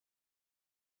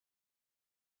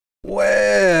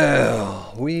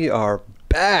Well, we are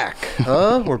back,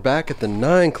 huh? We're back at the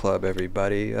 9 Club,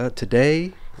 everybody.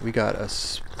 Today, we got a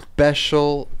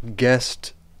special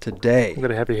guest today. We got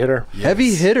a heavy hitter. Yes.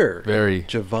 Heavy hitter. Very.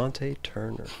 Jovontae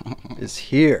Turner is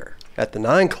here at the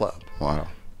 9 Club. Wow.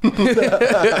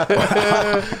 That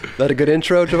a good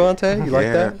intro, Jovontae? You like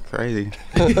that? Crazy.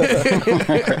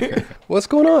 What's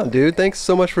going on, dude? Thanks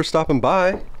so much for stopping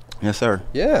by. Yes, sir.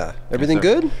 Yeah. Everything Yes,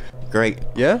 sir. good? Great.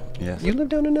 Yeah? Yes. You live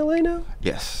down in LA now?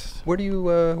 Yes. Where do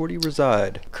you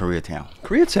reside? Koreatown.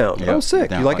 Koreatown. Yep. Oh,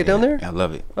 sick. You like it down there? I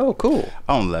love it. Oh, cool.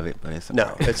 I don't love it, but it's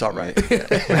No, it's all right.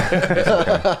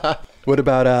 What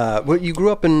about what you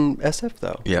grew up in SF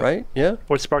though? Yeah. Right? Yeah.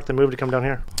 What sparked the move to come down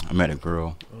here? I met a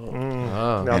girl, Oh.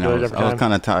 and I was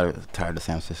kind of tired of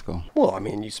San Francisco. Well, I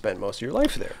mean, you spent most of your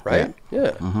life there, right?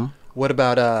 Yeah. Mm-hmm. What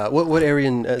about what area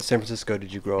in San Francisco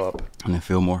did you grow up? And then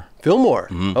Fillmore. Fillmore.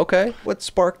 Mhm. Okay. What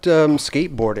sparked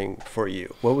skateboarding for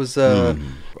you? What was A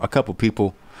couple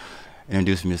people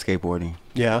introduced me to skateboarding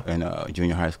Yeah. in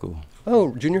junior high school.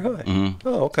 Oh, junior high. Mhm.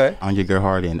 Oh, okay. Girl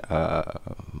Hart and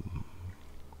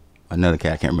another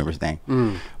cat, I can't remember his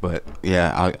name. But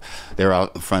yeah, they were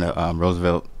out in front of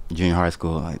Roosevelt Junior High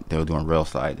School. Like, they were doing rail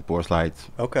slides, board slides.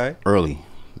 Okay. Early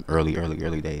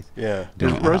days. Yeah.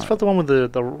 Is Roosevelt the one with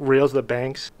the rails, the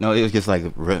banks? No, it was just like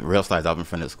rail slides out in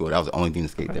front of the school. That was the only thing to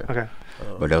skate there. Okay.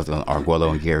 But that was on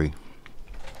Arguello and Gary.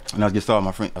 And I just saw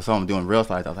my friend. I saw him doing rail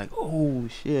slides. I was like, oh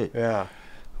shit. Yeah.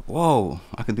 Whoa,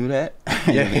 I can do that.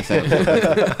 Yeah.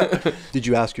 Did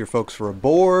you ask your folks for a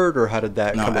board, or how did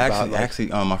that come about? Actually,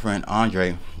 my friend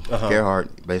Andre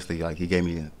Gerhardt, basically, like, he gave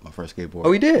me my first skateboard.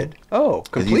 Oh, he did. Oh,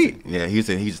 complete. He used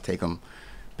to take them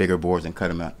bigger boards and cut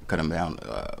them down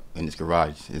in his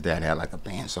garage. His dad had like a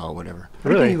bandsaw or whatever.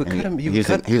 Really? He would cut them. He used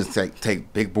to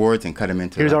take big boards and cut them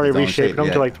into. He was like, already his own reshaping shape.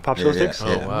 them to like the popsicle sticks?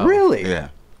 Yeah. Oh, wow. Really? Yeah.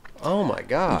 Oh my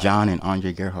God. John and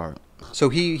Andre Gerhardt. So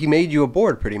he made you a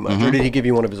board pretty much, or did he give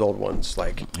you one of his old ones?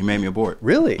 Like, He made me a board.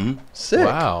 really? Sick.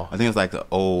 Wow. I think it's like the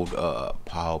old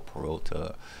Paul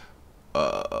Peralta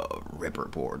Ripper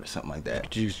board or something like that.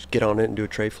 Did you just get on it and do a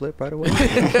tray flip right away? what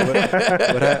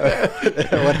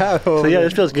happened? So yeah,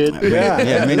 this feels good.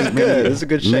 Yeah, many, good. This is a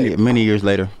good shape. Many years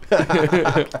later.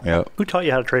 Yep. Who taught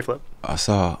you how to tray flip? I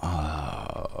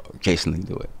saw Jason Lee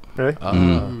do it. Really? I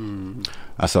mean,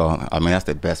 that's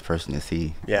the best person to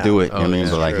see Yeah. do it. Oh, you know what I mean?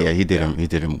 yeah. But like, True. yeah, he did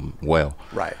Yeah. him well.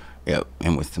 Right. Yep,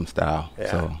 and with some style.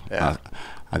 Yeah, So yeah.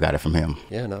 I got it from him.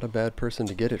 Yeah, not a bad person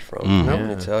to get it from. Mhm.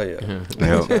 Let me tell you.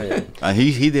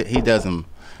 Yep. He does them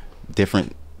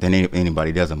different than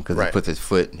anybody does them, because Right. he puts his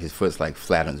foot's like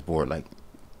flat on his board, like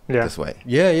Yeah. this way.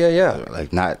 Yeah.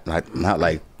 Like not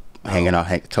like hanging off,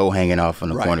 toe hanging off on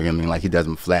the Right. corner. You know what I mean, like, he does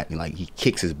them flat, and like he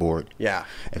kicks his board. Yeah.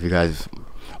 If you guys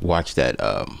watch that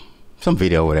some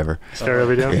video or whatever. Stereo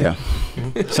video? Yeah.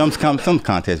 some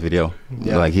contest video.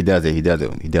 Yeah. Like, he does a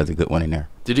good one in there.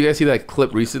 Did you guys see that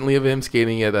clip recently of him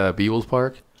skating at Beagles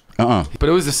Park? But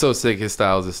it was just so sick. His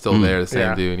styles is still there, the same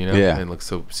Yeah. dude, you know? Yeah. And it looks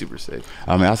so super sick.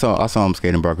 I mean, I saw him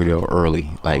skating Barcadero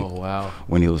early, like, Oh, wow.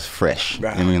 when he was fresh.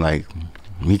 Right. I mean, like,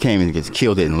 he came and just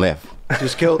killed it and left.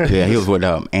 Just killed. Yeah, he was with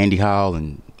Andy Howell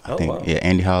and I Oh, think wow.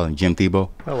 Andy Howell and Jim Thiebaud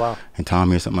Oh, wow. and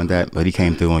Tommy or something like that. But he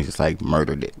came through and just like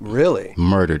murdered it. Really?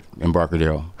 Murdered in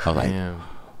Barcadero. I was like, Damn.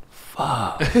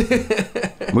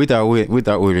 we thought we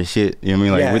were the shit. You know what I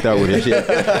mean? Like, Yeah. we thought we were the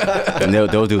shit. And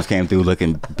those dudes came through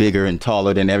looking bigger and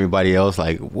taller than everybody else.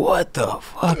 Like, what the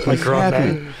fuck was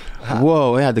happening?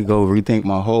 Whoa, I had to go rethink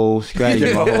my whole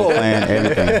strategy, my whole plan,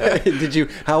 everything. Did you?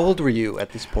 How old were you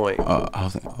at this point? I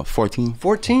was 14.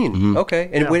 14. Okay.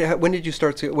 And Yeah. when did you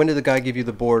start to? When did the guy give you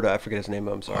the board? I forget his name.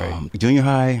 I'm sorry. Junior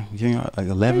high, like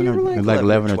 11 you or were like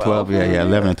 11 or 12. Yeah,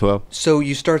 11 or 12. So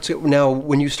you start to now.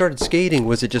 When you started skating,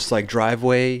 was it just like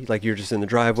driveway? Like you're just in the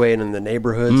driveway and in the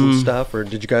neighborhoods and stuff, or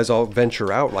did you guys all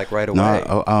venture out like right away?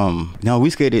 No,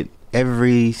 we skated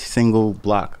every single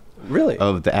block Really?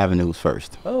 of the avenues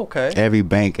first. Oh, okay. Every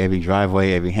bank, every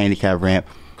driveway, every handicap ramp.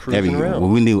 Cruising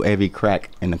around. We knew every crack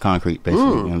in the concrete, basically.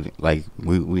 You know, like,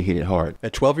 we hit it hard.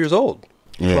 At 12 years old.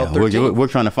 Yeah, 12, 13. we're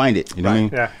trying to find it. You know what I mean?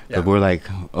 Yeah. But we're like,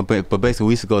 but basically,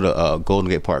 we used to go to Golden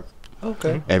Gate Park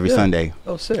Okay. every Yeah. Sunday.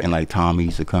 Oh, sick. And like, Tommy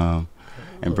used to come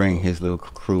and bring his little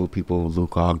crew of people,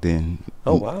 Luke Ogden.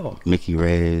 Oh, wow. Mickey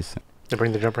Reyes. They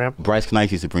bring the jump ramp? Bryce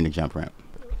Knight used to bring the jump ramp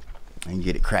and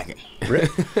get it cracking. Really?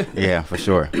 Yeah, for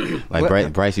sure. Like,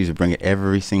 What- Bryce used to bring it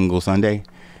every single Sunday,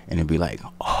 and it'd be like,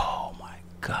 oh my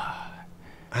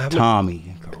God,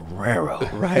 Tommy Guerrero.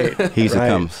 Right. He used Right.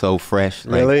 to come so fresh.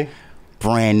 Like, Really?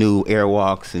 brand new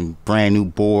airwalks and brand new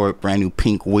board, brand new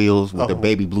pink wheels with the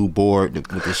baby blue board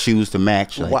with the shoes to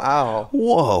match. Like, Wow.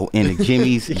 whoa! And the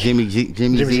Jimmy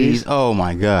Z's. Oh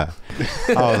my God!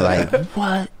 I was like,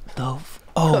 what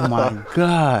oh my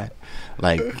God.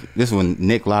 Like, this one,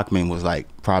 Nick Lockman was like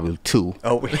probably 2.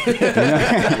 Oh. You know what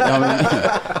I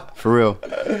mean? For real.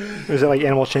 Was it like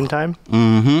Animal Chin time?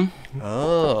 Mm-hmm.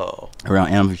 Oh. Around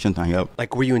Animal Chin time, yep.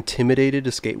 Like, were you intimidated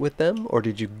to skate with them, or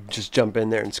did you just jump in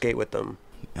there and skate with them?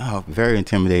 Oh, very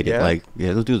intimidated. Yeah? Like,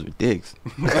 yeah, those dudes were dicks.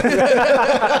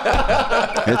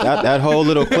 that whole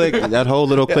little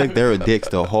clique, they were dicks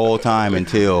the whole time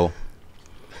until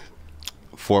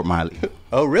Fort Miley.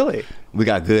 Oh, really? We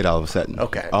got good all of a sudden.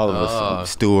 Okay. All of us,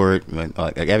 Stuart,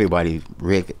 like everybody,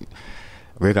 Rick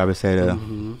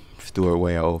Abiseta, Stuart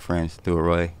Way, our old friend, Stuart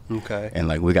Roy. Okay. And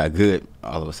like we got good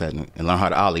all of a sudden and learned how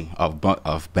to ollie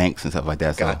off banks and stuff like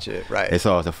that. So Gotcha, right. They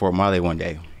saw us at Fort Miley one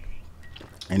day,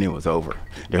 and it was over.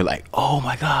 They're like, "Oh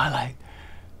my God, like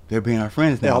they're being our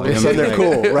friends now." Yeah, all of a sudden they're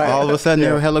cool, right? All of a sudden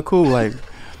they were hella cool, like.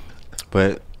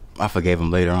 But I forgave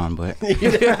them later on, but but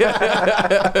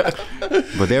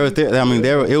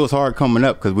it was hard coming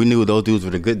up because we knew those dudes were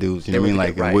the good dudes. You know what I mean?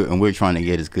 Like, right. and we're trying to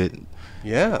get as good.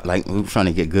 Yeah. Like we were trying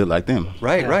to get good like them.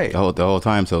 Right, right. The whole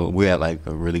time. So we had like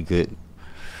a really good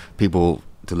people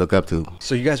to look up to.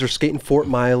 So you guys are skating Fort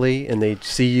Miley, and they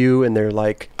see you, and they're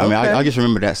like, I mean, okay. I just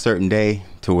remember that certain day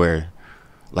to where,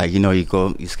 like, you know, you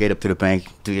skate up to the bank,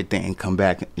 do your thing, come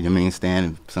back. You know what I mean? Stand,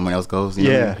 and someone else goes. You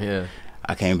know what I mean? Yeah.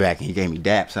 I came back and he gave me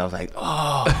daps. I was like,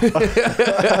 oh.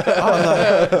 I was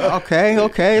like, okay,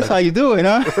 that's how you do it,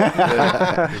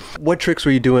 huh? What tricks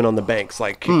were you doing on the banks?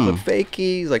 Like kickflip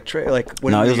fakies, like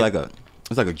what? No, did it was you-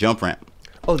 like a jump ramp.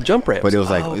 Oh, jump ramps. But it was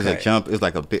like oh, it was okay. like jump. It was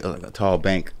like a bit like a tall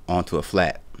bank onto a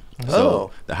flat. Oh.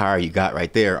 So the higher you got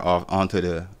right there off onto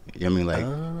the, you know what I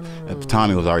mean, like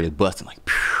Tommy was already busting like,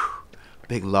 phew,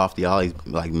 big lofty all these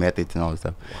like methods and all this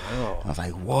stuff. Wow. I was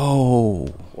like,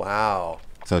 whoa. Wow.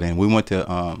 So then we went to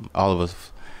all of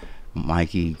us,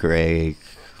 Mikey, Greg,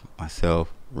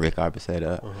 myself, Rick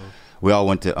Arbaceta. We all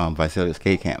went to Visalia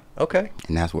Skate Camp, Okay.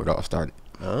 and that's where it all started.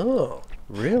 Oh,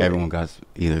 really? Everyone got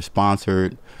either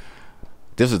sponsored.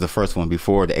 This was the first one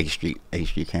before the H Street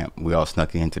camp. We all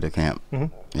snuck into the camp. Oh,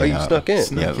 you snuck in?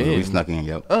 Snuck Yeah, in. we snuck in.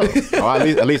 Yep. Oh. Or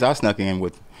at least I snuck in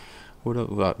with. I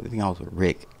think I was with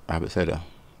Rick Arbaceta.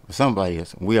 Somebody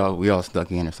else. We all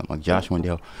snuck in or something, like Josh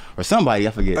Wendell or somebody,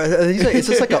 I forget. Is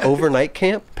this like an overnight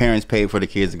camp? Parents paid for the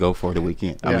kids to go for the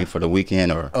weekend. I mean, for the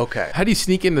weekend or. Okay. How do you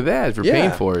sneak into that if you're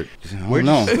paying for it? I don't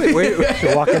know. Wait,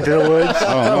 You walk into the woods.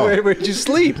 I don't know. where'd you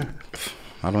sleep?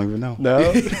 I don't even know.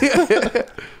 No.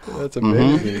 That's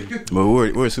amazing. But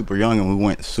we were super young and we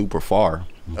went super far.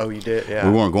 Oh, you did? Yeah.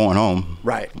 We weren't going home.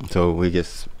 Right. So I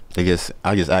just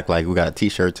act like we got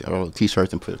t-shirts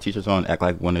and put t-shirts on, act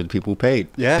like one of the people who paid.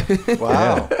 Yeah.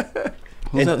 Wow.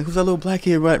 Who's that little black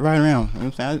kid riding around? You know what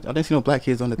I'm saying? I didn't see no black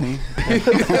kids on the thing.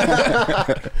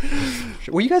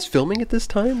 Were you guys filming at this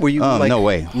time? Were you no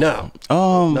way. No.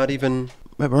 Um, Not even.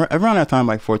 around that time,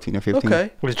 like 14 or 15.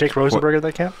 Okay. Was Jake Rosenberg at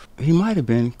that camp? He might have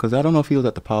been, because I don't know if he was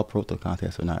at the Power Proto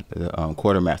contest or not, the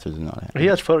quartermasters and all that. He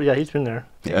has photo. Yeah, he's been there.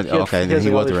 Yeah, He has- okay, he then has he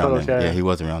all was these around photos, then. yeah. Yeah, he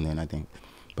was around then, I think.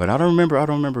 But I don't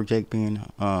remember Jake being.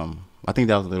 I think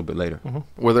that was a little bit later.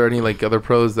 Were there any like other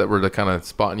pros that were kind of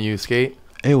spotting you skate?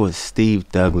 It was Steve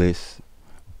Douglas,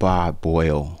 Bob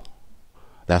Boyle.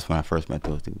 That's when I first met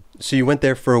those dudes. So you went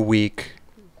there for a week,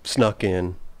 snuck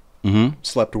in,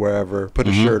 slept wherever, put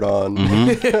a shirt on,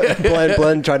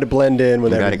 tried to blend in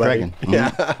with We got it everybody. cracking.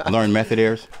 Yeah. Learned method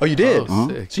airs. Oh, you did. Oh,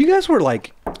 sick. So you guys were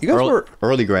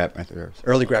Early grab method airs.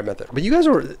 early grab method, but you guys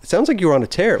were. It sounds like you were on a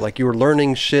tear. Like you were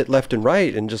learning shit left and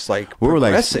right, and just like We were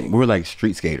progressing. like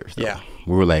street skaters. Though. Yeah.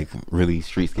 We were like really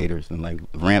street skaters, and like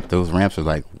those ramps were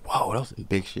like, whoa, that was some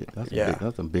big shit.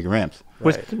 That's some big ramps.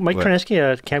 Was Right. Mike What? Ternesky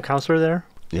a camp counselor there?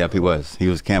 Yep, he was. He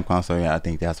was camp counselor. Yeah, I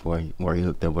think that's where he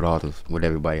hooked up with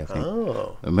everybody. I think.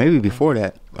 Oh. Maybe before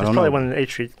that. I That's don't probably know. when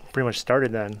H Street pretty much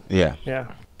started then. Yeah,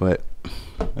 Yeah. but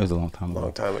it was a long time ago.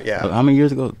 Long time. Yeah. How many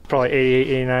years ago? Probably 88,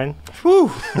 89.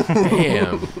 Whew.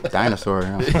 Damn. Dinosaur. You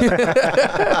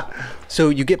know? So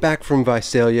you get back from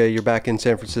Visalia, you're back in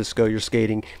San Francisco, you're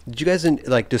skating. Did you guys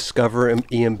discover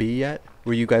EMB yet?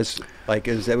 Were you guys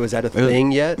was that a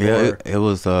thing yet? Yeah, or- it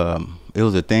was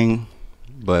a thing,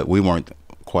 but we weren't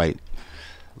quite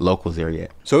locals there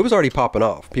yet. So it was already popping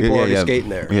off. People were already yeah. skating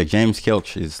there. Yeah, James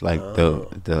Kelch is like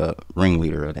the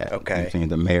ringleader of that. Okay. You know what I'm saying?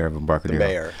 The mayor of Embarcadero. The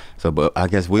mayor. So, but I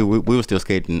guess we were still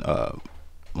skating on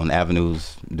the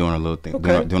avenues, doing our little thing,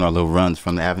 Okay. doing our little runs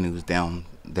from the avenues down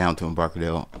to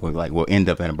Embarcadero. We'll end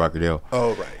up at Embarcadero.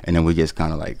 Oh, right. And then we just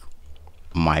kind of like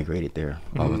migrated there.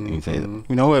 And say, you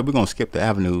know what, we're gonna skip the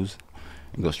avenues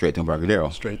and go straight to Embarcadero.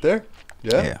 Straight there.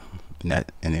 Yeah. And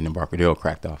then Embarcadero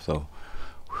cracked off. So.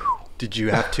 Did you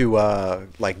have to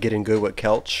like get in good with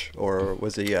Kelch, or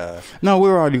was he? No, we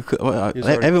were already. already-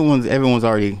 Everyone's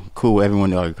already cool.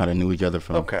 Everyone already kind of knew each other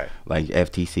from Okay. like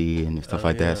FTC and stuff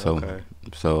like that. So okay.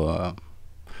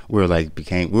 we were like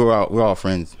we were all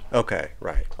friends. Okay,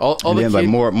 right. All And the then like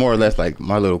kids, more or less like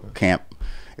my little camp.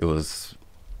 It was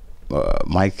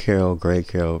Mike Carroll, Greg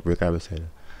Carroll, Rick Abaseta.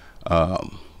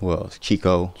 Who else?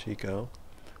 Chico.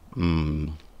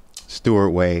 Stuart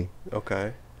Way.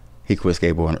 Okay. He quit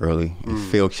skateboarding early. And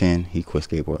Phil Chin, he quit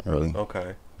skateboarding early.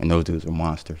 Okay. And those dudes were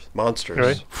monsters. Monsters.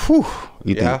 Right. Whew.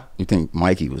 Yeah. You think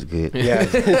Mikey was good? Yeah.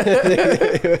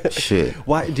 Shit.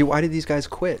 Why did these guys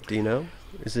quit? Do you know?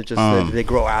 Is it just that did they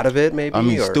grow out of it? Maybe. I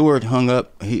mean, or? Stuart hung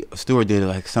up. Stuart did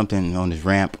like something on his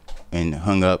ramp and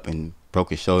hung up and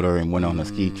broke his shoulder and went on a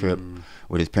ski trip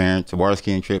with his parents, a water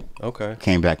skiing trip. Okay.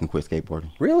 Came back and quit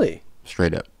skateboarding. Really?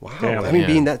 Straight up. Wow. Damn. I mean, Yeah.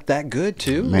 being that good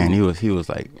too. Man, he was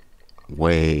like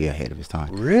way ahead of his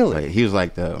time. Really? Like, he was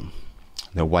like the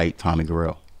white Tommy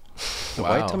Guerrero. The Wow.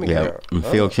 white Tommy Yeah. Guerrero. And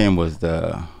Phil Chin was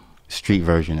the street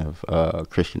version of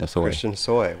Christian Asoy. Christian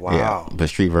Soy. Wow. Yeah, but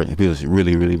street version. He was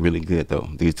really, really, really good though.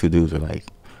 These two dudes are like,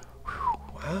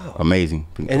 Wow. amazing,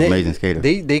 And amazing skaters.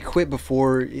 They quit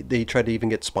before they tried to even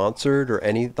get sponsored or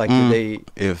any like did they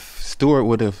If Stuart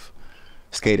would have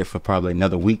skated for probably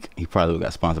another week, he probably would have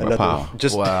got sponsored by Powell.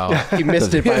 just Wow. he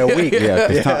missed it by a week. Yeah,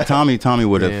 because Tommy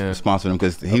would have Yeah. sponsored him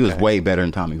because he was way better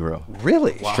than Tommy Guerrero.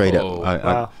 Really? Straight up, Whoa.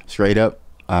 Wow. straight up.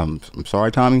 I'm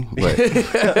sorry, Tommy, but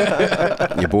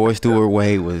your boy Stuart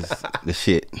Way was the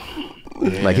shit.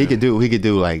 Like he could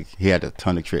do like he had a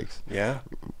ton of tricks Yeah.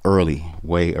 early,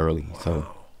 way early. So,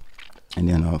 and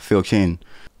then Phil Chin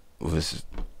was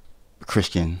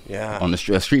Christian. Yeah. On the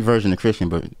street version of Christian,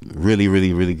 but really,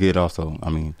 really, really good. Also, I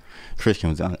mean, Christian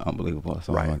was unbelievable.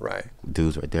 So Right, like, right.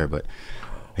 dudes right there, but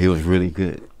he was really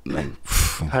good. Like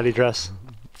How'd he dress?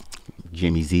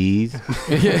 Jimmy Z's,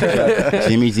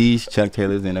 Jimmy Z's, Chuck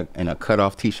Taylor's, in a cut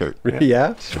off T-shirt,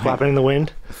 Yeah. Flapping in the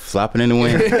wind? flopping in the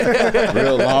wind,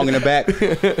 real long in the back.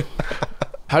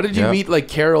 How did you Yeah. meet like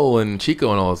Carol and Chico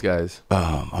and all those guys?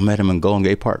 I met him in Golden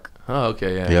Gate Park. Oh,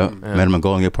 okay, yeah. Yeah, met him in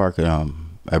Golden Gate Park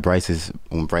at Bryce's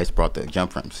when Bryce brought the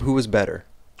jump ramps. Who was better?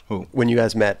 Who? When you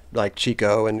guys met, like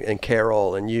Chico and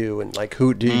Carol and you, and like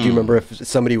who? Do you remember if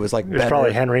somebody was like It was better?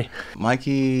 probably Henry.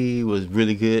 Mikey was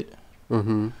really good.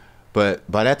 Mm-hmm. But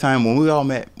by that time, when we all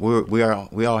met, we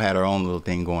all had our own little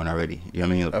thing going already. You know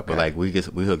what I mean? Okay. But like we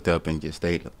hooked up and just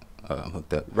stayed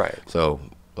hooked up. Right. So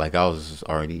like I was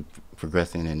already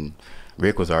progressing and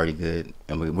Rick was already good,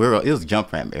 and it was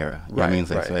jump ramp era. You know what I mean?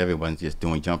 It's like, Right. So everyone's just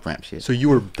doing jump ramp shit. So you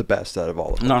were the best out of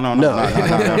all of them. No.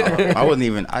 I wasn't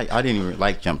even. I didn't even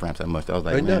like jump ramps that much. I was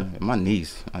like, Oh, no. man, my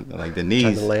knees, like the Trying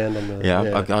knees. to land on the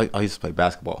Yeah, I used to play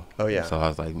basketball. Oh, yeah. So I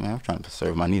was like, man, I'm trying to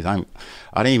preserve my knees. I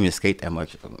didn't even skate that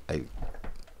much. Like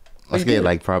I you skated did?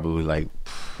 like probably like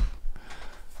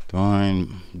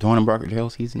during the Barker Trail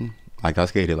season. Like I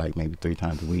skated like maybe 3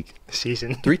 times a week.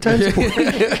 Season. 3 times a week.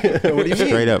 What do you mean?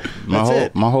 Straight up.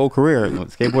 That's My it. whole career,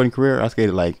 skateboarding career, I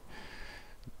skated like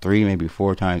 3, maybe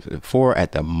 4 times, 4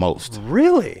 at the most.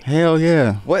 Really? Hell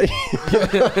yeah. What?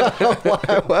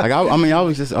 Like I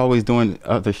was just always doing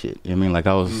other shit. You know what I mean? Like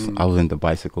I was into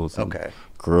bicycles and Okay.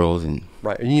 girls and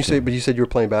Right. And you but you said you were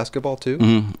playing basketball too?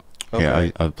 mhm. Yeah,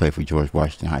 Okay. I played for George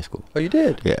Washington High School. Oh, you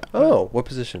did? Yeah. Oh, what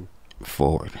position?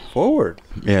 Forward. Forward.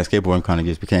 Yeah, skateboarding kind of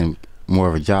just became more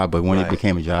of a job, but when Right. it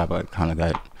became a job, I kind of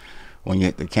got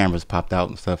the cameras popped out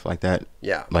and stuff like that.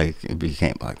 Yeah. Like it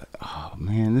became like, oh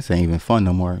man, this ain't even fun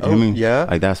no more. You know what Oh, I mean? yeah?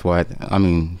 Like that's why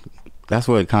that's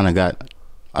what it kind of got.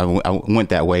 I went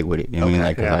that way with it. You know what I mean? Okay.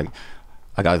 Like 'cause, Yeah. like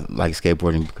I got like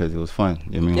skateboarding because it was fun.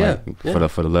 You know what I mean? Yeah, Like yeah.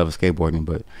 for the love of skateboarding.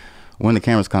 But when the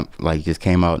cameras just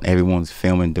came out, and everyone's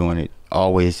filming, doing it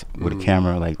always with a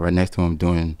camera like right next to them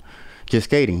doing just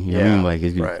skating. You know what I Yeah, mean? Like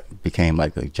it right. became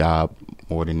like a job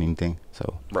more than anything.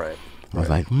 So Right. I was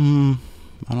Right. like,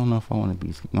 I don't know if I want to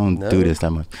do this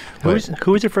that much. Who But,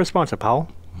 was your first sponsor, Powell?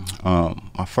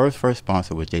 my first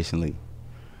sponsor was Jason Lee.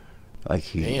 Like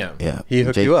Damn. yeah, He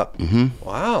hooked you up? Mm-hmm.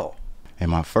 Wow. And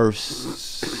my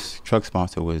first truck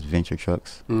sponsor was Venture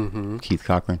Trucks, Mm-hmm. Keith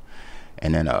Cochran.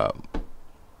 And then I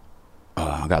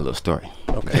got a little story.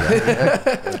 Okay.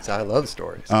 I love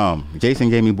stories. Jason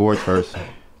gave me boards first.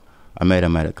 I met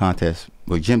him at a contest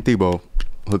with Jim Thiebaud.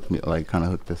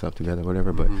 Hooked us up together,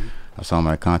 whatever. But I saw him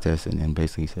at a contest, and then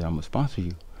basically he said, "I'm gonna sponsor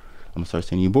you. I'm gonna start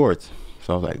sending you boards."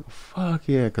 So I was like, "Fuck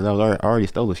yeah!" Because I already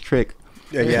stole his trick.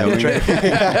 Yeah.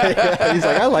 He's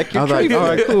like, I like your I was like, trick. "All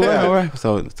right, cool, all right."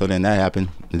 So then that happened.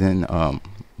 And then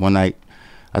one night,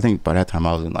 I think by that time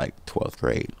I was in like 12th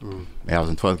grade. Yeah, I was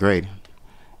in 12th grade,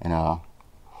 and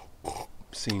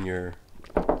Senior.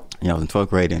 I was in 12th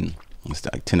grade, and It's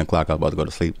like 10 o'clock. I was about to go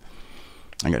to sleep.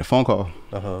 I got a phone call.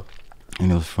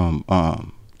 And it was from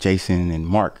Jason and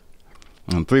Mark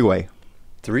on three-way.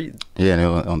 Yeah, they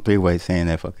were on three-way saying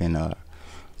that fucking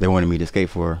they wanted me to skate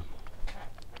for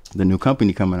the new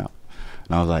company coming out.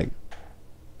 And I was like,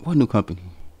 what new company?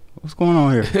 What's going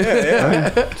on here?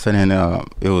 Right? So then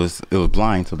it was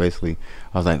blind. So basically,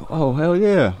 I was like, oh hell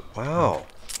yeah! Wow.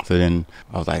 So then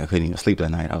I was like, I couldn't even sleep that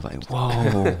night. I was like,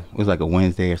 whoa! It was like a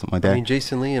Wednesday or something like that. I mean,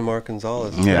 Jason Lee and Mark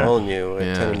Gonzales calling you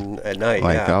at 10 at night.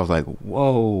 Like I was like,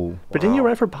 whoa! But didn't you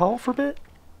write for Powell for a bit?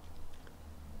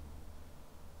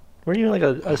 Were you in like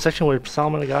a section with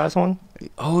Solomon the Guys on?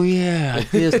 Oh yeah, I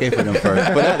did skate for them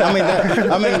first. But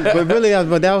but really,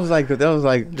 but that was like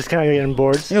just kind of getting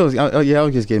boards. It was I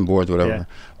was just getting boards, whatever. Yeah.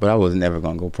 But I was never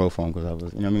gonna go pro for them because I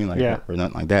was, you know what I mean, like or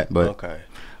nothing like that. But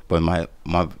but my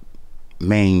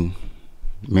main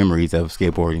memories of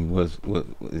skateboarding was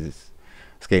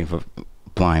skating for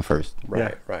blind first,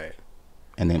 right,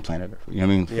 and then Planet Earth. You know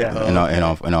what I mean? Yeah,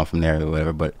 and on from there or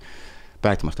whatever. But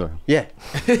back to my story. Yeah,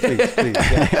 please.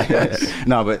 Yeah.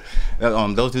 No, but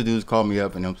those two dudes called me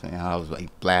up, and I'm saying I was like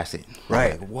blasted.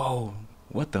 Right. Like, whoa,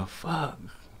 what the fuck?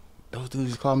 Those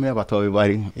dudes called me up. I told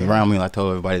everybody around me. I told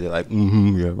everybody they're like,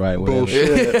 yeah, right, whatever.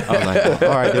 Bullshit. I was like, all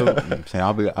right, dude. I'm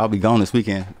saying I'll be gone this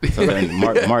weekend. So then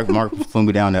Mark flew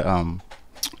me down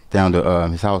to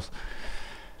his house,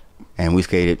 and we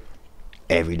skated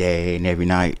every day and every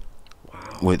night.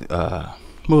 Wow. With what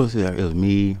was it? It was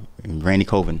me and Randy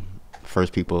Coven.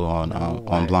 First people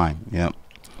on blind. Yeah.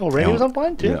 Oh, Randy was on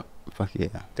blind too? Yeah. Fuck yeah.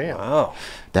 Damn. Wow.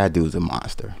 That dude's a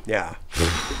monster. Yeah.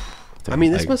 I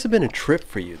mean, this must have been a trip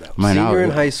for you though. Man, Senior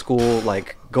in high school,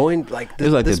 like going like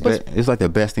it's like the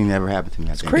best thing that ever happened to me.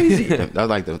 It's crazy. That was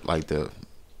like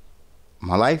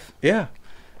my life. Yeah.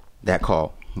 That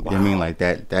call. Wow. You know what I mean? Like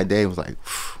that day was like,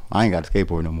 I ain't got to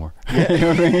skateboard no more. Yeah. You know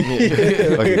what I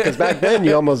mean? Because back then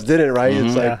you almost didn't, right?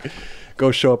 It's like go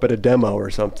show up at a demo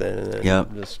or something and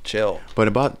then just chill. But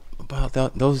about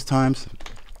those times,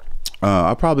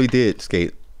 I probably did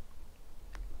skate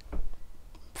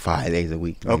 5 days a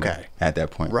week. Okay. At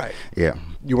that point. Right. Yeah.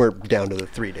 You weren't down to the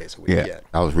 3 days a week yet.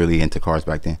 I was really into cars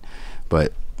back then.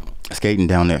 But skating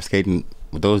down there, skating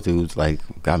with those dudes, like,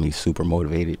 got me super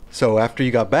motivated. So after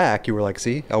you got back, you were like,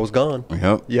 see, I was gone.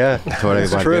 Yep. Yeah.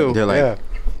 That's true. They're like,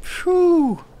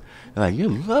 phew. They're like, you're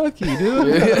lucky, dude.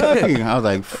 You're lucky. I was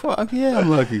like, fuck yeah, I'm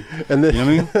lucky. And then, you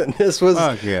know what I mean? This was,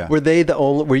 fuck yeah. Were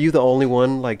you the only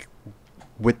one, like,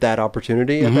 with that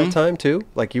opportunity at that time, too?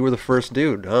 Like, you were the first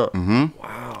dude, huh? Mm-hmm.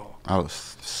 Wow. I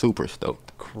was super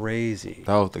stoked. Crazy.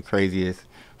 That was the craziest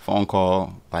phone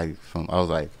call. Like, I was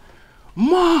like,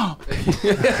 Mom!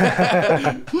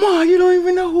 Mom, you don't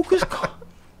even know who was called.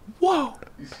 Whoa.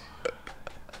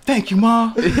 Thank you,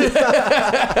 Mom. Thank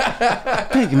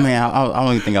you, man. I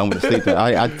don't even think I went to sleep.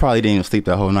 I probably didn't even sleep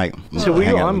that whole night. So were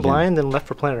you on blind and left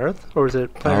for Planet Earth? Or was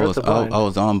it Planet Earth to blind? I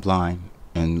was on blind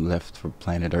and left for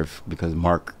Planet Earth because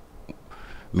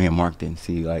me and Mark didn't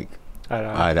see like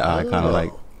eye to eye. Kind of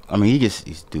like, I mean, he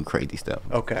just do crazy stuff.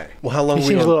 Okay. Well, how long he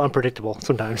were you seems a little unpredictable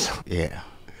sometimes. Yeah.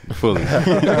 Fully.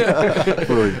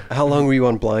 How long were you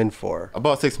on blind for?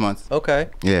 About 6 months. Okay.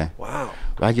 Yeah. Wow.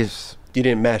 I just... You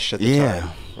didn't mesh at the time.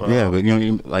 Wow. Yeah, but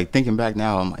you know, like thinking back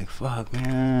now, I'm like, fuck,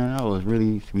 man, I was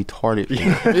really retarded.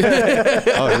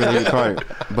 I was really retarded.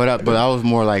 But I was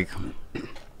more like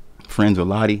friends with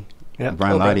Lottie,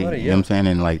 Brian Lottie, you know what I'm saying?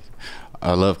 And like,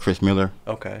 I love Chris Miller.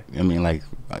 Okay. I mean, like,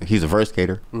 he's a verse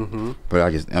skater. Mm-hmm. But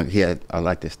I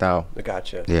like his style. I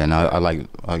gotcha. Yeah, and I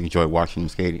enjoyed watching him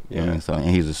skate. You know what I mean? So, and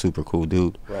he's a super cool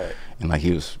dude. Right. And like,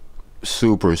 he was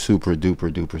super, super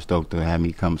duper duper stoked to have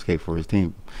me come skate for his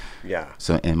team. Yeah.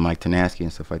 So, and Mike Tanaski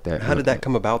and stuff like that. How did that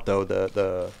come about though?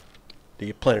 The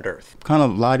Planet Earth. Kind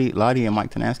of Lottie and Mike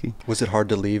Tanaski. Was it hard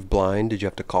to leave blind? Did you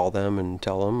have to call them and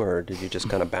tell them, or did you just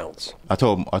kind of bounce? I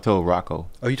told Rocco.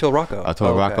 Oh, you told Rocco. I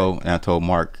told Rocco, and I told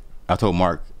Mark.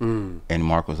 And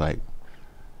Mark was like,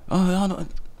 "Oh, I don't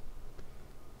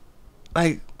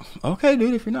like, okay,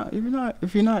 dude. If you're not, you know what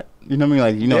I mean?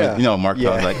 Like, you know, Mark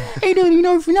was like, hey, dude, you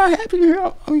know, if you're not happy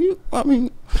here, I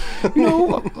mean, you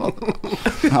know,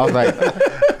 I was like,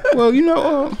 well, you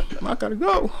know, I gotta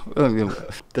go.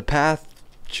 The path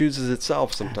chooses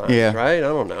itself sometimes, right? I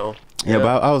don't know. Yeah,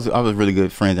 but I was really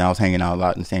good friends, and I was hanging out a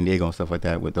lot in San Diego and stuff like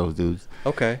that with those dudes.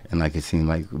 Okay. And like, it seemed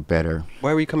like better.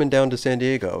 Why were you coming down to San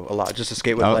Diego a lot, just to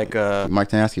skate with Mike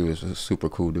Tanaski was a super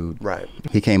cool dude. Right.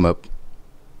 He came up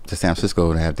to San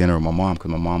Francisco to have dinner with my mom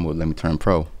because my mom would let me turn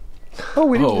pro. Oh,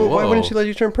 why wouldn't she let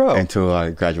you turn pro? Until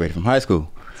I graduated from high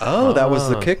school. Oh, that was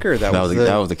the kicker. That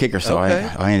was the kicker. So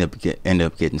I ended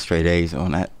up getting straight A's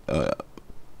on that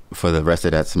for the rest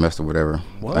of that semester, whatever.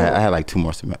 I had like 2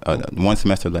 more one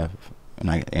semester left, and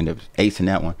I ended up acing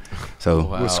that one. So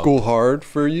was school hard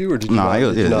for you, or did you? No,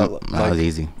 it was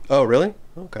easy. Oh, really?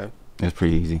 Okay. It was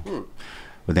pretty easy.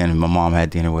 But then my mom had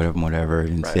dinner with him, whatever,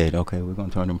 and said, "Okay, we're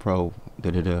gonna turn him pro."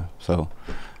 So.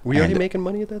 Were you already making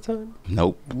money at that time?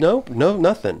 Nope. No,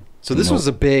 nothing. So this was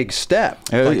a big step,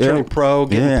 like turning pro,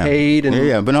 getting paid,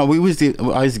 and But no,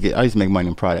 I used to make money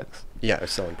in products. Yeah,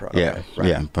 selling products. Yeah,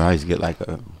 yeah. But I used to get like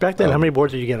a. Back then, how many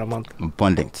boards did you get a month?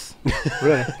 Abundance.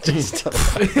 Really?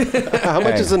 How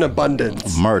much is an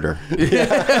abundance? Murder.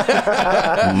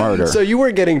 Murder. So you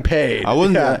were getting paid. I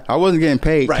wasn't getting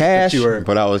paid cash,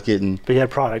 but I was getting. But you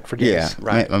had product for days. Yeah,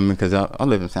 right. I mean, because I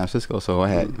live in San Francisco, so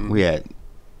we had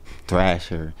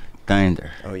Thrasher,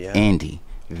 Thunder, Andy,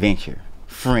 Venture,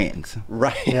 Friends.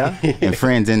 Right. Yeah. And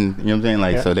friends, and you know what I'm saying?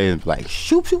 Like, so they like,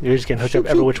 shoop, shoop. You're just getting hooked up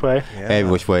every which way? Yeah.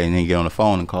 Every which way, and then you get on the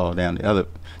phone and call down to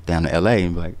LA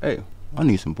and be like, hey, I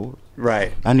need some boards.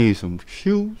 Right. I need some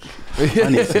shoes.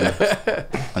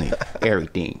 I need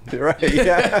everything. Right.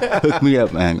 Yeah. Hook me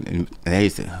up, man. And they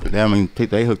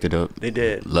hooked it up. They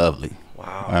did. Lovely.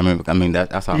 Wow. I mean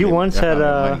that's how. You once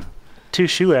had 2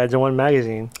 shoe ads in one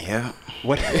magazine. Yeah.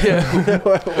 What? Vision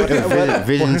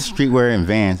Streetwear and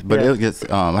Vans, but it was just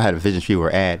I had a Vision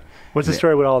Streetwear ad. What's the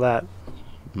story with all that?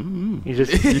 Mm-hmm. You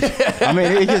just. I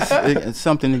mean, it's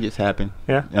something that just happened.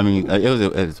 Yeah. I mean,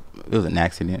 it was an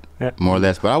accident, more or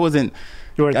less. But I wasn't.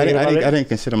 You weren't thinking about it? I didn't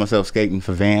consider myself skating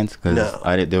for Vans because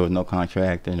there was no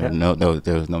contract and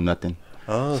there was no nothing.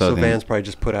 Oh, so Vans probably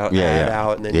just put out ad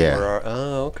out, and then you were,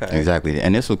 okay. Exactly,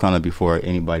 and this was kind of before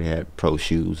anybody had pro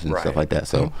shoes and stuff like that.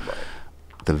 So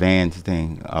the Vans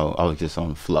thing, I was just on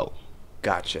the flow.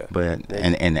 Gotcha. But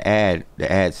and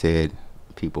the ad said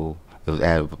people. It was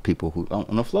ad of people who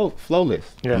on the flow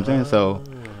list. You know what I'm saying? So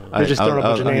they just throwing a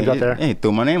bunch of names out there. They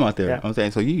threw my name out there. You know what I'm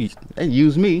saying? So they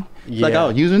use me like I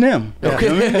was using them. Okay.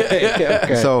 You know what I mean?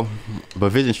 Okay. So,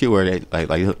 but Vision Streetwear,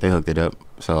 they hooked it up.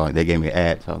 So they gave me an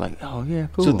ad. So I was like, oh yeah,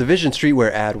 cool. So the Vision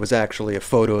Streetwear ad was actually a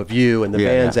photo of you, and the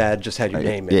Vans ad just had your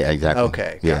name in it. Yeah, exactly.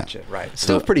 Okay, gotcha. Right.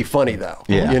 Still pretty funny though.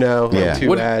 Yeah. You know,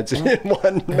 2 ads in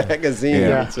one magazine.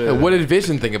 Yeah. What did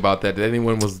Vision think about that?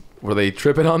 Were they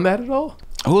tripping on that at all?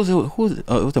 Was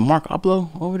it Mark Oblo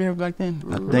over there back then?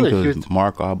 I think it was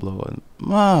Mark Oblo.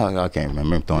 I can't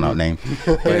remember. I'm throwing out names.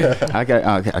 I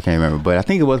can't remember, but I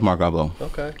think it was Mark Oblo.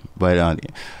 Okay. But I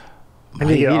need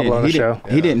to get Oblo on the show.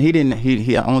 He didn't.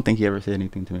 I don't think he ever said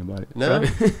anything to me about it. No.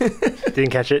 Didn't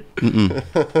catch it. I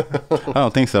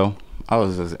don't think so. I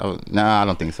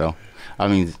don't think so. I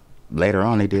mean, later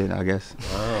on they did, I guess.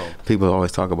 Wow. People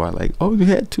always talk about like, oh, we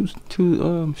had two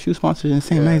shoe sponsors in the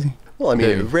same magazine. Well, I mean,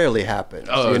 it rarely happens.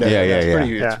 Oh, you know, yeah.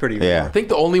 It's pretty rare. I think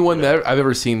the only one that I've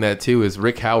ever seen that too is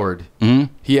Rick Howard.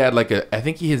 Mm-hmm. He had I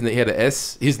think he had a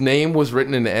S. His name was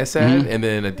written in the S ad and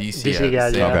then a DC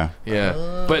ad. Okay.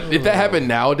 Yeah. But if that happened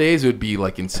nowadays, it would be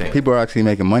like insane. People are actually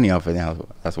making money off it now.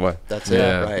 That's why. That's it,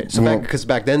 right? So because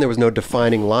back then there was no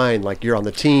defining line. Like you're on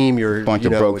the team, you're bunch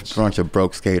of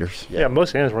broke skaters. Yeah, most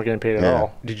skaters weren't getting paid at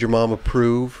all. Did your mom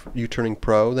approve you turning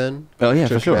pro then? Oh yeah,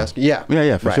 for sure.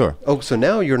 Yeah, for sure. Oh, so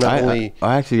now you're not only.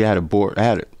 I actually had a board. I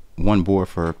had one board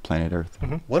for Planet Earth.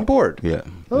 Mm-hmm. One board. Yeah.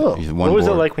 Oh. What was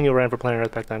it like when you ran for Planet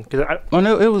Earth back then? Because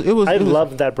it was. I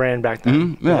loved that brand back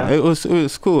then. Mm-hmm. Yeah, it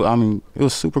was cool. I mean, it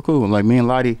was super cool. Like me and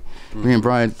Lottie, me and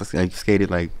Brian,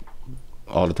 skated like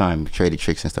all the time, traded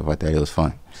tricks and stuff like that. It was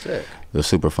fun. Sick. It was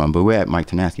super fun. But we had Mike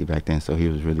Tanaski back then, so he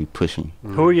was really pushing.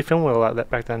 Mm-hmm. Who were you filming with a lot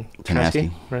back then?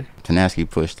 Tanaski. Right. Tanaski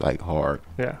pushed like hard.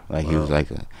 Yeah. Like he was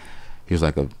like a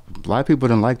lot of people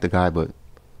didn't like the guy, but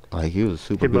like he was a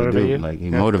super good dude. Like he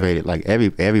motivated like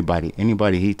everybody,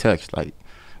 anybody he touched, like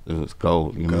it was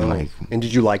gold. You know, like. And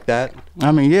did you like that?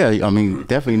 I mean, yeah. I mean,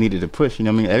 definitely needed to push. You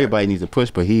know what I mean? Everybody needs to push,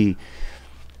 but he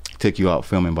took you out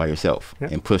filming by yourself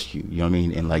and pushed you. You know what I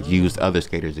mean? And like used other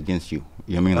skaters against you.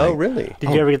 You know what I mean? Like, oh, really? Did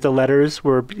you ever get the letters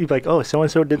where you'd be like, oh, so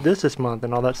and so did this month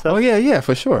and all that stuff? Oh yeah,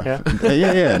 for sure. Yeah,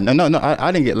 yeah. No.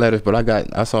 I didn't get letters, but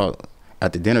I saw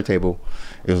at the dinner table,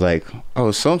 it was like,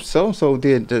 oh, so and so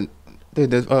did the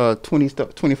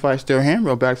 25 stair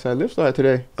handrail backside lip slide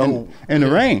today in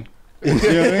the rain. You know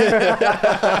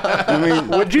what I mean?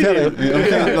 What'd you do? You know what I'm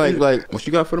saying? Like what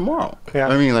you got for tomorrow? Yeah.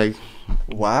 I mean, like,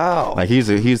 wow. Like he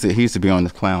used to be on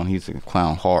this clown. He's a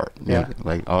clown hard. Yeah.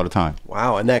 Like all the time.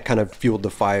 Wow, and that kind of fueled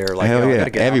the fire. Like, hell yeah.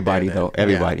 Everybody though.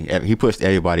 Everybody. Yeah. He pushed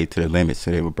everybody to the limits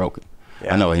so they were broken.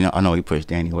 Yeah. I know he pushed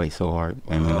Danny away so hard.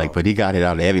 I mean, like, but he got it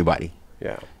out of everybody.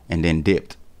 Yeah. And then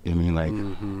dipped. You know what I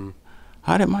mean? Like,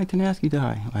 how did Mike Tanaski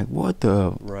die? Like, what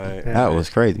the? Right. That was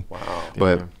crazy. Wow.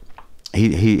 But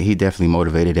he definitely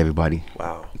motivated everybody.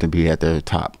 Wow. To be at the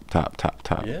top.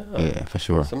 Yeah, for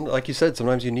sure. Like you said,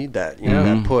 sometimes you need that,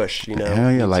 that push,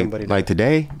 Hell yeah, like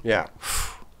today. Yeah.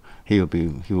 He would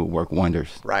work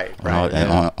wonders. Right.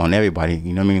 And on everybody,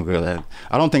 you know what I mean?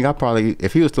 I don't think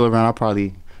if he was still around, I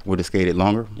probably would have skated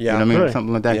longer. Yeah. You know what I mean? Really?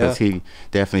 Something like that, because he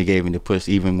definitely gave me the push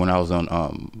even when I was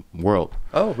on World.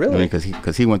 Oh, really?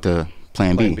 Because he went to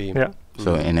Plan B. Yeah.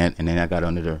 So and then I got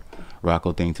under the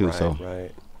Rocco thing too. Right, so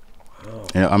right.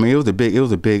 Wow. I mean, it was a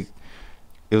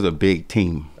big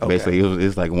team. Okay. Basically, it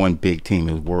was like one big team.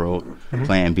 It was World,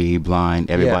 Plan B, Blind,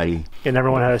 everybody. And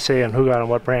everyone had a say on who got on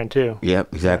what brand too.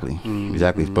 Yep, exactly,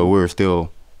 exactly. But we were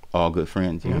still all good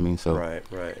friends. You know what I mean? So Right.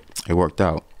 it worked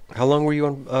out. How long were you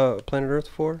on Planet Earth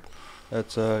for?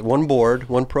 That's one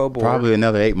pro board. Probably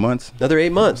another 8 months. Another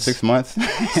 8 months. 6 months.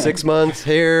 6 months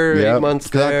here, 8 months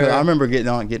there. I remember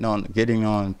getting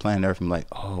on Planet Earth. I'm like,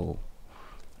 oh,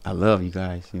 I love you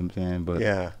guys. You know what I'm saying? But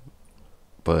yeah.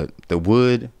 But the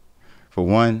wood, for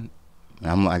one,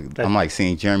 I'm like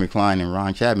seeing Jeremy Klein and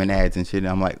Ron Chapman ads and shit. And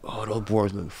I'm like, oh, those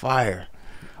boards look fire.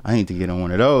 I need to get on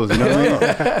one of those. You know what I mean?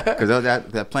 Because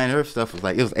that Planet Earth stuff was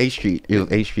like, it was 8th Street. It was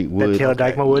 8th Street wood. That Taylor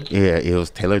Dykema wood? Yeah, it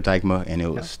was Taylor Dykema, and it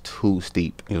was too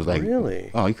steep. It was like, really?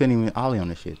 Oh, you couldn't even ollie on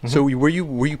this shit. So were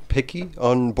you picky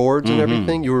on boards and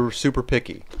everything? You were super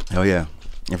picky. Oh yeah.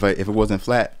 If it wasn't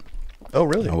flat, oh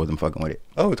really? I wasn't fucking with it.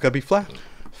 Oh, it's got to be flat.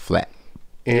 Flat.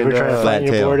 And you ever try to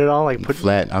flatten your board at all? Like put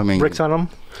flat. I mean, bricks on them?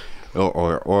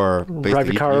 Or drive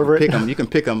your car over it? You can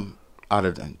pick them out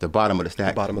of the bottom of the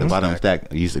stack. Bottom of the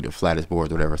stack. Usually the flattest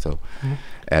boards, whatever. So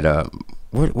at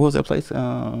what was that place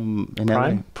in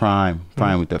LA? Prime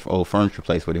with the old furniture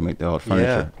place where they make all the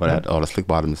furniture, all the slick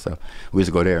bottom and stuff. We used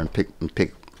to go there and pick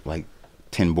like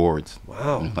 10 boards.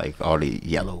 Wow. And, like all the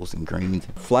yellows and greens.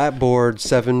 Flat board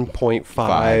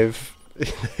 7.5.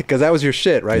 Because that was your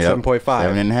shit, right? Yep. 7.5.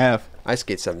 7.5. I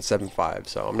skate 7.75,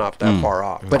 so I'm not that far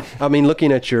off. But I mean,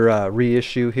 looking at your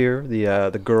reissue here,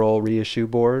 the girl reissue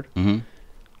board, I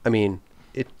mean,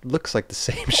 it looks like the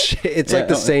same shit. It's like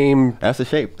the same. That's the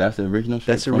shape. That's the original shape.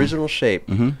 That's the original shape.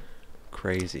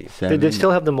 Crazy. Did they still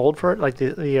have the mold for it, like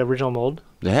the original mold?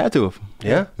 They had to have.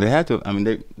 Yeah, they had to. I mean,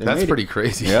 they that's made pretty it.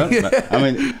 crazy. Yeah,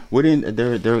 I mean, we didn't.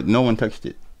 There, no one touched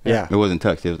it. Yeah, it wasn't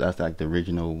touched. That's like the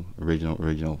original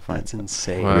frame. That's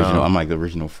insane. Wow. Original. I'm like the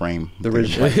original frame. The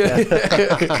original.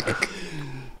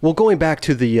 Well, going back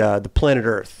to the Planet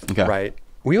Earth, right?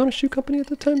 Were you on a shoe company at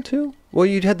the time too? Well,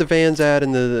 you had the Vans ad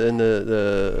and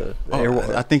the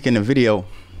I think in the video,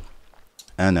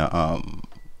 and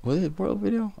was it World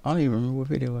video? I don't even remember what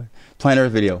video it was. Planet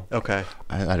Earth video. Okay.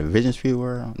 I had a Vision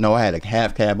streetwear on. No, I had a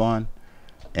half cab on,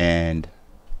 and.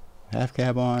 Half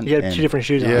cab on. You had two different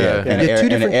shoes on. Yeah, and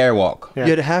an airwalk. Yeah.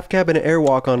 You had a half cab and an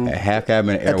airwalk on. A half cab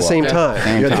and an airwalk. At the same time.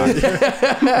 Same time.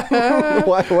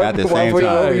 What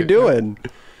were you doing?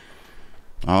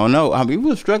 I don't know. I mean, we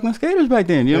were struggling skaters back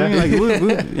then. You know what I mean? Like, you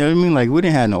know what I mean? Like, we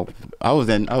didn't have no. I was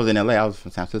in LA. I was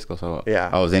from San Francisco, so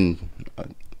I was in.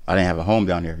 I didn't have a home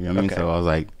down there. You know what I mean? So I was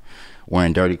like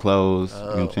wearing dirty clothes. You know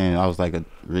what I'm saying? I was like a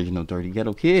original dirty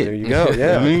ghetto kid. There you go.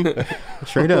 Yeah. You know what I mean?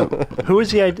 Straight up.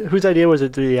 Whose idea was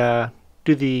it to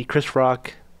do the Chris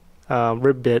Rock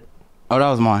rib bit? Oh, that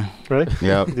was mine. Really?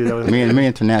 Yeah. me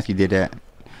and Ternasky did that.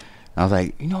 I was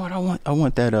like, you know what? I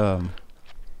want that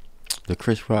the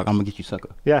Chris Rock. I'm gonna get you sucker.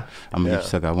 Yeah. I'm gonna get you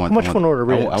sucker. How much fun order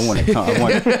ribs? I want it.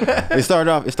 It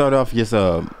started off just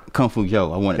Kung Fu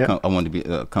Joe. I wanted to be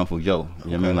Kung Fu Joe.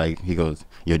 You know what I mean? Like he goes,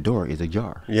 your door is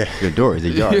ajar. Yeah. Your door is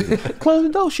ajar. Close the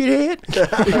door, shithead.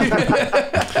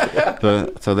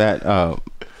 so that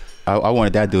I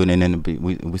wanted that dude, and then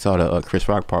we saw the Chris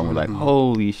Rock part. And we're like,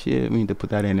 holy shit, we need to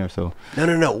put that in there. So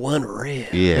no, one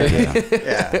rib.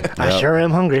 Yeah. I sure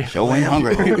am hungry. Sure am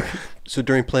hungry. So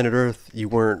during Planet Earth, you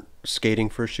weren't skating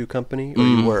for a shoe company, or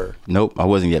you were? Nope, I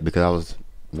wasn't yet because I was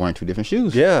wearing two different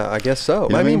shoes. Yeah, I guess so. You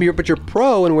know I mean? But you're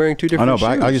pro and wearing two different shoes.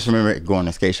 I know, but I just remember going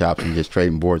to skate shops and just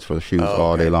trading boards for the shoes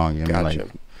all day long. You know, gotcha. like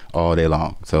all day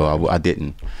long. So I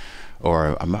didn't.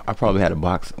 Or I probably had a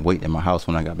box waiting in my house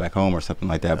when I got back home or something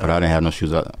like that. But I didn't have no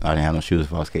shoes. I didn't have no shoes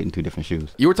if I was skating two different shoes.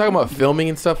 You were talking about filming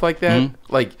and stuff like that.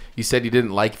 Like you said, you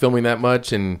didn't like filming that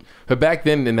much, but back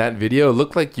then in that video, it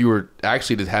looked like you were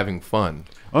actually just having fun.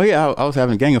 Oh yeah, I was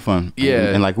having a gang of fun.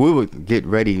 Yeah, and like we would get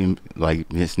ready and like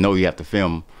just know you have to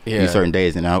film these certain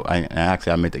days. And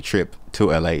I made the trip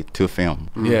to LA to film.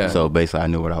 Yeah. So basically, I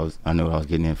knew what I was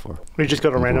getting in for. We just go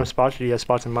to random spots. Or you have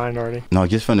spots in mind already? No,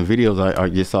 just from the videos. I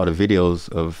just saw the videos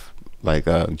of like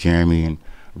Jeremy and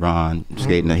Ron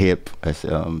skating the hip at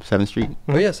 7th Street.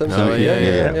 Oh yeah, 7th Street.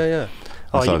 Yeah.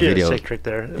 Oh, you did a sick trick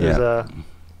there. It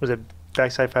was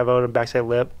backside 5-0 to backside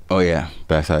lip. Oh yeah,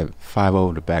 backside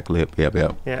 5-0 to back lip. Yep.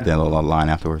 Yeah. Then a little line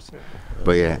afterwards.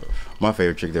 But yeah, my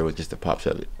favorite trick there was just to pop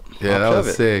shove it. Yeah, that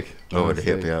was sick. Over the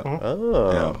hip, yeah.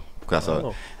 Oh. Yeah. Cause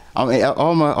I mean,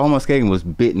 all my skating was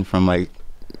bitten from like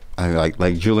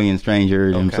Julian Stranger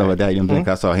and stuff like that. You know what I'm saying?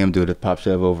 I saw him do the pop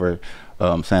shove over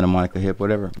Santa Monica hip,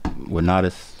 whatever, with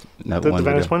Nadas. The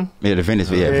Venice one? Yeah, the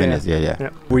Venice. Yeah, Venice. Yeah.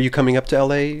 Were you coming up to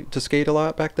LA to skate a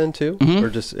lot back then too, or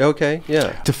just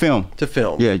to film? To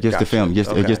film. Yeah, just to film. Just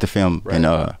to film. Right.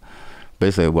 And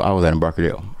basically, I was at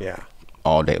Embarcadero. Yeah.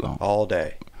 All day long. All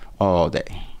day. Wow.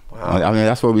 I mean,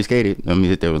 that's where we skated. I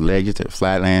mean, there was ledges, there was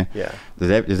flatland. Yeah.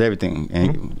 There's everything,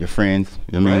 and your friends.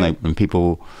 You know what I mean? Like when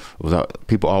people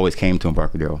always came to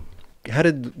Embarcadero. How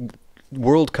did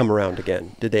World come around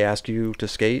again? Did they ask you to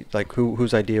skate? Like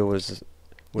whose idea was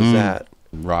that?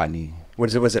 Rodney.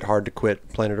 Was it hard to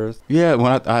quit Planet Earth? Yeah,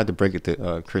 when I had to break it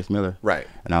to Chris Miller. Right.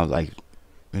 And I was like,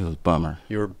 it was a bummer.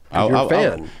 You're a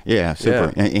fan. Yeah,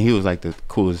 super. Yeah. And he was like the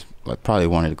coolest, like probably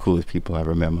one of the coolest people I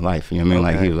ever met in my life. You know what I mean?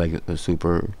 Like he was like a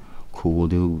super cool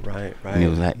dude. Right. And he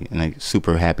was like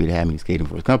super happy to have me skating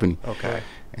for his company. Okay.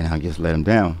 And I just let him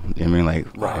down. You know what I mean? Like,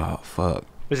 oh fuck.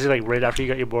 Was it like right after you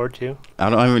got your board too? I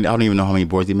don't even know how many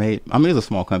boards he made. I mean, it was a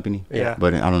small company. Yeah.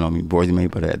 But I don't know how many boards he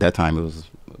made. But at that time, it was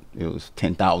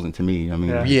 10,000 to me. You know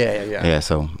what I mean? Yeah. Yeah.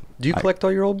 So. Do you collect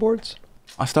all your old boards?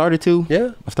 I started to. Yeah.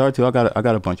 I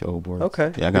got a bunch of old boards.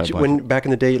 Okay. Yeah, I got a bunch. Back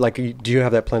in the day, like, do you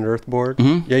have that Planet Earth board?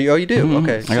 Mm-hmm. Yeah. Oh, you do. Mm-hmm.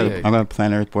 Okay. I got a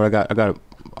Planet Earth board. I got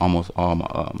almost all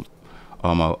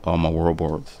my world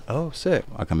boards. Oh, sick.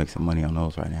 I can make some money on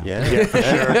those right now. Yeah, for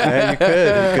sure. Yeah, you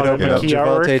could open up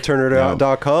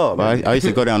JovontaeTurner.com. Well, I used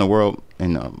to go down the world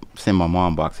and send my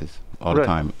mom boxes all the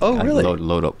time. Oh, really?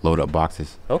 Load up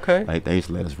boxes. Okay. Like they used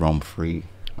to let us roam free.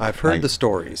 I've heard the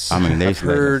stories. I mean, they used to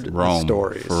let us roam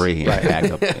stories. free. Right.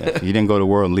 Back up. If you didn't go to the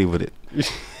world and leave with it.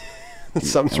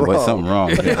 Something's wrong. Something wrong.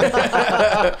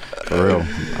 Yeah. For real.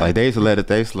 Like they used to let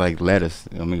us.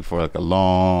 I mean, for like a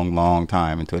long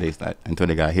time until they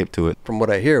got hip to it. From what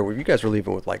I hear, you guys were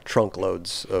leaving with like trunk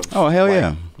loads of. Oh hell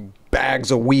yeah. Bags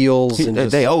of wheels and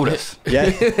they owed us. Yeah.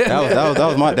 that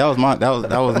was my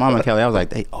mentality. I was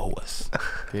like, they owe us.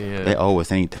 Yeah. They owe us.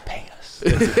 They need to pay us.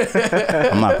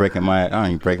 I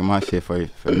ain't breaking my shit for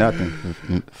nothing.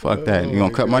 Fuck that. You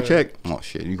gonna cut my check? Oh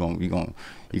shit. You gonna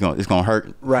it's gonna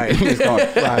hurt. Right. It's gonna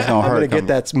hurt. I'm gonna get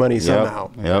that money somehow.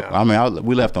 Yep. Yeah. I mean,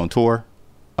 we left on tour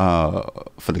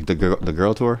for the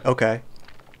girl tour. Okay.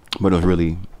 But it was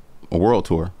really a world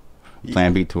tour.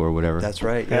 Plan B tour or whatever. That's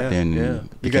right. Yeah. Then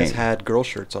you guys had girl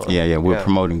shirts on. Yeah. We were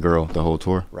promoting Girl the whole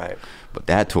tour. Right. But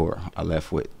that tour I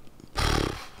left with.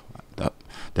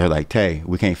 They're like, Tay,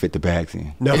 we can't fit the bags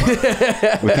in. No.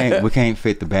 we can't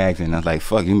fit the bags in. I was like,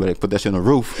 fuck, you better put that shit on the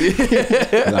roof.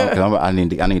 I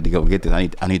need to go get this. I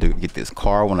need to get this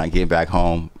car when I get back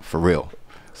home for real.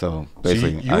 So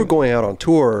basically, you were going out on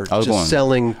tour,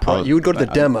 selling. You would go to the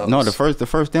demos. No, the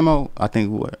first demo, I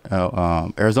think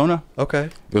Arizona. Okay.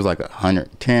 It was like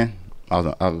 110. I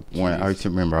used to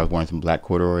remember I was wearing some black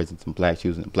corduroys and some black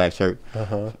shoes and a black shirt.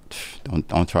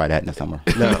 Don't try that in the summer.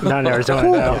 No, not in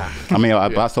Arizona. No. I mean,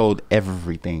 I sold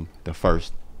everything the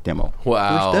first demo.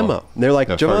 Wow. First demo. And they're like,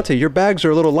 Jovontae, your bags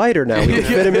are a little lighter now. We can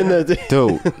fit them in the.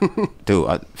 Dude,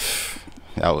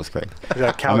 that was crazy. Is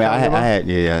that I mean, I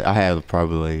had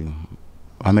probably,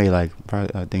 I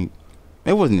think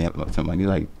it wasn't that something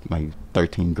like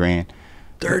 13 grand.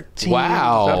 13.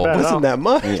 Wow. Wasn't that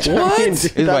much? Yeah. What?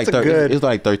 It's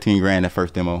like 13 grand that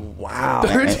first demo. Wow.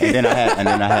 And then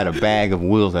I had a bag of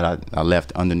wheels that I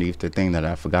left underneath the thing that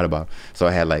I forgot about. So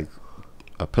I had like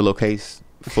a pillowcase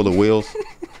full of wheels,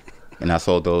 and I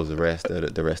sold those the rest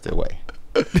of the way.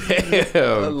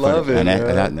 Damn. I love it.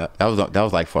 And that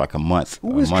was like for like a month. Who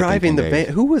was driving the van?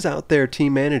 Who was out there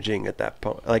team managing at that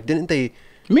point? Like, didn't they?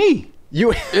 Me.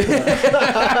 You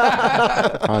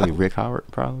probably Rick Howard,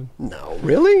 probably. No,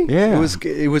 really? Yeah. It was a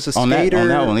skater. On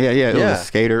that one, yeah. It was a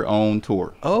skater owned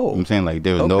tour. Oh. You know what I'm saying, like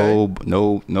there was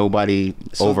nobody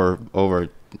over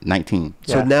 19.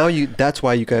 So now that's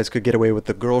why you guys could get away with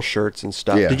the girl shirts and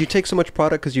stuff. Yeah. Did you take so much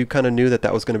product because you kind of knew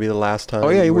that was going to be the last time? Oh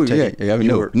yeah,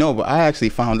 No, but I actually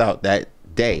found out that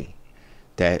day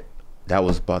that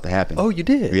was about to happen. Oh, you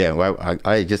did? Yeah. Well,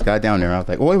 I just got down there. And I was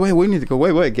like, wait, we need to go.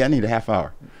 Wait, I need a half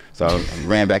hour. So I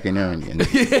ran back in there and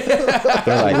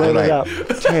they're like,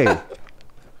 hey,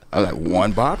 I was like,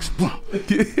 one box.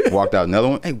 Walked out another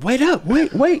one. Hey, wait up,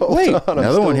 wait.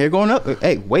 Another one here going up.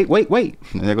 Hey, wait.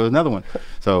 And there goes another one.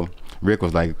 So Rick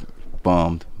was like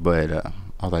bummed, but I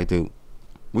was like, dude,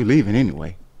 we leaving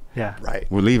anyway. Yeah. Right.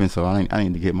 We're leaving, so I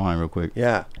need to get mine real quick.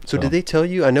 Yeah. So did they tell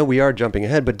you? I know we are jumping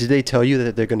ahead, but did they tell you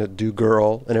that they're going to do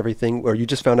Girl and everything, or you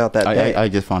just found out that day? I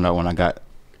just found out when I got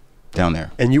down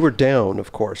there. And you were down,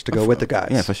 of course, to go with the guys.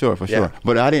 Yeah, for sure.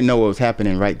 But I didn't know what was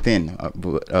happening right then.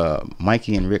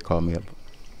 Mikey and Rick called me up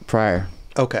prior.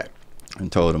 Okay. And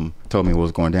told me what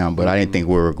was going down, but I didn't think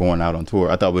we were going out on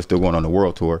tour. I thought we were still going on the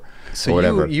world tour. So or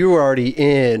whatever. you were already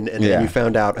in, and then you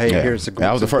found out, hey, here's the group.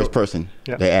 I was the first person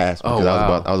they asked because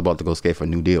I was about to go skate for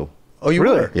New Deal. Oh, you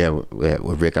were? Yeah,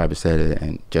 with Rick Ibisetta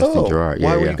and Justin Gerard.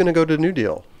 Why were you going to go to New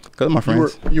Deal? Because of my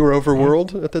friends. You were over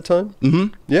World at the time?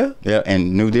 Mm-hmm. Yeah? Yeah,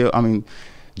 and New Deal, I mean,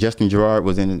 Justin Gerard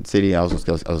was in the city. I was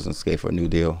going to skate for New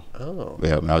Deal. Oh.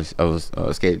 Yeah, I was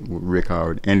skating with Rick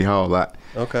Howard, Andy Hall a lot.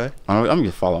 Okay. I'm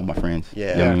just following my friends.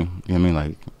 Yeah. You know what I mean?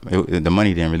 Like, the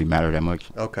money didn't really matter that much.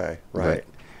 Okay, right. But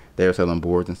they were selling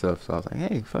boards and stuff, so I was like,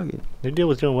 hey, fuck it. New Deal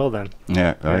was doing well then.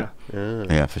 Yeah, right.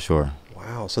 Yeah, for sure.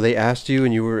 Wow. So they asked you,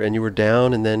 and you were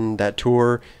down, and then that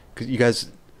tour, because you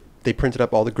guys, they printed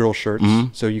up all the girl shirts.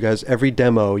 Mm-hmm. So you guys, every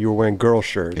demo, you were wearing girl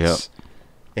shirts. Yep.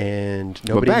 And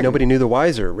nobody knew the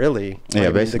wiser, really. Yeah,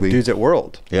 like, basically. the dudes at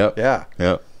World. Yep. Yeah.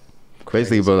 Yep.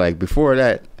 Basically, but like before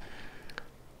that,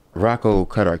 Rocco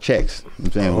cut our checks.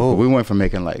 I'm saying we went from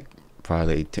making like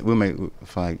probably we make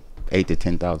for like $8,000 to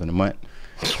 $10,000 a month,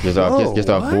 just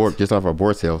off our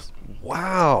board sales.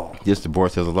 Wow. Just the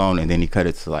board sales alone, and then he cut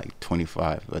it to like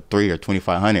 25, or 3 or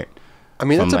 2,500. I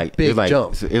mean, that's a big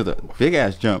jump. It was a big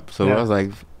ass jump. So I was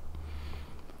like,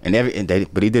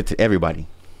 but he did to everybody,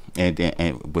 and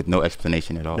with no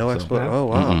explanation at all. No explanation. Oh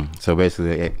wow. Mm-mm. So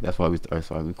basically, that's why we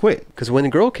quit. Because when the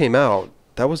Girl came out,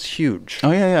 that was huge.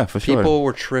 Oh yeah, for sure. People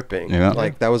were tripping. Yeah.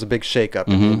 Like that was a big shakeup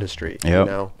in the industry. Yeah. You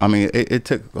know? I mean, it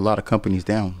took a lot of companies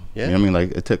down. Yeah. You know what I mean?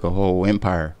 Like it took a whole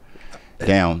empire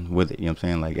down with it. You know what I'm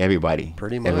saying? Like everybody.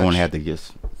 Pretty much. Everyone had to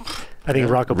just. I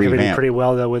think Rocco pivoted pretty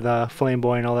well though with Flame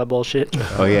Boy and all that bullshit.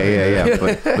 Oh yeah.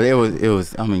 But it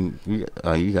was. I mean, you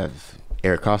got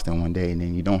Eric Costin one day, and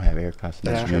then you don't have Eric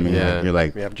Costin. That's you know what I mean? Yeah. You're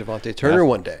like, we have Jovontae Turner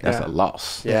one day. That's a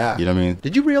loss. Yeah. You know what I mean?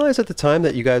 Did you realize at the time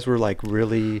that you guys were like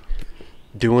really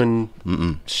doing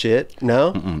shit?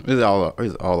 No? It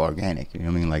was all organic. You know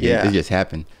what I mean? Like it just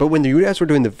happened. But when you guys were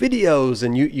doing the videos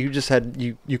and you just had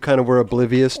you kind of were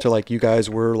oblivious to like you guys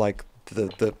were like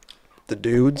the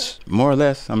dudes. More or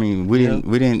less. I mean, we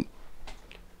didn't.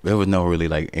 There was no really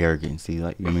like arrogancy.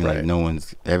 Like you know what I mean, like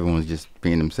everyone's just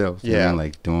being themselves. You know what I mean?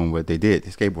 Like doing what they did. They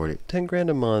skateboarded. $10,000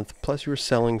 a month. Plus you were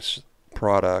selling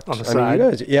product on the side.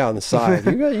 Mean, you guys, on the side.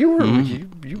 You were.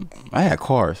 You. I had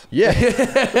cars. Yeah.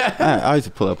 I used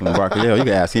to pull up in Barcadero. You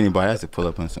can ask anybody. I used to pull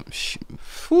up on some.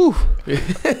 Whew.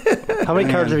 How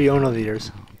many cars have you owned over the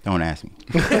years? Don't ask me.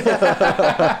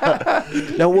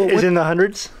 Now, what is it in the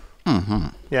hundreds? Mm-hmm.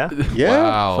 Yeah. Yeah.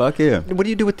 Wow. Fuck yeah. What do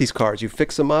you do with these cars? You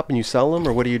fix them up and you sell them,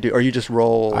 or what do you do? Or you just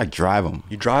roll? I drive them.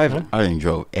 You drive them? I done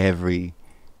drove every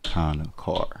kind of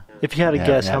car. If you had to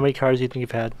guess, how many cars do you think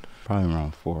you've had? Probably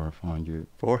around 400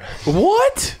 or 500.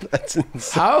 What? That's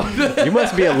insane. How? You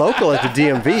must be a local at the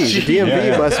DMV. The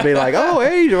DMV must be like, oh,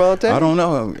 hey, Jovontae. I don't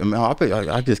know. I mean,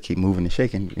 I just keep moving and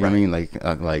shaking. You know what I mean? Like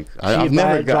I've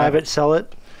never drive it, sell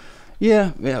it.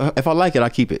 Yeah. If I like it, I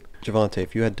keep it. Jovontae,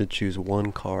 if you had to choose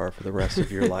one car for the rest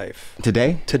of your life.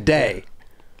 Today?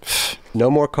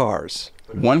 No more cars.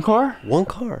 One car? One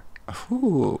car.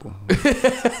 Ooh.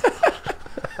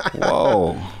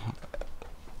 Whoa.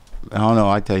 I don't know.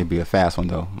 I tell you, it'd be a fast one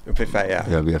though. Yeah.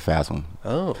 It'll be a fast one.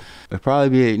 Oh. It'd probably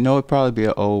be an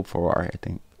old Ferrari, I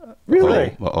think.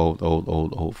 Really?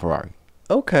 Old Ferrari.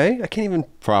 Okay. I can't even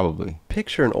probably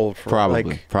picture an old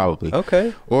Ferrari. Probably.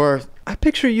 Okay. Or I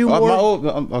picture you more. My old,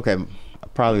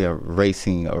 probably a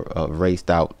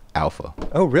raced out Alpha.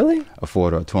 Oh, really? A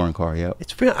Ford or a touring car, yep.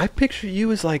 It's real. I picture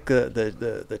you as like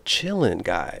the chilling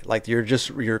guy. Like you're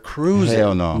cruising.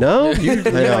 Hell no. No? You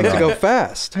like to go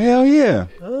fast. Hell yeah.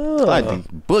 Oh. I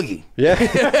think boogie. Yeah. He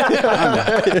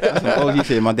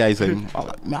said, my dad said,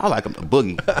 I like him to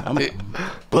boogie. I'm a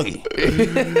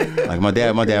boogie. Like my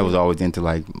dad was always into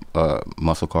like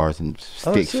muscle cars and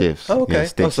stick shifts. Oh, okay. Yeah,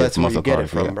 stick so that's shifts, where muscle you get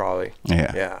cars. it from, probably.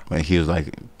 Yeah. Yeah. But he was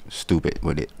like stupid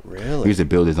with it. Really? He used to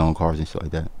build his own cars and shit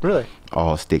like that. Really?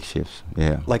 All stick shifts.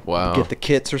 Yeah. Like get the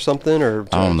kits or something, or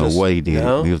I don't know what he did.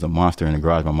 No? He was a monster in the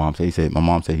garage. My mom said he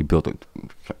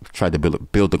tried to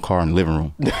build the car in the living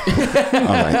room.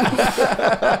 I'm like,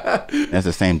 that's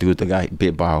the same dude that got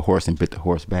bit by a horse and bit the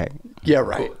horse back. Yeah,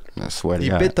 right. I swear to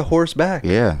God. He bit the horse back.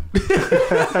 Yeah.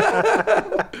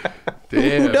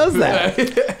 Damn. Who does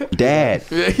that? Dad.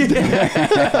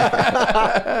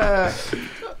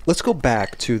 Let's go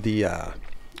back to the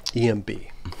EMB,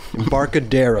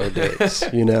 Embarcadero days,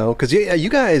 you know, because you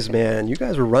guys, man, you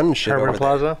guys were running shit Herman over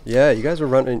Plaza? there. Yeah, you guys were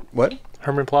running what?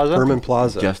 Herman Plaza? Herman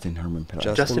Plaza. Justin Herman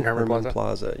Plaza. Justin Herman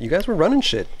Plaza. You guys were running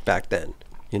shit back then,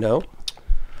 you know?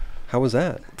 How was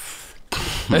that?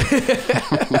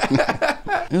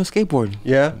 It was skateboarding.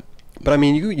 Yeah, but I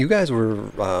mean, you guys were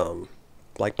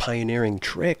like pioneering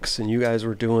tricks, and you guys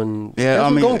were doing. Yeah, you guys I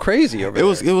were mean, going crazy over it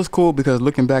was there. it was cool because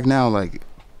looking back now, like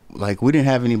we didn't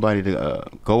have anybody to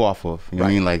go off of. You know what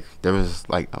I mean? Like there was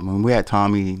we had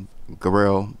Tommy,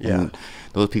 Garrell, and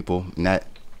those people in that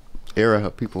era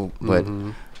of people, but.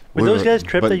 Were those guys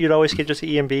tripped that you'd always skate just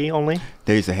EMB only?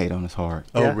 They used to hate on us hard.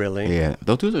 Oh, Yeah. really? Yeah,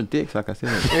 those dudes are dicks, like I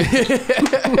said.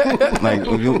 Like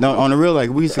on the real,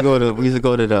 like we used to go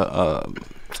to the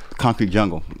Concrete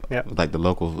Jungle, like the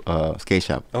local skate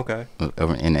shop. Okay.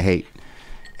 Over in the Haight,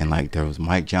 and like there was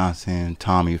Mike Johnson,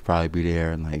 Tommy would probably be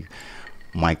there, and like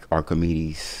Mike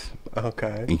Archimedes.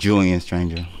 Okay. And Julian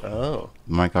Stranger. Oh.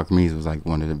 Mike Archimedes was like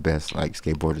one of the best like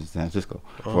skateboarders in San Francisco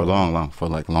for a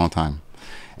long time.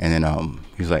 And then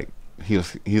he was like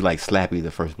Slappy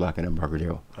the first block in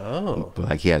Embarcadero. Oh. But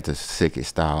like he had the sickest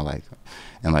style, like,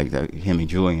 and like him and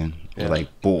Julian were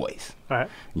like boys. All right.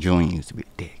 Julian used to be a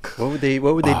dick. What would they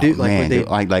do? Man,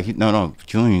 Like would they no.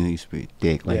 Julian used to be a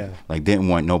dick. Like didn't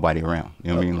want nobody around.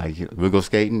 You know what I mean? Like we'd go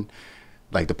skating,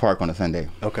 like the park on a Sunday.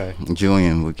 Okay. And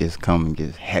Julian would just come and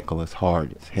just heckle us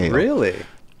hard as hell. Really?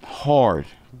 Hard,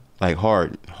 like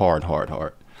hard,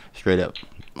 straight up,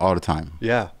 all the time.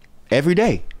 Yeah. Every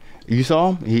day. You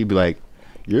saw him, he'd be like,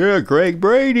 "Yeah, Greg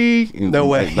Brady." No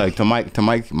way. Like to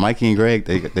Mikey and Greg,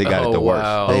 they got it the worst.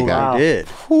 Wow. They got did.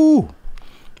 Whew,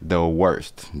 the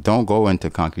worst. Don't go into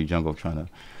Concrete Jungle trying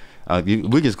to.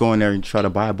 We just go in there and try to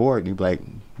buy a board. And you'd be like,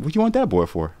 "What do you want that board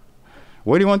for?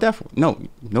 What do you want that for?" Nope,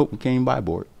 we can't even buy a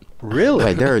board. Really?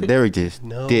 Like they're just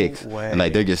No dicks, way. and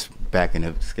like they're just back of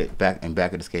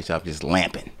the skate shop, just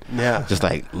lamping. Yeah. Just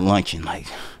like lunching, like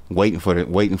waiting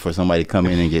for somebody to come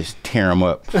in and just tear them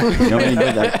up. You know what I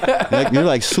mean? Like, you're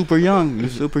like super young. You're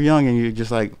super young, and you're just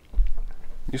like.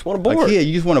 You just want a board. Like, yeah,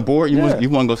 you just want a board. You want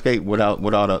to go skate without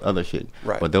the other shit.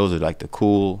 Right. But those are like the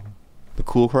cool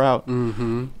crowd.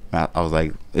 Mm-hmm. I was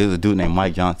like, there was a dude named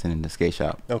Mike Johnson in the skate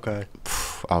shop. Okay.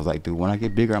 I was like, dude, when I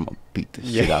get bigger, I'm gonna beat the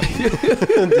shit out of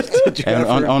you.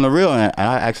 And on the real, and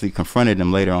I actually confronted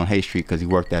him later on Hay Street because he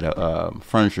worked at a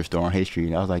furniture store on Hay Street.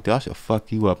 And I was like, dude, I should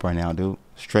fuck you up right now, dude.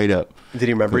 Straight up. Did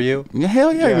he remember you? Yeah,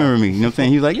 hell yeah, he remember me. You know what I'm saying?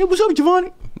 He was like, "Yeah, what's up,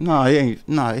 Jovontae?" No, it ain't.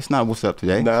 No, it's not what's up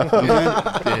today. No. You know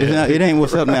what I'm saying? It ain't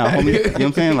what's up now, homie. You know what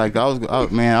I'm saying? Like I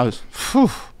was. Whew.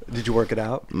 Did you work it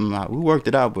out? We worked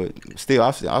it out, but still,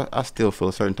 I still feel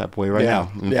a certain type of way right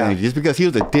now. You know what I'm Yeah. saying? Just because he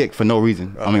was a dick for no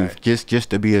reason. Okay. I mean, just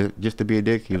to be a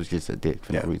dick, he was just a dick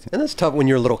for no reason. And that's tough when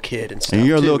you're a little kid and stuff. And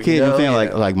you're a too, little kid, you know what I'm saying?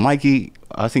 Yeah. Like Mikey,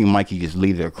 I think Mikey just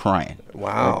leave there crying.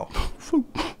 Wow.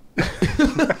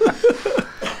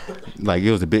 Like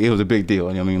it was a big deal.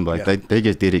 You know what I mean? Like they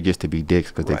just did it just to be dicks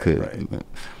because they could. Right.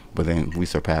 But then we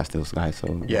surpassed those guys,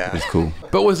 so Yeah. it's cool.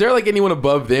 But was there like anyone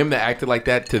above them that acted like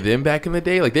that to them back in the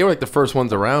day? Like they were like the first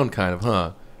ones around, kind of,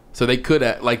 huh? So they could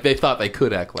act like they thought they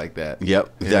could act like that. Yep,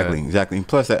 exactly. And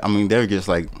plus, I mean, they're just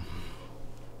like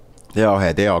they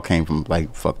all came from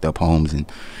like fucked up homes, and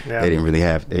they didn't really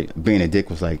have. Being a dick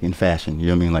was like in fashion. You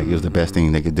know what I mean? Like it was the best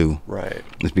thing they could do. Right.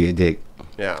 Just be a dick.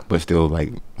 Yeah. But still, like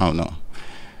I don't know,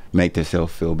 make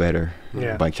themselves feel better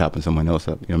by chopping someone else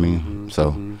up. You know what I mean?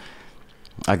 So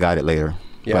I got it later.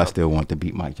 Yeah. But I still want to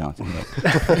beat Mike Johnson up.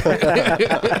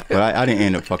 But I didn't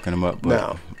end up fucking him up. But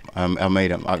No. I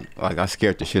made him. I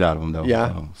scared the shit out of him though.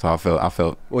 Yeah. So I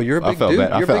felt. Well, you're a big I felt dude.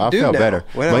 better. You're a big dude I felt now. better.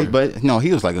 Well- But no,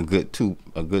 he was like a good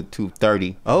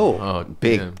 230. Oh.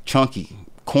 Big, damn. chunky,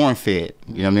 corn fed.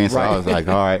 You know what I mean? So Right. I was like,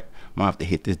 all right, I'm gonna have to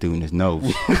hit this dude in his nose.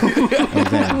 You know what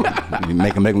I'm saying?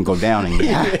 Make him go down and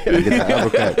get the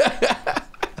uppercut.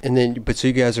 And then, but so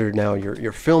you guys are now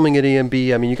you're filming at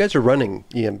EMB. I mean, you guys are running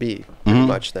EMB pretty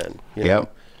much then. You know?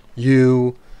 Yep.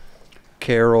 You,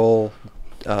 Carol,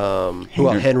 who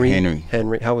else? Henry.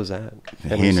 How was that?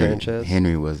 Henry Sanchez.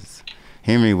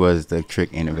 Henry was the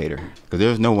trick innovator because there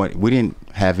was no one. We didn't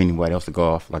have anybody else to go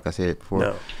off, like I said before.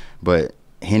 No. But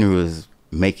Henry was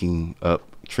making up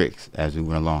tricks as we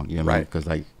went along. You know what I mean? Right. Because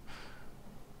like.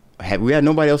 We had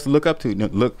nobody else to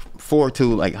look forward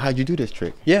to. Like, how'd you do this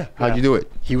trick? Yeah. How'd you do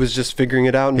it? He was just figuring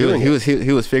it out and doing it.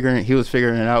 He was figuring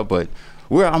it out. But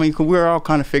we were all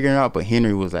kind of figuring it out. But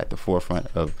Henry was at the forefront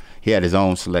of. He had his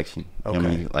own selection. Okay. You know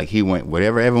what I mean? Like he went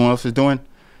whatever everyone else was doing.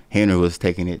 Henry was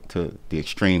taking it to the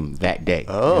extreme that day.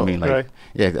 Oh, you know what I mean, like right.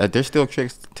 yeah, there's still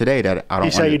tricks today that I don't.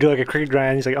 You saw you do like a cricket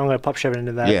grind. He's like, I'm gonna pop shove it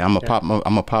into that. Yeah, I'm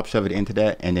gonna pop shove it into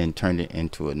that and then turn it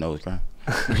into a nose grind.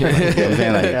 You know what I'm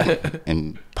saying? Like,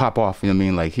 and pop off. You know what I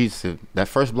mean? Like that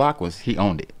first block he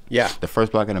owned it. Yeah. The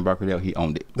first block in Embarcadero, he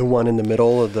owned it. The one in the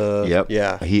middle of the. Yep.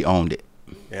 Yeah. He owned it.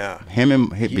 Yeah.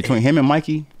 Between him and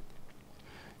Mikey,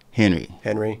 Henry.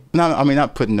 No, I mean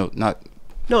not putting not.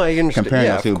 No, I understand. Comparing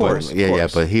Yeah, those two, of course. but yeah,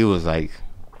 but he was like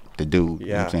the dude. Yeah.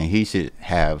 You know what I'm saying? He should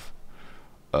have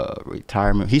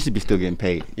retirement. He should be still getting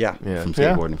paid. Yeah. From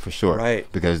skateboarding for sure. Right.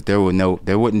 Because there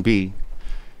wouldn't be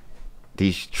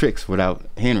these tricks without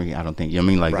Henry. I don't think. You know what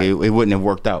I mean? Like it wouldn't have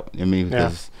worked out. I mean,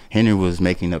 because Henry was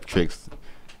making up tricks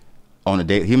on a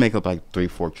day. He make up like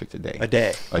 3-4 tricks a day. A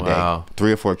day. Wow.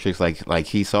 3 or 4 tricks. Like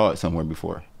he saw it somewhere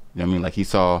before. You know what I mean? Like he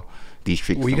saw these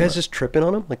tricks. Were you guys just tripping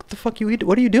on him? Like, what the fuck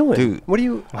what are you doing? Dude. What are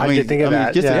you? I did think of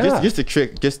that. Just a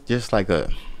trick. Just like a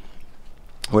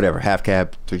whatever half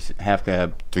cab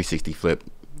 360 flip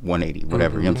 180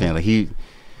 whatever. You know what I'm saying?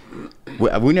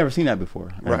 Like we never seen that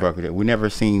before. Right. We never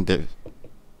seen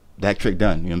that trick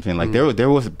done. You know what I'm saying? Like there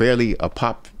was barely a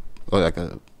pop or like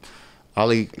a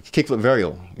ollie kickflip varial. You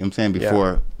know what I'm saying?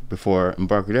 Before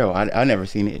Embarcadero, I never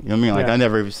seen it. You know what I mean? Like I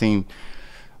never even seen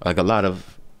like a lot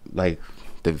of like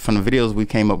from the videos we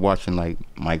came up watching, like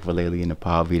Mike Vallely and the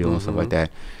Pow video and stuff like that.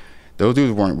 Those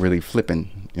dudes weren't really flipping. You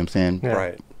know what I'm saying? Yeah.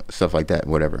 Right. Stuff like that,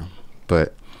 whatever.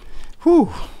 But whew,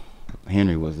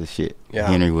 Henry was the shit. Yeah.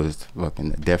 Henry was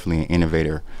fucking definitely an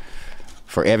innovator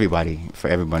for everybody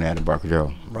at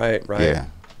Embarcadero. Right. Yeah,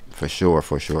 for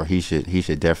sure. He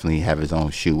should definitely have his own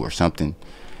shoe or something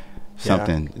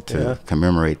to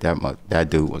commemorate that. That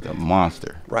dude was a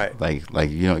monster. Right. Like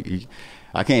you know,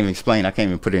 I can't even explain. I can't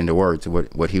even put it into words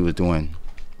what he was doing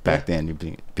back then,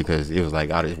 because it was like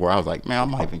out of where I was like, man,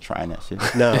 I'm not even trying that shit.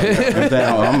 No.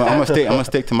 I'm gonna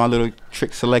stick to my little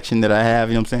trick selection that I have.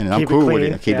 You know what I'm saying? And I'm cool with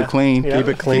it. Keep it clean. Keep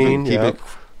it clean. Keep it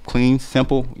clean,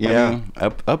 simple. You know what I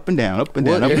mean? Up and down, up and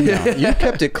down, up and down. You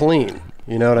kept it clean.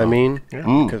 You know what I mean? Yeah.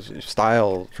 Because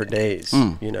style for days.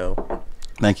 You know.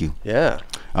 Thank you. Yeah.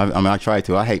 I mean, I tried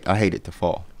to. I hated to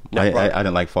fall. No, I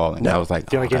didn't like falling. No. I was like,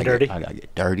 Do you want to get dirty? I gotta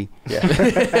get dirty. Yeah.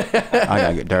 I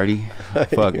gotta get dirty.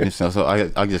 Fuck. So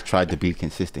I just tried to be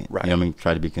consistent. Right. You know what I mean?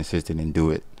 Try to be consistent and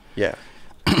do it. Yeah.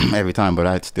 Every time, but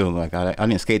I still like I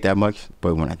didn't skate that much.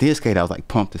 But when I did skate, I was like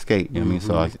pumped to skate. You know what I mean?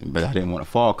 So, but I didn't want to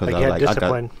fall because Like I was like,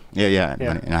 discipline. Yeah.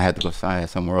 And I had to go. I had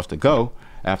somewhere else to go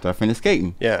after I finished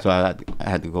skating. Yeah. So I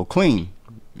had to go clean. You know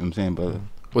what I'm saying? But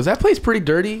Was that place pretty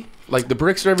dirty? Like the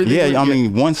bricks and everything? yeah, I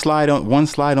mean, one slide on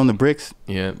the bricks.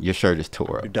 Yeah. Your shirt is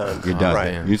tore up. You're done. You're done.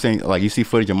 Right. You saying like you see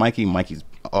footage of Mikey's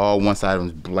all one side of him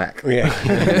is black. Yeah.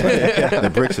 The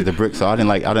bricks are the bricks. So I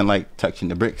didn't like touching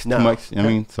the bricks too much. You know what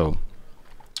I mean? So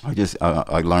I just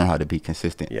I learned how to be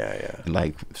consistent. Yeah. And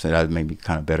like so that made me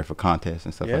kind of better for contests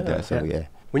and stuff like that. So yeah.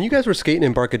 When you guys were skating in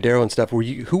Embarcadero and stuff,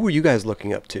 who were you guys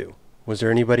looking up to? Was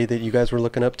there anybody that you guys were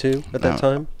looking up to at that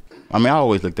time? I mean, I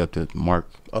always looked up to Mark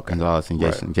Gonzales and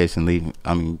Right. Jason Lee.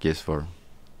 I mean, just for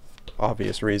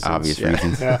obvious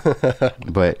reasons. Yeah.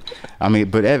 But I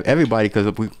mean, everybody,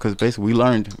 because basically we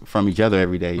learned from each other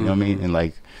every day. You know what I mean? And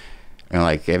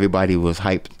like everybody was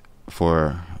hyped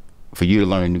for you to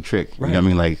learn a new trick. Right. You know what I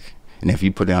mean? Like, and if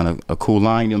you put down a cool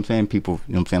line, you know what I'm saying? People,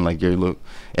 you know what I'm saying? Like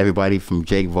everybody from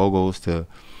Jake Vogels to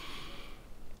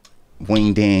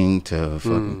Wing Ding to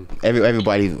fucking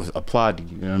everybody was applauding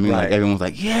you. You know what I mean? Right. Like everyone was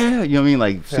like, yeah, you know what I mean?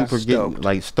 Like super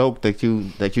stoked. stoked that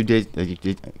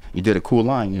you did a cool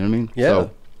line. You know what I mean? Yeah.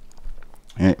 So,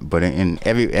 and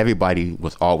everybody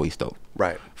was always stoked.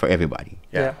 Right. For everybody.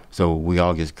 Yeah. So we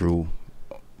all just grew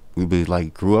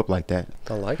up like that.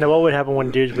 I like Now, what would happen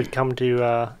when dudes would come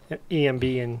to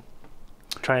EMB and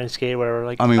try and skate, whatever,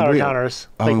 like I mean, out of towners,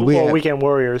 like weekend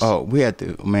warriors? Oh, we had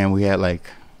like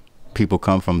people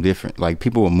come from different, like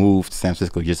people would move to San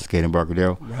Francisco just to skate in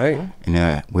Embarcadero. Right.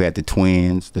 And we had the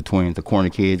twins, the corner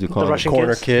kids. We call The them Russian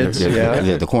corner kids? kids.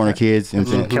 Yeah. the corner kids. You know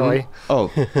what I'm saying? Kelly.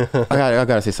 Oh, I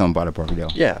gotta say something about Embarcadero.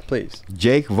 Yeah, please.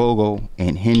 Jake Vogel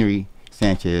and Henry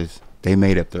Sanchez, they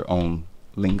made up their own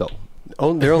lingo.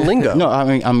 Oh, their own lingo. No,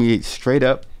 I mean straight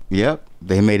up. Yep,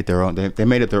 they made it their own. They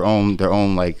made it their own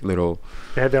like little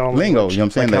They had their own lingo. language. You know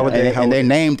what I'm saying? Like and they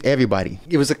named everybody.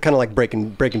 It was kind of like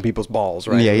breaking people's balls,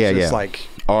 right? Yeah, It was yeah. just like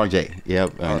RJ. Yep,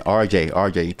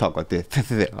 RJ. You talk like this.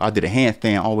 I did a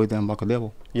handstand all the way down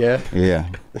Embarcadero. yeah. Yeah.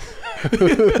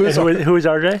 Who is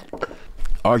RJ?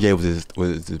 RJ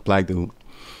was this black dude,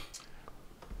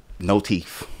 no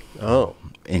teeth, Oh,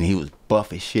 and he was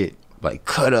buff as shit, like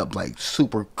cut up, like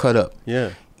super cut up.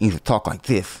 yeah. He used to talk like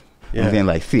this. Yeah. And then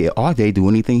like, see, RJ do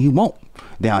anything he want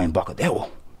down in Embarcadero. You know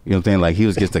what I'm saying? Like he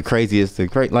was just the craziest,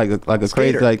 like a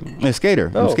Skater. crazy, like a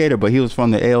skater, Oh. a skater. But he was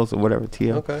from the L's or whatever,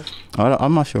 TL. Okay.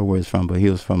 I'm not sure where he's from, but he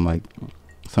was from like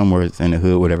somewhere it's in the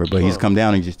hood, whatever. But he's come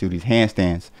down and just do these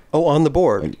handstands. Oh, on the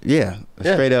board. Yeah,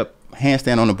 straight up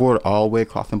handstand on the board all the way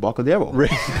across Embarcadero. You know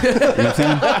what I'm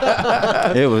saying?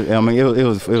 It was. I mean, it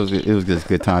was just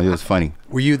good time. It was funny.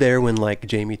 Were you there when like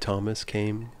Jamie Thomas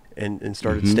came and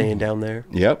started staying down there?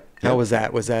 Yep. How was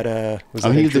that? Was that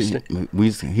interesting?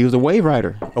 He was a wave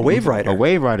rider. A wave rider. A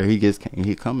wave rider.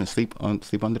 He come and sleep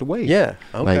under the wave. Yeah.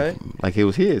 Okay. Like it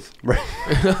was his. Right.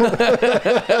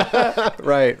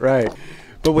 Right.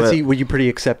 But were you pretty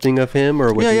accepting of him,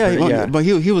 or was yeah? But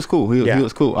he was cool. He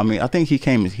was cool. I mean, I think he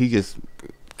just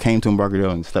came to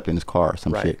Embarcadero and slept in his car or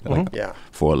some shit. Like,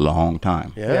 for a long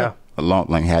time. Yeah.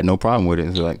 Had no problem with it.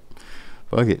 It's like,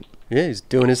 fuck it. Yeah, he's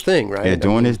doing his thing, right? Yeah,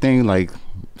 doing his thing, like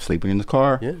sleeping in his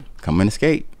car. Yeah. Coming to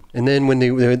skate. And then when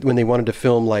they wanted to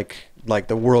film like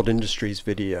the World Industries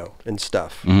video and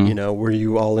stuff, you know, were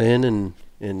you all in and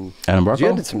at Embarco?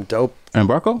 You did some dope. At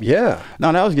Embarco? Yeah.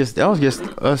 No, that was just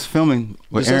us filming.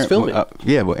 With just Aaron, us filming.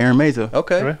 With Aaron Meza.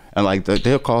 Okay. And like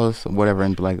they'll call us whatever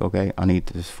and be like, okay, I need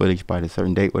this footage by a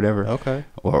certain date, whatever. Okay.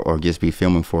 Or just be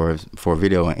filming for a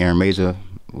video, and Aaron Meza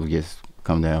would just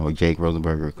come down, or Jake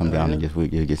Rosenberger come down and we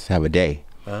just have a day.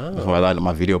 Oh. That's why a lot of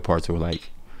my video parts were like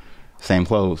same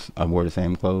clothes. I wore the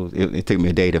same clothes. It took me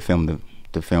a day to film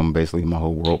basically my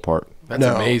whole world part. That's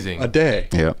amazing. A day.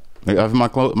 Yeah. I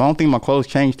don't think my clothes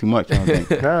changed too much. I don't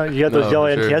think. No, you got those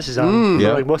yellow NTSs on.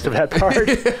 Yeah. Like most of that part.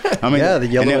 I mean, the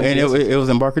yellow and it was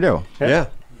in Embarcadero. Yeah.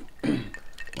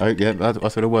 Yeah, that's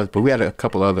what it was. But we had a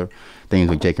couple other things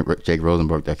with Jake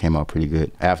Rosenberg that came out pretty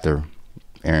good after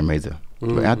Aaron Meza.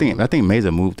 But I think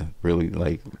Meza moved really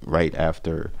like right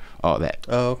after all that.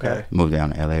 Oh, okay. Moved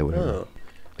down to LA or whatever. Oh.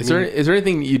 Is there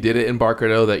anything you did at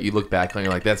Embarcadero that you look back on and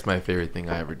you're like, that's my favorite thing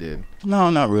I ever did?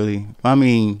 No, not really. I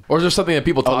mean, or is there something that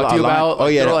people talk to you about? Oh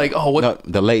yeah, like, oh, what? No,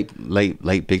 the late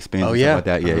big spins. Oh yeah, like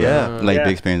that. Yeah. Late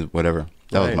big spins, whatever.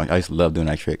 That was I used to love doing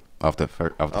that trick off the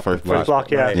first block.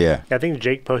 Yeah. Right. Yeah. I think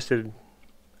Jake posted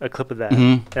a clip of that,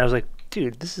 and I was like,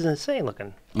 dude, this is insane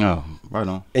looking. Oh, right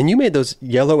on. And you made those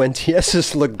yellow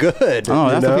NTSs look good. Oh,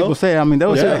 that's what people say. I mean, that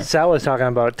was what Sal was talking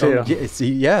about too.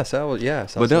 Sal was.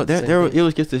 But it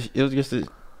was just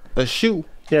a shoe.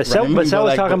 Yeah, right. But Sal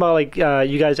was talking about like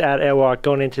you guys at Airwalk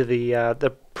going into the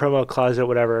promo closet,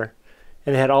 whatever,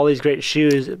 and they had all these great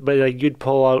shoes, but like you'd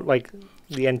pull out like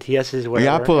the NTSs, whatever.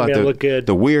 Yeah, I pull out look good.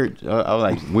 the weird. I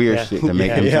like weird shit to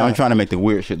make them. I'm trying to make the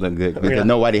weird shit look good because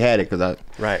nobody had it. Because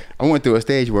I went through a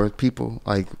stage where people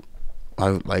I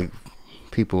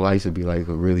used to be like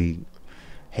really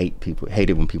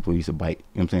hated when people used to bite. You know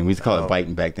what I'm saying? We used to call it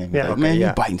biting back then. Yeah. Like, man, you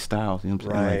biting styles. You know what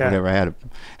I'm saying? Like, whatever. I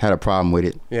had a problem with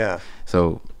it. Yeah.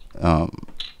 So I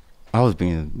was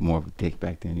being more of a dick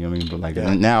back then. You know what I mean? But like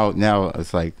now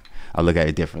it's like I look at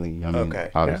it differently. You know what I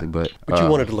mean? Obviously, but you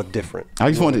wanted to look different. I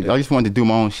just wanted to do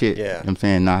my own shit. Yeah. You know what I'm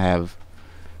saying? Not have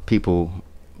people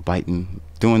biting,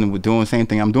 doing the same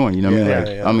thing I'm doing. You know what I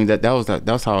mean? Like, I mean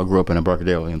that's how I grew up in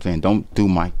Embarcadero. You know what I'm saying? Don't do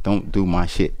my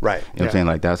shit. Right. You know what I'm saying?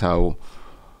 Like that's how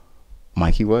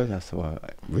Mikey was, that's how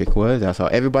Rick was, that's how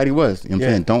everybody was. You know what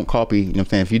I'm saying? Don't copy. You know what I'm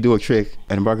saying? If you do a trick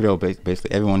at Embarcadero,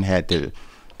 basically everyone had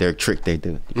their trick they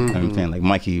do. You know what I'm saying? Like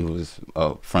Mikey was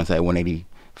a frontside 180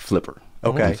 flipper.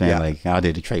 Okay. You know what I'm saying? Like I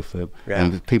did the tray flip. Yeah.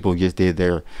 And people just had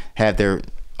their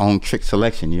own trick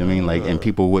selection, you know what I mean? Like and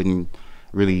people wouldn't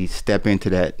really step into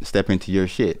your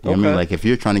shit. You know what I mean? Like if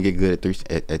you're trying to get good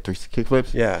at three kick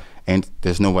flips, and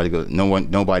there's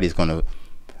nobody's gonna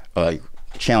like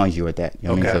challenge you at that. You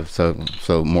know what I mean?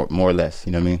 So more or less,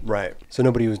 you know what I mean? Right. So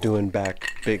nobody was doing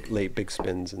late big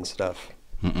spins and stuff.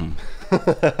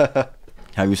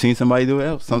 Have you seen somebody do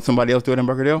it? Somebody else do it in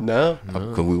Embarcadero? No.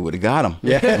 Because we would have got them.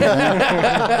 Yeah.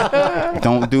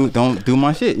 Don't do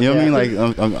my shit. You know what I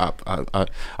mean? Like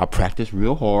I practice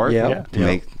real hard to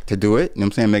do it. You know what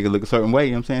I'm saying? Make it look a certain way.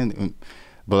 You know what I'm saying?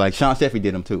 But like Sean Sheffy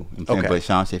did them too. You know what I'm saying? But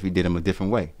Sean Sheffy did them a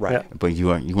different way. Right. But you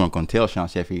weren't gonna tell Sean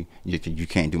Sheffy you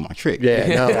can't do my trick. Yeah.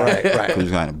 No. Right. Because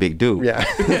he's kind of a big dude. Yeah.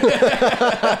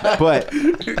 but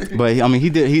I mean he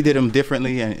did them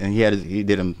differently and he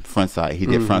did them front side. He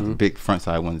did big front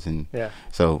side ones and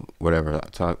so whatever.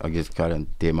 So I just kind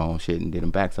of did my own shit and did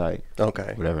them backside.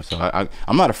 Okay. Whatever. So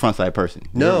I'm not a front side person.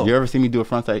 No. You ever see me do a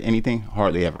front side anything?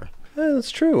 Hardly ever.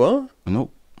 That's true, huh?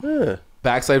 Nope. Yeah.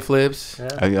 Backside flips.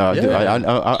 I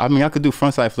mean, I could do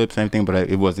frontside flips and everything, but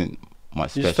it wasn't my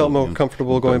special. You just felt more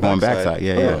comfortable going backside.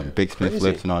 Yeah. Big spin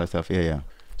flips and all that stuff. Yeah.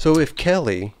 So if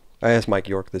Kelly, I asked Mike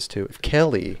York this too, if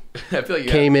Kelly I feel like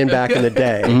came in back in the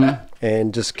day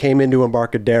and just came into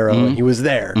Embarcadero and he was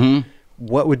there,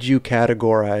 what would you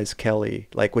categorize Kelly?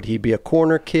 Like, would he be a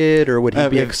corner kid or would he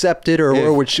be accepted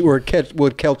or would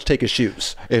Kelch take his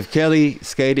shoes? If Kelly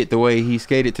skated the way he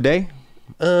skated today,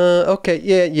 Okay.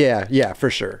 Yeah, for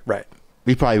sure. Right.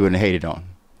 He probably wouldn't have hated on.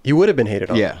 You would have been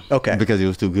hated on. Yeah. Okay. Because he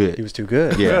was too good. He was too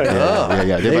good. Yeah.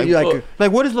 Yeah. They're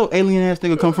like, where does little alien ass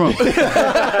nigga come from? You know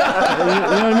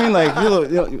what I mean?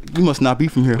 Like, you must not be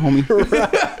from here, homie.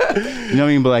 You know what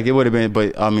I mean? But like, it would have been.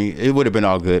 But I mean, it would have been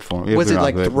all good for him. Was it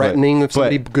like threatening if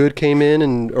somebody good came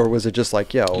in, or was it just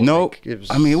like, yo? No. Like,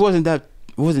 I mean, it wasn't that.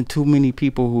 It wasn't too many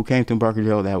people who came to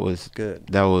Embarcadero that was good.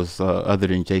 That was other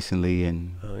than Jason Lee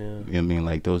and you know what I mean,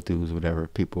 like those dudes, whatever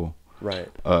people. Right.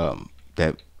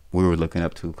 That we were looking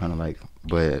up to, kind of like,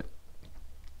 but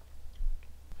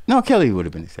no, Kelly would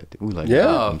have been accepted. We like,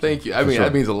 Oh, thank you. I mean,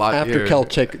 that means a lot. After Kel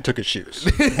took his shoes.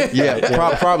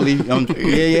 Probably.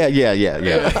 Yeah.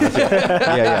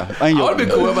 I would have been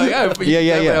cool. I'm like, I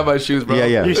have my shoes, bro.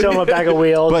 Yeah. You show him a bag of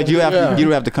wheels. But you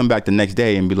have to come back the next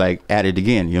day and be like, at it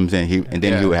again. You know what I'm saying? And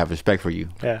then he would have respect for you.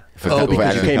 Yeah.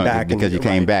 Because you came back. Because you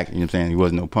came back. You know what I'm saying? He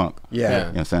wasn't no punk. Yeah. You know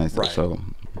what I'm saying? Right. So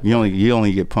you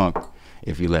only get punk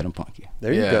if you let him punk you.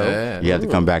 There you go. You have to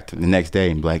come back the next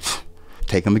day and be like,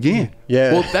 take him again.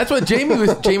 Yeah. Well, that's what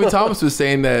Jamie Thomas was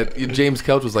saying, that James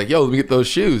Kelch was like, yo, let me get those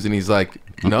shoes. And he's like,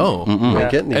 no. I'm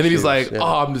getting these and then he's shoes. like,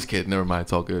 oh, I'm just kidding. Never mind.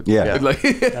 It's all good. Yeah. Like,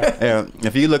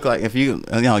 If you look like,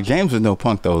 James was no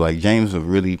punk though. Like James would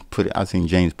really I've seen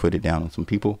James put it down on some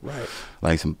people. Right.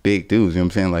 Like some big dudes. You know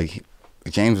what I'm saying? Like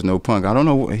James was no punk. I don't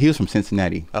know. He was from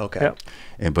Cincinnati. Okay.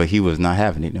 But he was not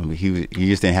having it. You know, he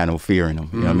just didn't have no fear in him.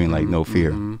 You know what I mean? Like no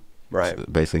fear. Right. So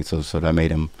basically, so that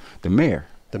made him the mayor.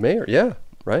 The mayor. Yeah.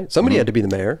 Right. Somebody had to be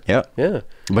the mayor. Yeah. Yeah.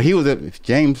 But he was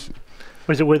James.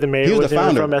 Was it with the mayor? He was the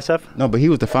founder from SF? No, but he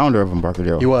was the founder of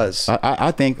Embarcadero. He was.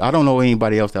 I think I don't know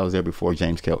anybody else that was there before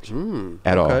James Kelch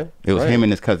at all. It was him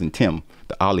and his cousin Tim,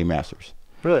 the Ollie Masters.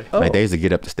 Really? Like they used to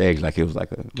get up the stage like it was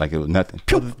like it was nothing.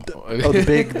 The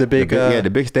big. The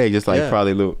big stage. It's like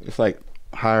probably a little. It's like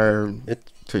higher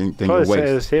than your waist.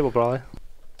 His table probably.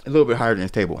 A little bit higher than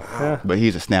his table. Yeah. But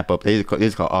he's a snap up. They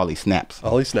just call Ollie snaps.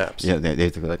 Ollie snaps. Yeah, they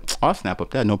just like, I'll snap up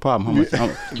that, no problem. How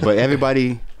much? But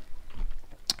everybody,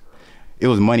 it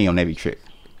was money on every trick.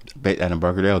 At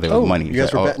Embarcadero, there was money. You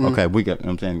guys were betting. Okay, we got. You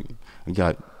know what I'm saying, we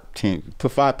got 10.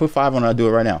 Put five on it. I'll do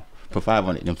it right now. Put 5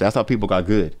 on it. You know, that's how people got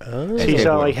good. So you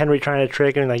saw like Henry trying to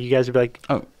trick, and like you guys would be like,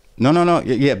 oh. No.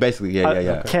 Yeah, basically.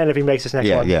 Yeah. 10 if he makes this next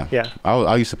one. Yeah.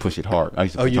 I used to push it hard.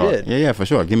 Did? Yeah, for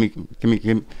sure. Give me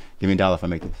 $1 if I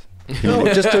make this.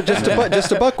 No,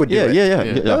 just a buck would do it. Yeah.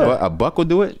 A buck will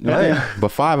do it. You know what I'm saying? But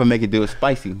 5 will make it do it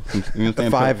spicy. You know what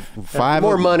I'm saying? Five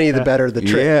more money, the better the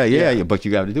trick. Yeah. But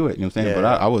you got to do it. You know what I'm saying? Yeah. But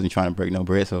I wasn't trying to break no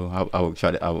bread, so I would try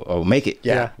to. I would make it.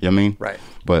 Yeah. You know what I mean? Right.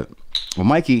 But with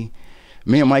Mikey,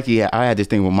 me and Mikey, I had this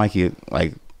thing with Mikey,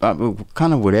 like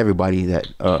kind of with everybody that.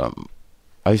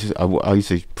 I used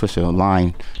to push a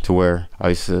line to where I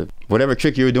used to, whatever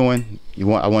trick you were doing,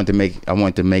 I wanted to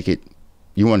make it.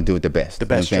 You want to do it the best. The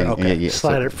best trick. Okay. Yeah.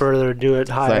 Slide it further, do it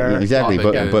higher. Exactly.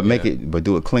 But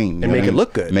do it clean. And make it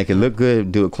look good. Make it look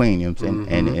good. Do it clean. You know what I'm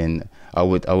saying? And I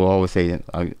would always say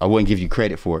that I wouldn't give you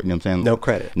credit for it. You know what I'm saying? No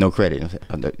credit. No credit. You know what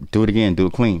I'm saying? Do it again. Do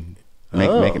it clean.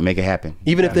 Make it happen.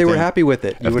 Even if they were happy with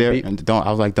it, I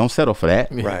was like, don't settle for that.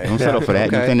 Right. Don't settle for that.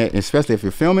 Okay. You know, especially if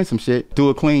you're filming some shit, do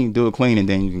it clean, and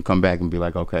then you can come back and be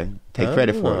like, okay, take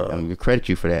credit for it. We credit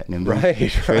you for that. And then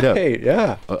straight up.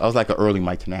 Yeah. I was like an early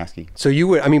Mike Tanaski. So you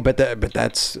would,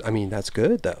 that's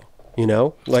good though. You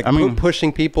know, like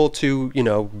pushing people to,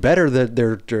 better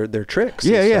their tricks.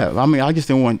 Yeah. I mean, I just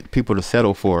didn't want people to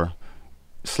settle for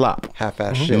slop,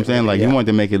 half-ass shit. You know what I'm saying? Like you want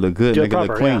to make it look good, make it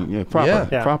look clean. Yeah, proper.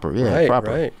 Yeah,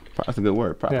 proper. Right. That's a good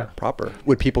word. Proper. Yeah. Proper.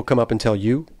 Would people come up and tell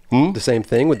you the same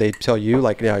thing? Would they tell you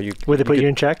like, Would they put you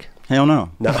in check? Hell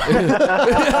no. No.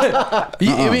 I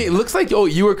mean, it looks like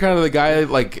you were kind of the guy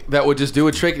like that would just do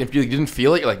a trick, and if you didn't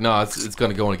feel it, you're like, no, it's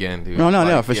gonna go again, dude.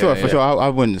 No, for sure. I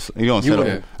wouldn't. You don't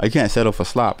settle. You can't settle for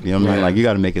slop. You know what I mean? Like you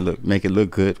got to make it look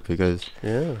good because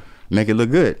make it look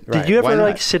good. Did you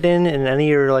ever sit in any of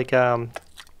your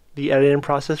the editing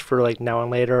process for like Now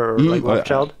and Later or like Love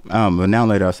Child? But Now and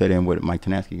Later I sat in with Mike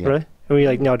Tanaski. Yeah. Really? And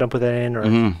we no, don't put that in or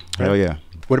Hell yeah.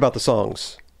 What about the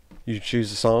songs? You choose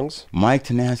the songs? Mike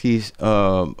Tanaski's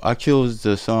I chose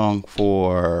the song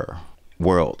for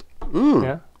World.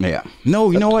 Yeah.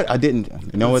 No, you know what? I didn't.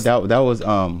 You know what? That was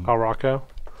Rocco.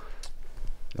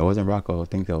 That wasn't Rocco. I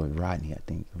think that was Rodney. I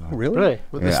think. Really?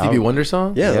 With the Stevie Wonder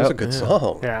song? Yeah, that was a good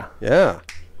song. Yeah.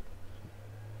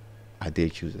 I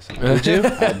did choose a song. Did you?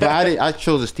 But I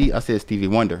chose I said Stevie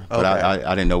Wonder, but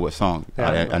I didn't know what song.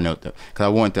 Yeah. I know because I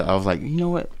wanted to. I was like, you know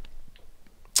what?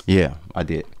 Yeah, I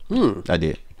did. I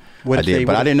did. I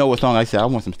didn't know what song. I said I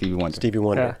want some Stevie Wonder. Stevie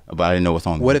Wonder. But I didn't know what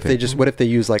song. What if they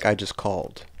use like I Just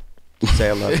Called? Say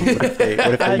I love you. What if they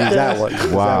use that one?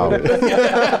 Wow. And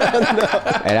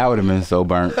that would have been so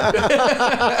burnt.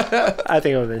 I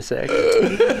think it would have been sick.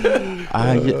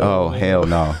 Oh, hell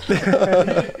no.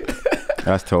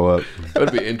 That's tore up. That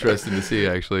would be interesting to see,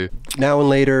 actually. Now and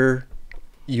later,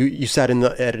 you sat in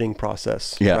the editing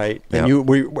process, right? And yeah.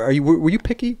 were you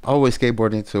picky? Always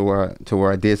skateboarding to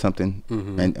where I did something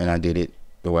and I did it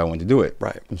the way I wanted to do it.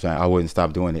 Right. I'm saying I wouldn't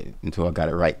stop doing it until I got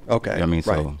it right. Okay. You know what I mean?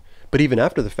 Right. So. But even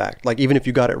after the fact, like even if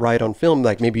you got it right on film,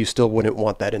 like maybe you still wouldn't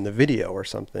want that in the video or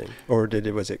something, or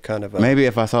was it kind of maybe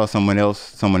if I saw someone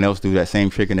else do that same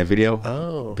trick in the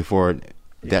video before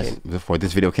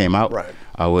this video came out, right?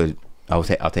 I'll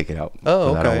take it out. Oh,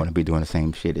 okay. I don't want to be doing the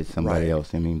same shit as somebody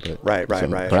else. I mean, but right.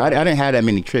 But I didn't have that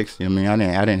many tricks. You know what I mean,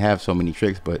 I didn't have so many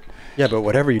tricks, but yeah, but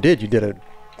whatever you did it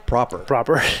proper.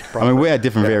 I mean, we had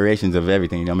different variations of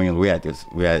everything. You know what I mean, we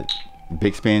had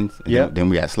big spins, and then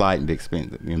we had sliding big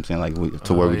spins. You know what I'm saying, like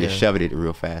where we just shoved it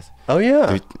real fast. Oh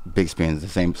yeah, big spins, the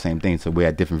same thing. So we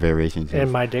had different variations. And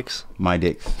my dicks. My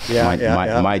dicks.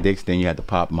 Yeah, my dicks. Then you had to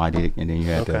pop my dick, and then you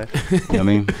had to. You know what I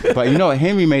mean? But you know,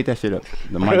 Henry made that shit up.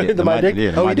 The my dick.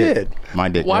 Yeah, oh, he did. My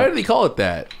dick. Why did he call it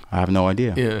that? I have no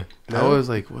idea. Yeah, I was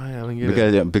like, why? I don't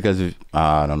get it. Because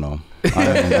I don't know.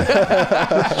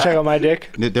 Check out my dick.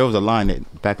 There was a line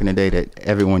that back in the day that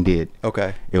everyone did.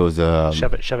 Okay. It was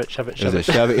shove it. It was a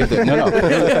shove it. It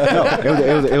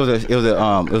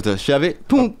was a shove it.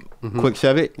 Boom. Quick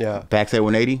shove it. Yeah. Backside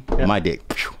 180. My dick.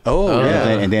 Oh yeah.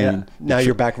 And then now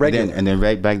you're back regular. And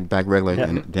then back regular. Yeah.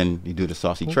 And then you do the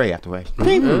saucy tray afterwards.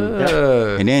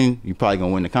 And then you're probably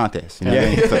gonna win the contest. You know what I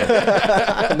mean? So,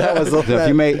 that was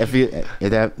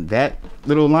if that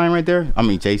little line right there. I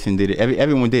mean, Jason did it.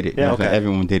 Everyone did it. Yeah. Okay.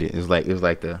 Everyone did it. It was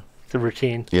like the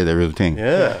routine. Yeah, the routine.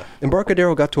 Yeah.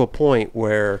 Embarcadero got to a point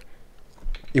where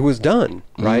it was done,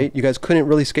 right? You guys couldn't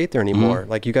really skate there anymore.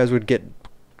 Like you guys would get,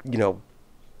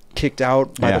 kicked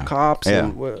out by the cops.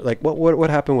 And what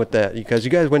happened with that? Because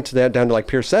you guys went to that down to like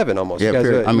Pier 7 almost. Yeah,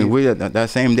 that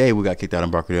same day we got kicked out of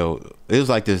Embarcadero. It was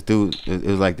like this dude. It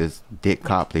was like this dick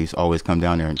cop that used to always come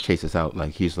down there and chase us out.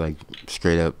 Like he's like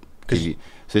straight up.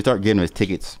 So they start getting us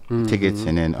tickets, and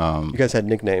then you guys had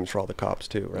nicknames for all the cops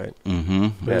too, right?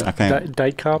 Yeah. I can't.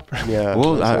 Dyke cop. Yeah.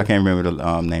 Well, I can't remember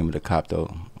the name of the cop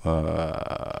though.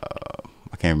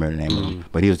 I can't remember the name of him,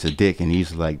 but he was a dick, and he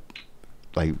used to like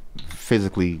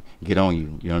physically get on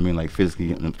you. You know what I mean? Like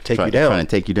physically trying to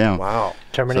take you down. Wow.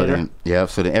 Terminator.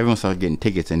 So then everyone started getting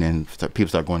tickets, and then people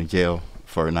start going to jail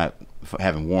for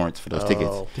having warrants for those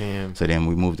tickets. Damn. So then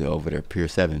we moved it over to Pier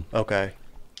 7. Okay.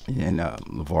 And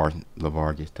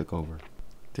LeVar just took over.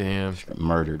 Damn.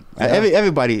 Murdered. Yeah.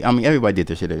 Everybody did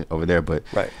their shit over there, but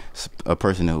a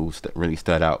person who really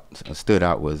stood out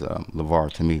was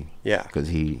LeVar to me. Yeah. Because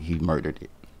he murdered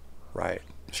it. Right.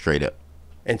 Straight up.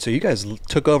 And so you guys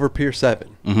took over Pier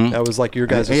 7. That was like your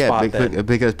guys' spot then.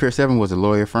 Because Pier 7 was a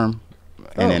lawyer firm,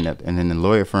 and then the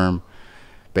lawyer firm,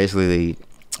 basically,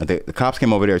 the cops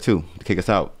came over there too to kick us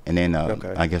out, and then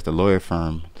I guess the lawyer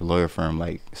firm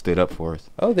like stood up for us.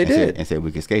 Oh, they did, and said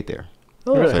we could skate there.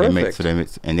 Oh, so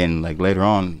perfect. And then like later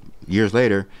on, years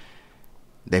later,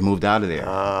 they moved out of there.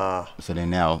 So then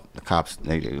now the cops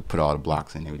they put all the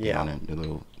blocks and everything on the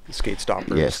little skate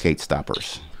stoppers. Yeah, skate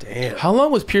stoppers. Damn. How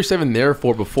long was Pier 7 there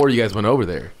for before you guys went over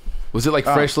there? Was it like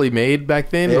freshly made back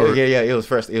then? Yeah, it was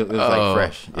fresh. It was like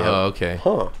fresh. Yeah. Oh, okay.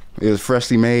 Huh. It was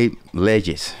freshly made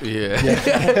ledges. Yeah.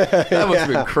 That must have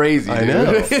been crazy, dude. I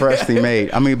know. Freshly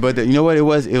made. I mean, but you know what it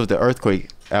was? It was the earthquake.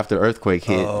 After the earthquake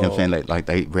hit, you know what I'm saying? Like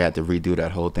we had to redo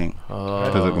that whole thing.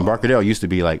 Because Embarcadero used to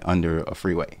be like under a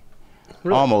freeway.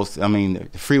 Really? Almost. I mean,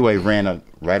 the freeway ran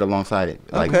right alongside it.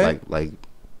 Like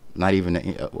not even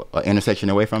an intersection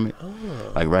away from it.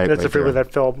 Like That's the freeway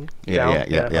that fell down.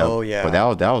 Yeah. Oh yeah.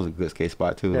 But that was a good skate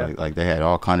spot too. Yeah. Like they had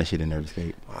all kind of shit in there to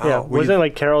skate. Wow. Yeah. Wasn't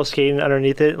like Carol skating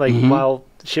underneath it, like while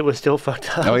shit was still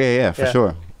fucked up? Oh yeah, for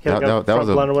sure. Yeah, that was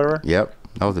a or whatever. Yep.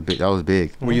 That was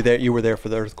big. Were you there? You were there for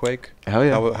the earthquake? Hell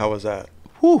yeah. How was that?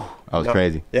 Whew. I was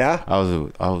crazy. Yeah. I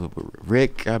was with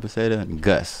Rick Abaseda and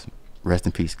Gus. Rest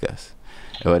in peace, Gus.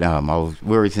 But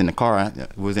we were in the car.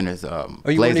 We was in his Oh,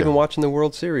 you weren't even watching the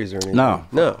World Series or anything? No.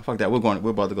 No. Fuck that. We're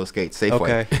about to go skate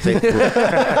Safeway.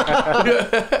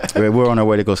 Okay. We're on our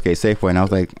way to go skate Safeway, and I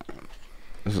was like,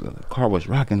 the car was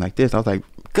rocking like this. I was like,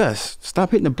 Gus, stop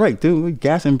hitting the brake, dude. We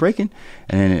gassing, braking,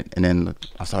 and then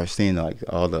I started seeing like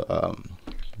all the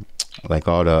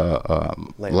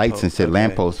lights and shit,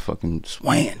 lampposts fucking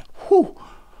swaying. Whew.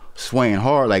 Swaying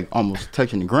hard, like almost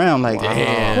touching the ground. Like,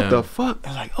 what the fuck? I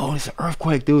was like, oh, it's an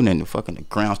earthquake, dude. And then the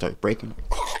ground started breaking.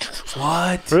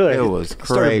 What? Really? It was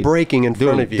crazy. Started breaking in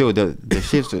front of you. Dude, the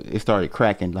shifts, it started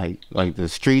cracking. Like the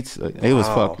streets, it was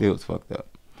fucked. It was fucked up.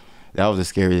 That was a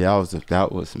scary.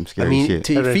 That was some scary shit.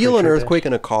 To feel an earthquake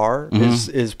in a car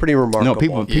is pretty remarkable.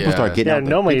 No, people start getting out.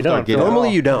 Normally you don't.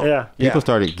 Normally you don't. Yeah. People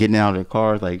started getting out of their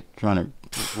cars, like trying to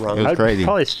run. It was crazy. I'd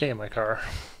probably stay in my car.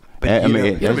 But you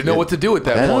didn't know what to do at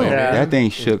that point. Yeah. That thing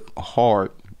shook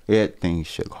hard. That thing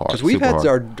shook hard. Because we've had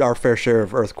our fair share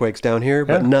of earthquakes down here,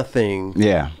 but nothing.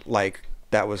 Yeah. Like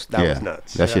that was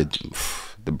nuts. That shit.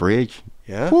 The bridge.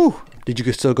 Yeah. Whew. Did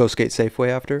you still go skate Safeway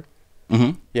after?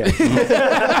 Mm-hmm. Yeah.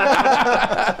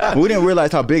 We didn't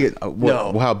realize how big it.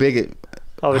 How big it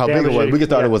was. We just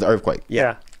thought it was an earthquake.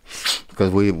 Yeah.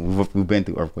 Because we've been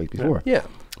through earthquakes before. Yeah.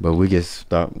 But we just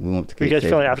thought we went to. Were you guys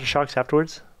feeling aftershocks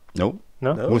afterwards? Nope.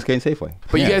 No. We were skating Safeway.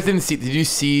 But you guys didn't see? Did you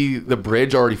see the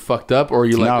bridge already fucked up, or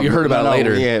you heard about it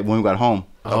later? Yeah, when we got home.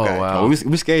 Oh wow.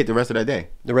 We skated the rest of that day.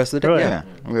 The rest of the day. Yeah.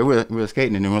 We were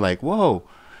skating and then we're like, whoa,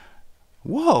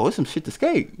 it's some shit to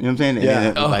skate. You know what I'm saying?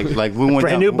 Yeah. And like we went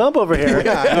Brand new bump over here.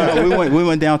 No, we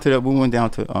went down to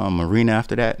Marina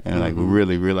after that, and like we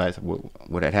really realized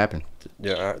what had happened.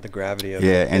 Yeah, the gravity of it.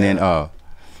 Yeah, and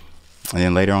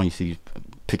then later on you see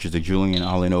pictures of Julian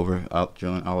all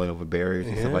over barriers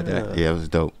and stuff like that. Yeah, it was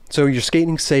dope. So you're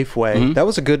skating Safeway. That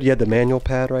was a good. You had the manual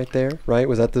pad right there, right?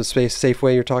 Was that the space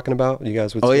Safeway you're talking about? You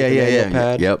guys would. Oh yeah, the manual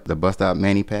pad? Yep, the bust out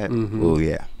mani pad. Oh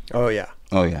yeah. Oh yeah.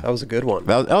 Oh yeah. That was a good one.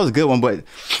 That was a good one, but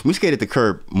we skated the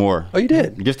curb more. Oh, you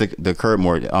did? Just the curb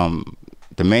more.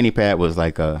 The mani pad was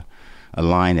like a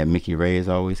line that Mickey Reyes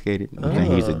always skated. And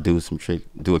he used to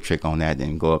do a trick on that,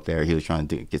 then go up there. He was trying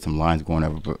to get some lines going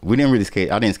over, but we didn't really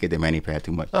skate. I didn't skate the mani pad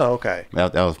too much. Oh, okay.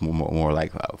 That was more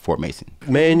like Fort Mason.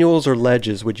 Manuals or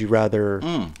ledges would you rather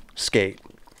skate?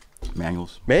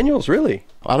 Manuals. Manuals, really?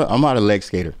 I'm not a leg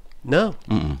skater. No.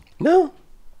 No.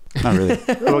 Not really.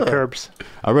 What curbs?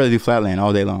 I'd rather do flatland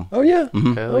all day long. Oh yeah.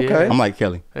 Hell yeah. Okay. I'm like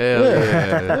Kelly. Hell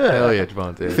yeah. Hell yeah,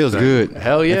 Jovontae. It feels good.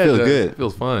 Hell yeah. It feels good. It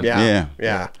feels fun.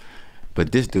 Yeah.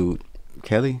 But this dude,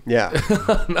 Kelly, Yeah. he's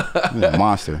a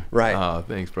monster. Right. Oh,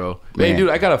 thanks, bro. Man. Man, dude,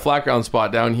 I got a flat ground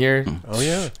spot down here. Oh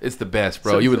yeah. It's the best,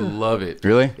 bro. You would love it.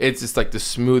 Really? It's just like the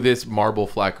smoothest marble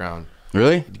flat ground.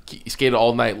 Really? You skate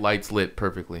all night, lights lit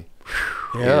perfectly.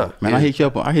 Yeah. Man, I hit you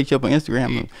up on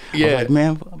Instagram. Yeah. I was like,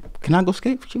 man, can I go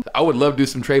skate with you? I would love to do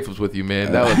some tray flips with you,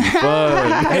 man. That would be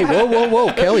fun. Hey,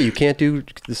 whoa, Kelly! You can't do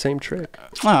the same trick.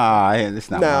 It's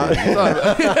not. No.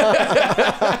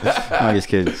 I'm just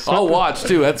kidding. I'll watch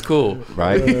too. That's cool.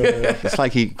 Right? It's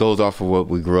like he goes off of what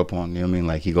we grew up on. You know what I mean?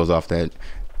 Like he goes off that.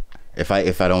 If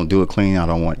I don't do it clean, I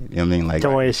don't want it. You know what I mean? Like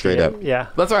Don't want to straight skate up. Yeah.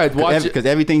 That's all right. Watch it. Because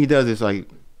everything he does is like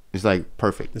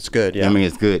perfect. It's good. You Yeah. know what I mean,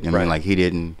 it's good. You know what I mean, Right. like he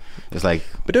didn't. It's like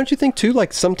But don't you think too?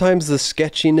 Like sometimes the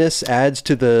sketchiness adds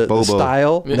to the Bobo.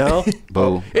 style. No.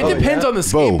 Bo. It depends on the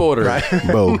skateboarder.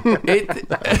 Bo.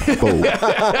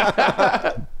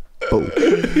 Bo.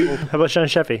 How about Sean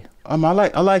Sheffy? I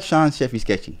like Sean Sheffy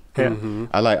sketchy. Yeah.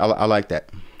 I like that.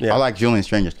 Yeah. I like Julian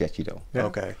Stranger sketchy though. Yeah.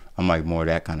 Okay. I'm like more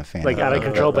that kind of fan. Like out of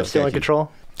control, but still in sketchy.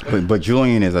 control. But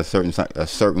Julian is a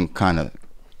certain kind of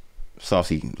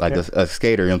saucy, like a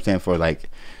skater. You know what I'm saying? For like,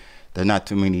 there's not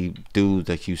too many dudes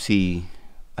that you see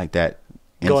like that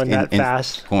Going that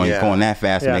fast. going that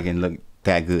fast, Yeah. and making look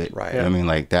that good. Right. You know what I mean?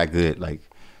 Like that good. Like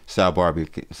Sal Barbier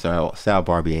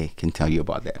can tell you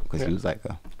about that because he was like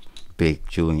a big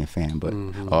Julian fan. But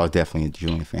definitely a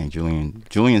Julian fan.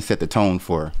 Julian set the tone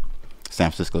for San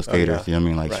Francisco skaters. You know what I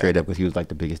mean? Like straight up, because he was like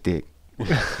the biggest dick. And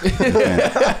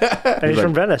he's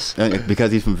from Venice.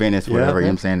 Because he's from Venice, whatever. Yeah.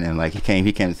 You know what I'm saying? And like he came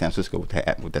to San Francisco with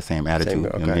that same attitude. You know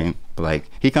what I okay. mean? But like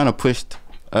he kind of pushed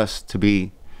us to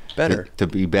be Better. To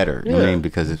be better. You know what I mean?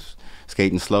 Because if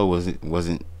skating slow wasn't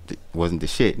the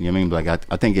shit. You know what I mean? But like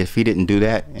I think if he didn't do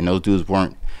that and those dudes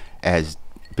weren't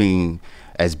being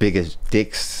as big as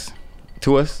dicks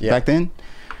to us back then,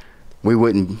 we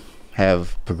wouldn't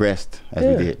have progressed as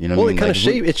we did. You know what I mean? It kind of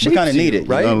shapes we kind of you, needed it,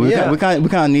 right? You know? We kind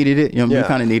of needed it. You know, we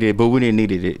kind of needed it, but we didn't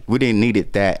need it. We didn't need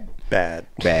it that bad.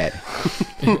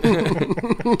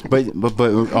 but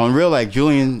on real, like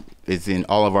Julian is in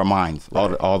all of our minds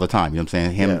all the time. You know what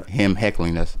I'm saying? Him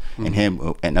heckling us and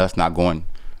him and us not going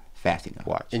fast enough.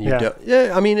 Watch. And you don't.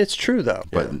 Yeah, I mean it's true though.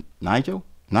 But Nigel,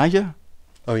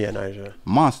 oh yeah, Nigel.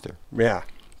 monster. Yeah.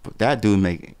 But that dude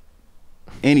make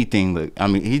anything look. I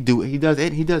mean, he does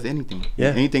anything. Yeah.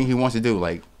 Anything he wants to do,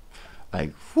 like,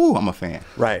 whew, I'm a fan.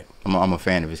 Right. I'm a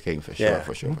fan of his skating for sure, Yeah.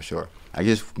 for sure. I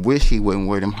just wish he wouldn't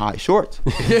wear them high shorts.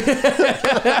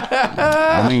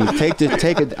 I mean, take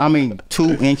it. I mean,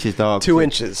 2 inches, dog. 2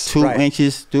 inches. 2 right.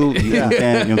 inches, dude. You know what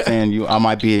I'm saying? I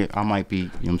might be. You know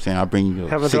what I'm saying? I'll bring you a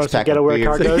Haven't thrown 6 some pack of getaway beer.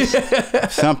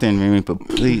 cargos. Something, I mean, but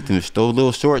please, those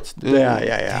little shorts, dude. Yeah.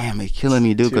 Damn, it's killing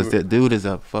me, dude. Because that dude is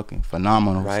a fucking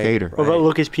phenomenal skater. What about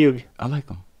Lucas Pugh? I like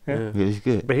him. Yeah. He's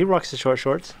good. But he rocks the short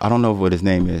shorts. I don't know what his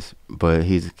name is, but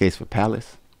he's a case for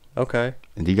Palace. Okay.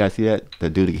 And do you guys see that? The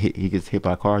dude he gets hit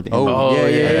by a car. Oh,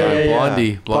 yeah.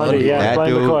 Blondie. Blondie, yeah. That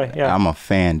Blondie dude, McCoy, yeah. I'm a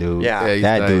fan, dude. Yeah.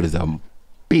 That dude is a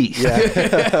beast.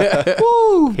 Yeah.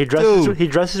 Woo, He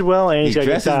dude. dresses well, and He got good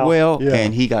dresses style. well, Yeah.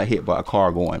 and he got hit by a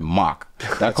car going mock.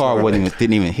 That car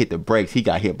didn't even hit the brakes. He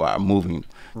got hit by a moving.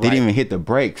 Didn't even hit the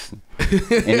brakes,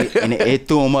 and it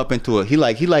threw him up into a. He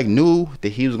knew that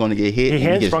he was going to get hit. He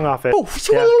handsprung off it.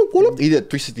 He did a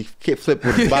 360 kick flip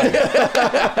with his body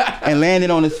and landed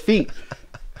on his feet.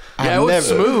 Yeah, it was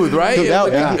smooth, right? Dude,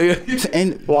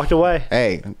 and Walked away.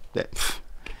 hey,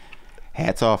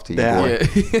 hats off to you, Yeah. boy.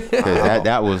 'Cause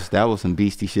that was some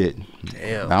beastie shit.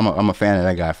 Damn. I'm a fan of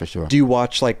that guy for sure. Do you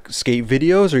watch like skate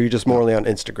videos, or are you just more on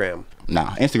Instagram?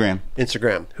 Nah, Instagram.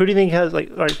 Instagram. Who do you think has like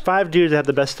 5 dudes that have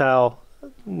the best style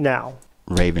now?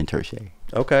 Raven Terche.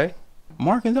 Okay.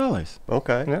 Mark Gonzales.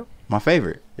 Okay. Yeah. My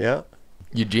favorite. Yeah.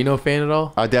 You Gino fan at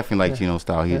all? I definitely like Gino's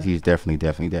style. He's definitely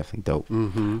dope.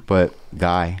 Mm-hmm. But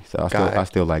Guy, so I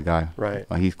still like Guy. Right.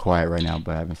 He's quiet right now,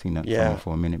 but I haven't seen nothing from him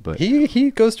for a minute. But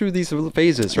he goes through these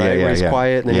phases, right? Where he's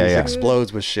quiet and then he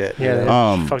explodes with shit.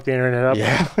 Yeah. Fuck the internet up.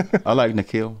 Yeah. I like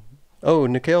Nikhil. Oh,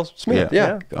 Nikhil Smith.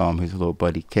 Yeah. His little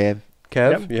buddy Kev.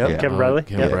 Kev. Yep. Yeah. Kevin Bradley.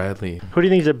 Kevin Bradley. Who do you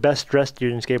think is the best dressed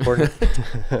dude in skateboarding?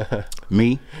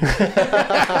 Me.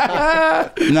 I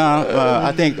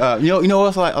think you know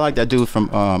what's I like that dude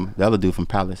from the other dude from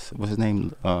Palace. What's his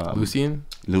name? Lucien.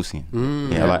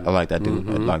 Yeah, I like that dude.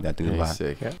 I like that dude a lot.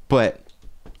 Sick. Yeah. But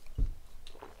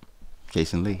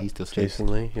Jason Lee, he's still skating. Jason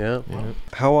Lee. Yeah.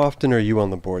 How often are you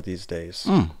on the board these days?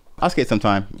 I'll skate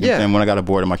sometime. And when I got a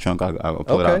board in my trunk, I'll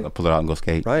pull it out. I'll pull it out and go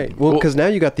skate. Right. Well, because now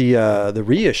you got the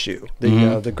reissue.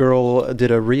 The girl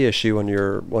did a reissue on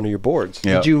one of your boards.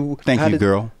 Yeah. Did you? Thank you,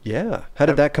 girl. Yeah. How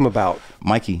did that come about?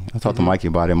 Mikey. I talked to Mikey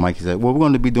about it. Mikey said, "Well, we're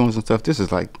going to be doing some stuff. This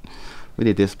is like, we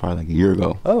did this probably like a year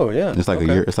ago. Oh yeah. It's like a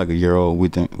year. It's like a year old.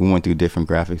 We went through different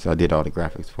graphics. I did all the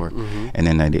graphics for it, and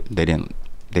then they didn't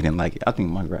like it. I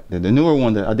think the newer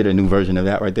one that I did a new version of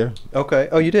that right there. Okay.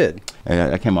 Oh, you did.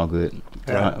 And that came out good.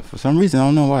 For some reason, I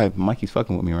don't know why Mikey's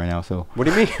fucking with me right now. So what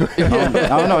do you mean?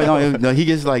 I don't know. He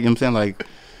just like, you know what I'm saying, like,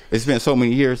 it's been so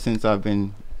many years since I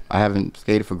haven't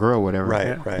skated for Girl or whatever.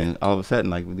 Right. And all of a sudden,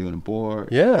 like, we're doing a board.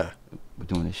 Yeah. We're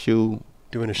doing a shoe.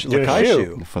 Doing a Lakai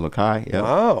shoe. For Lakai. Yeah.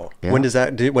 Wow. Yeah. When does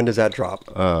that drop?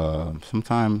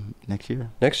 Sometime next year.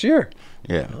 Next year.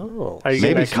 Yeah. Oh. Are you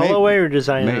getting a colorway or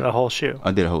designing a whole shoe?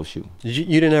 I did a whole shoe.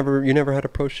 You never had a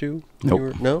pro shoe?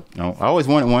 Nope. No. I always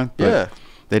wanted one. But yeah.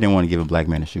 They didn't want to give a black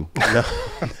man a shoe.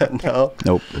 No.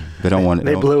 Nope. They don't want it.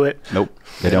 They blew it. Nope.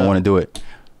 They don't want to do it.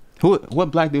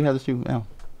 What black dude has a shoe now?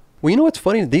 Well, you know what's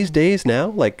funny? These days now,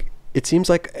 like, it seems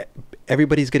like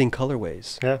everybody's getting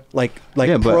colorways. Yeah. Like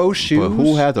pro shoes. But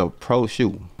who has a pro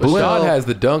shoe? Rashad has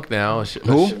the dunk now.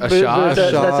 Who? That's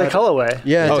a colorway.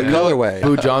 Yeah, it's a colorway.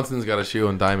 Boo Johnson's got a shoe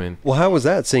on Diamond. Well, how was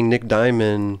that seeing Nick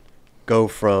Diamond go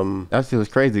from? That shit was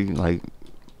crazy. Like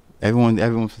everyone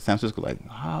from San Francisco, like,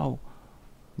 how,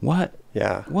 what?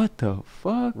 Yeah. What the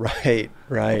fuck? Right.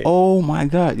 Oh my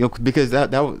God. Because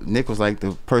that Nick was like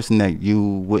the person that you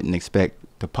wouldn't expect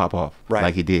to pop off, right?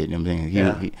 Like he did. You know what I'm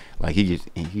saying?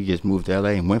 He just moved to LA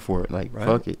and went for it. Like,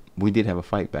 fuck it. We did have a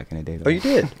fight back in the day, though. Oh, you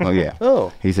did? Oh yeah.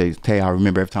 Oh. He says, "Tay, I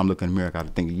remember every time I look in the mirror, I gotta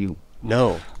think of you."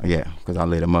 No. Yeah, because I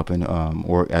lit him up in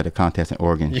at a contest in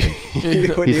Oregon.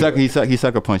 he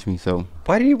sucker punched me. So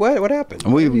why did he? What happened?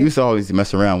 We used to always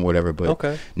mess around, whatever. But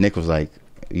okay. Nick was like,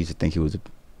 he used to think he was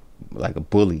like a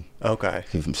bully. Okay.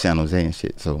 He's from San Jose and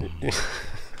shit. So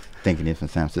thinking he's from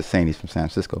San Francisco, saying he's from San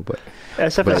Francisco, but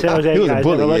except for San Jose, he was a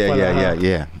bully.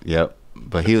 Yep.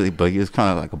 But he was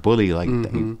kind of like a bully, like.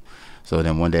 So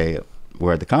then one day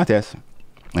we're at the contest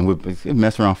and we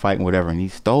mess around fighting whatever, and he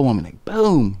stole one and like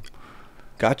boom.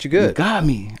 Got you good. He got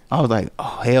me. I was like,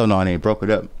 oh hell no, and they broke it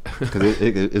up because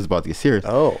it was about to get serious.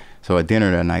 Oh. So at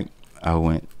dinner that night, I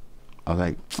went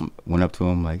up to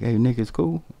him like, hey Nick, it's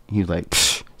cool. He was like,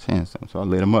 saying something. So I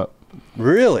lit him up.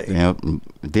 Really? You know,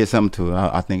 did something to it.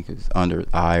 I think it's under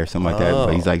eye or something like that.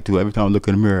 But he's like, dude, every time I look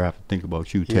in the mirror, I have to think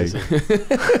about you, Tay. So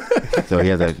he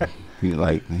has that.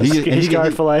 He's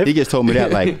scarred for life. He just told me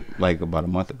that like about a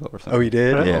month ago or something. Oh, he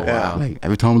did? Yeah. Wow. Like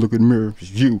every time I look in the mirror,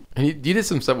 it's you. And you did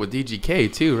some stuff with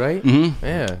DGK too, right? Mm-hmm.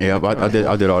 Yeah. Yeah, but I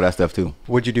did all that stuff too.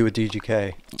 What'd you do with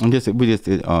DGK? We just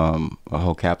did a whole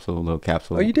little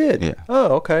capsule. Oh, you did? Yeah.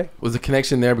 Oh, okay. Was the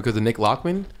connection there because of Nick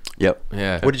Lockman? Yep.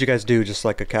 Yeah. What did you guys do? Just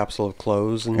like a capsule of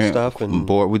clothes and stuff? And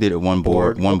board. We did it one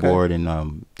board okay.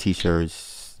 and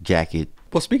t-shirts, jacket.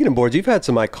 Well, speaking of boards, you've had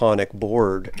some iconic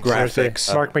board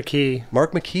graphics. Mark McKee.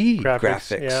 Mark McKee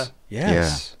graphics. Yeah.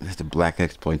 Yes. Yeah. It's the black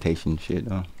exploitation shit.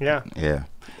 Yeah. Yeah.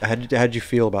 How'd you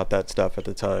feel about that stuff at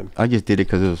the time? I just did it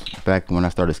because it was back when I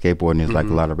started skateboarding. It's like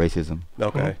a lot of racism.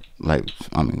 Okay. Like,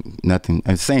 I mean, nothing.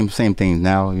 And same things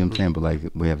now. You know what I'm saying? But like,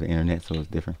 we have the internet, so it's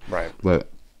different. Right.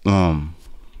 But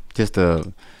just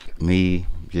me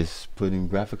just putting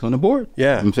graphics on the board. Yeah. You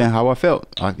know what I'm saying how I felt.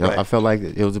 I felt like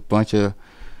it was a bunch of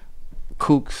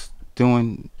kooks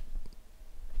doing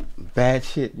bad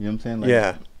shit. You know what I'm saying? Like,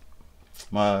 yeah.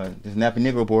 This Nappy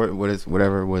Negro board,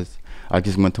 whatever it was. I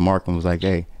just went to Mark and was like,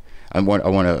 "Hey, I want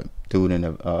to do it in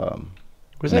a."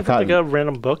 Was that like a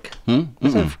random book?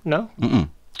 Was that, no.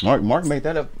 Mark made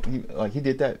that up. He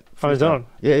did that on his own.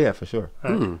 Yeah, for sure.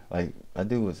 Like that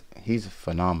dude he's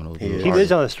phenomenal. Dude. He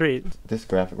lives on the street. This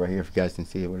graphic right here, if you guys can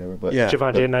see it, whatever. But yeah,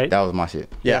 Jovontae Knight. That was my shit.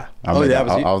 Yeah. I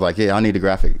was like, yeah, I need a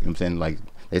graphic. You know what I'm saying, like,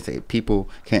 they say people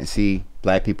can't see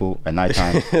black people at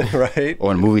nighttime, right,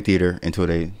 or in a movie theater until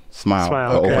they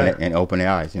smile or open their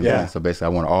eyes. You know what I'm saying? So basically, I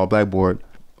want an all black board.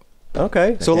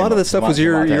 Okay, so a lot of this stuff was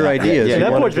your ideas. Yeah,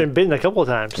 that board's been bitten a couple of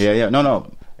times. Yeah.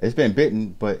 No, it's been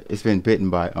bitten, but it's been bitten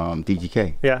by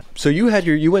DGK. Yeah. So you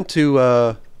went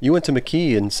to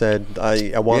McKee and said,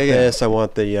 I want this. I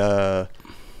want the.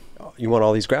 You want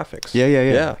all these graphics.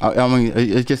 Yeah. I mean,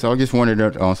 I just wanted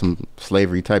it on some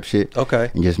slavery type shit. Okay.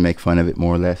 And just make fun of it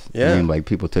more or less. Yeah. I mean, like,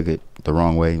 people took it the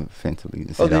wrong way, offensively.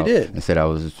 They did. And said I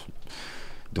was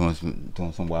doing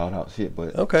some wild out shit.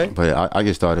 But okay. But I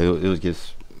just thought it was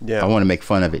just. Yeah. I want to make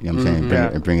fun of it. You know what I'm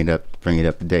saying? Bring it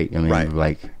up to date. I mean,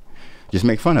 like, just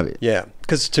make fun of it. Yeah.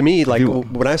 Because to me, like,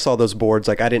 when I saw those boards,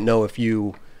 like, I didn't know if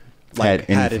you. Like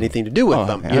had anything to do with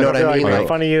them, you know what I mean? Like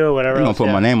funny you or whatever. You don't put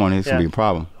my name on it, it's gonna be a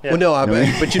problem. Well, no,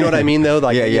 but you know what I mean, though.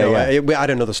 Like, I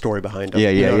didn't know the story behind them.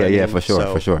 Yeah, for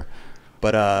sure.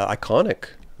 But iconic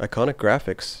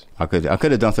graphics. I could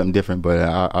have done something different, but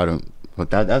I don't. But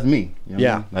that's me. You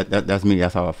know yeah, that's me.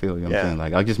 That's how I feel. You know what I'm saying?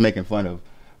 Like, I was just making fun of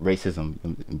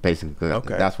racism, basically.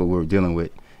 Okay. That's what we were dealing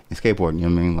with in skateboarding. You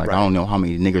know what I mean? Like, I don't know how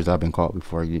many niggers I've been called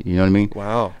before. You know what I mean?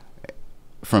 Wow.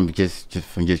 From just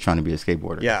trying to be a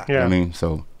skateboarder. Yeah. You know what I mean?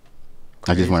 So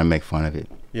I just want to make fun of it.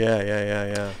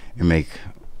 Yeah. And make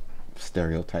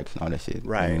stereotypes and all that shit.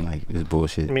 Right. I mean, like, it's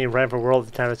bullshit. I mean, Rhyme for World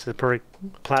at the time, it's the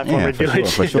perfect platform to do it.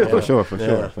 For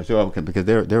sure. Because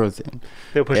there was.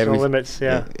 They push the limits.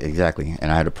 Yeah. Exactly.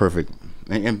 And I had a perfect.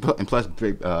 And plus,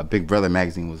 Big Brother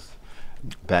magazine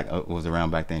was around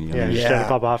back then. You know what I mean? Started to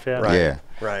pop off. Yeah. Right. Yeah.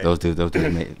 Right. Those dudes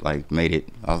made it.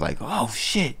 I was like, oh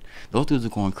shit, those dudes are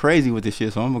going crazy with this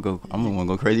shit. So I'm gonna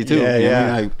go crazy too. Yeah, you know what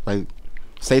I mean? Like,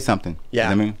 say something. Yeah.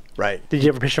 You know what I mean? Right. Did you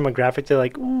ever pitch them a graphic? They're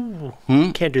like, ooh,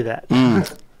 can't do that.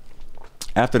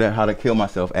 After that, How to Kill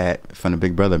Myself ad from the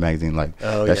Big Brother magazine, like,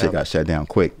 that shit got shut down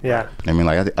quick. Yeah. I mean,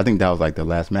 like, I think that was like the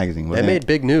last magazine. It made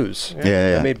big news.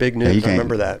 Yeah. It made big news. I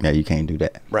remember that. Yeah, you can't do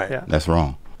that. Right. Yeah. That's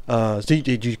wrong. So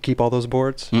did you keep all those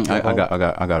boards? I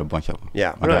got a bunch of them.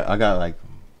 Yeah. I got like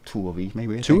 2 of each,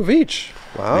 maybe. Two of each.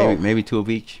 Wow. Maybe 2 of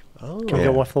each. Oh. Can we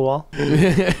get one for the wall?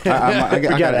 I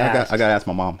gotta ask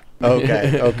my mom.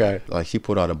 Okay. Like, she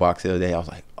put out a box the other day. I was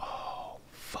like, oh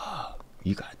fuck,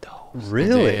 you got those?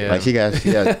 Really? Damn. Like, she has she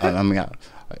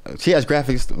has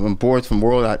graphics on boards from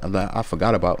World I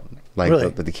forgot about. Like, really?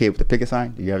 the kid with the picket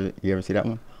sign. You ever see that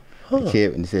one? The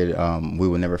kid, and it said, "We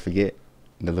will never forget."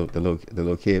 The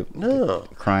little kid. No.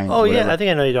 Crying. Oh whatever. yeah, I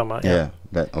think I know you're talking about. Yeah.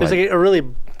 There's like a really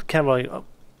kind of like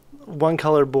one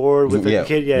color board with the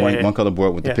kid. Yeah. One color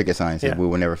board with the picket sign said, "We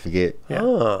will never forget." Yeah.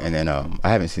 Oh. And then I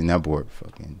haven't seen that board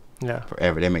fucking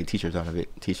forever. They make T-shirts out of it.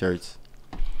 T-shirts.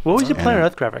 What was your Planet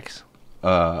Earth graphics?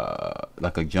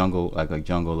 Like a jungle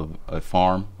of a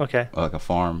farm. Okay. Like a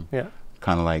farm. Yeah.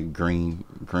 Kind of like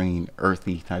green,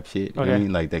 earthy type shit. You know Okay. what I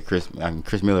mean? Like that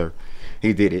Chris Miller,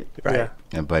 he did it. Right.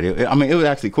 Yeah, but it was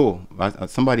actually cool.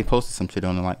 Somebody posted some shit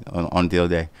on the other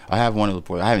day. I have one of the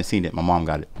boards. I haven't seen it. My mom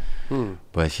got it,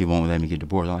 but she won't let me get the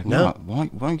boards. I'm like, no. Why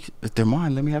don't you, if they're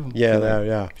mine, let me have them.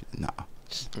 Yeah. Nah.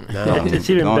 No. It's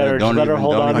even better. Just let her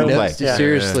hold on to them.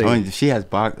 Seriously. I mean, she has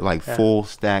full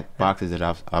stack boxes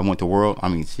that I went to World. I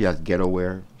mean, she has ghetto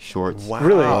wear shorts. Wow.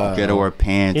 Really? Ghetto wear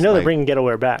pants. You know they're bringing ghetto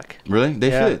wear back. Really? They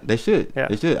should. Yeah.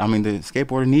 They should. I mean, the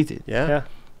skateboarder needs it. Yeah.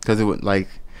 Because it would, like,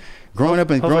 growing up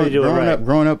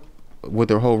with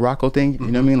their whole Rocco thing.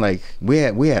 You know what I mean? Like, we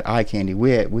had eye candy.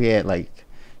 We had like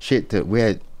shit that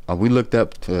we looked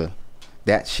up to.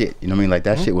 That shit, you know what I mean? Like,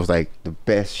 that shit was like the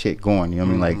best shit going. You know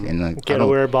what I mean? Like, and like, Ghetto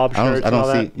wear, bob shirts. I don't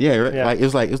see. That. Yeah, right.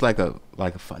 Like, it's like a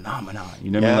phenomenon. You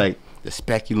know what I mean? Like the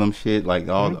speculum shit, like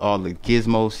all the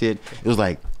gizmo shit. It was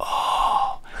like,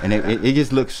 oh, and it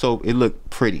just looked it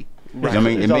looked pretty. Right. You know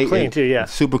what I mean? It's all clean too. Yeah.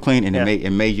 Super clean, and it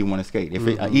made you want to skate. If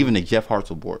even the Jeff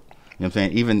Hartzell board, you know what I'm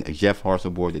saying? Even the Jeff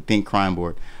Hartzell board, the Think Crime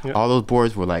board, all those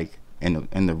boards were like, and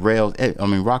the rails. I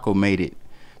mean, Rocco made it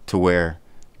to where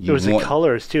It was the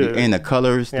colors too. And the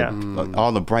colors, Yeah.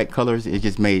 all the bright colors, it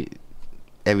just made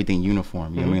everything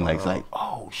uniform. You know what I mean? Like it's like,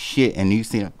 oh shit. And you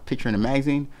see a picture in the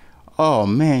magazine, oh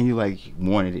man, you like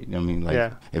wanted it. You know what I mean?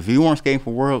 Like if you weren't skating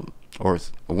for World or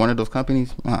one of those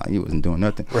companies, you wasn't doing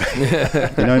nothing. Right. You know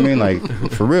what I mean? Like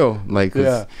for real. Like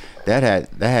that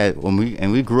had when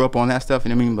we grew up on that stuff, you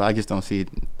know what I mean? But I just don't see it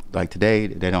like today.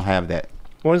 They don't have that.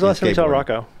 When was the last time you saw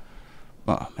Rocco?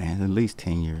 Oh man, at least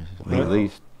 10 years. At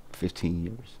least 15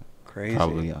 years. Crazy.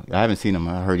 Probably. I haven't seen him.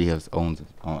 I heard he owns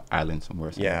an island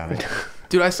somewhere. Yeah.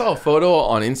 Dude, I saw a photo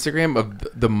on Instagram of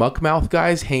the Muckmouth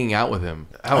guys hanging out with him.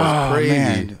 That was crazy.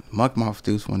 Man. Muckmouth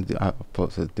dudes want to do. I'm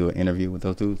supposed to do an interview with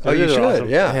those dudes. Oh, you should. Awesome.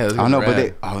 Yeah. I know, but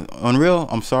they unreal.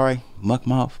 I'm sorry,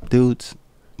 Muckmouth dudes,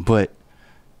 but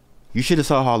you should have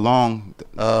saw how long.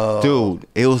 Dude,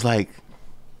 it was like.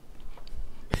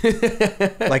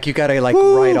 Like you gotta like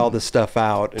write all this stuff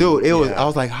out. Dude, it was. I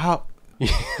was like, how.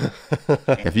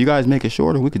 If you guys make it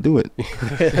shorter, we could do it.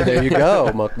 There you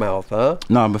go, Muckmouth, huh?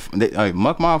 No, but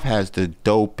Muckmouth has the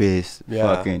dopest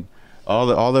fucking all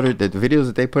of the videos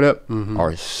that they put up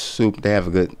are super. They have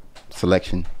a good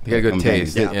selection. They got a good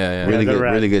taste. Yeah.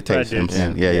 Really good taste.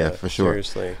 Yeah, for sure.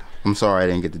 Seriously. I'm sorry I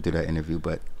didn't get to do that interview,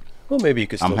 but well, maybe you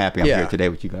could still, I'm happy I'm here today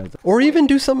with you guys. Or even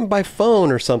do something by phone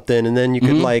or something, and then you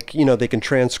could like, they can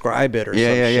transcribe it or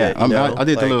shit. I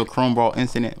did the little chrome ball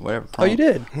incident, whatever. You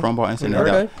did? Chrome ball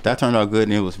incident. That turned out good,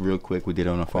 and it was real quick. We did it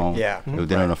on the phone. Yeah. We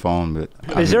did it on the phone.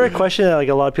 But is there a question that like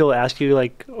a lot of people ask you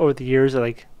like over the years,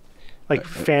 like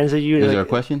fans of you? Is like, there a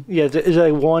question? Yeah. Is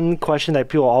there like one question that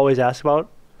people always ask about?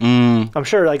 I'm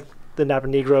sure like the Napa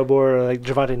Negro board or like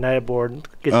Jovontae United board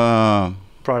gets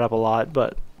brought up a lot,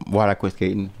 but why'd I quit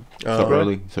skating so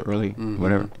early,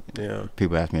 whatever. Yeah.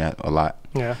 People ask me that a lot.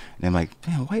 Yeah. And I'm like,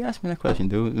 damn, why you ask me that question,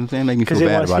 dude? You know what I'm saying? Make me feel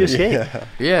bad about it.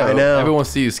 Yeah, I know. Everyone wants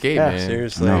to see you skate, man.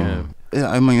 Seriously. No. Yeah.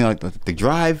 I mean, like the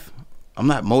drive, I'm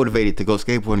not motivated to go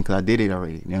skateboarding because I did it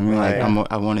already. You know what I mean?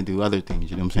 Like I want to do other things.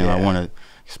 You know what I'm saying? I want to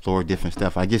explore different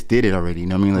stuff. I just did it already. You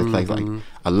know what I mean? Like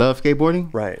I love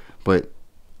skateboarding. Right. But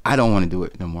I don't want to do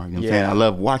it no more. You know what I'm saying? I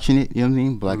love watching it. You know what I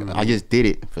mean? But like I just did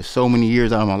it for so many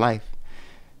years out of my life.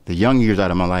 The young years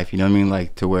out of my life, you know what I mean?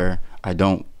 Like to where I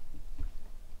don't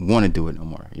want to do it no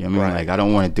more. You know what I mean? Like I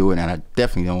don't want to do it, and I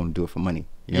definitely don't want to do it for money.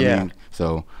 You know what I mean?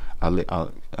 So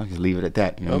I'll just leave it at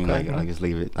that. You know what I mean? Like I'll just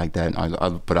leave it like that.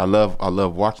 But I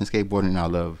love watching skateboarding, and I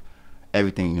love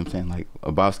everything. You know what I'm saying? Like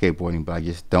about skateboarding, but I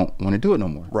just don't want to do it no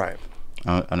more. Right.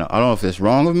 I don't know if it's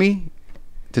wrong of me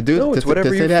to do no, it's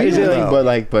whatever you that, feel.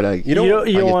 But you don't want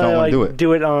to like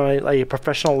do it on a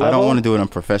professional level. I don't want to do it on a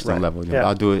professional level. You know?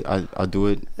 I'll do it. I'll do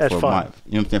it That's for fun.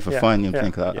 you know what I'm saying, for fun. You know what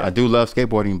I'm saying? Cause I do love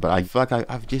skateboarding, but I feel like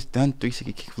I've just done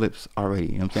 360 kickflips already.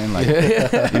 You know what I'm saying? Like,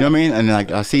 you know what I mean? And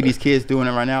like I see these kids doing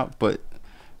it right now, but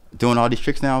doing all these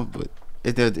tricks now, but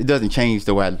it doesn't change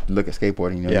the way I look at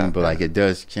skateboarding. You know what I mean? But like it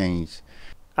does change.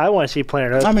 I want to see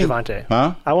planar nose Jovontae.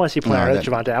 Huh? I want to see planar nose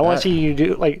Jovontae. I want to see you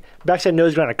do like backside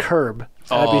nose around a curb.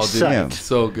 That'd be dude,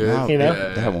 so good. You know?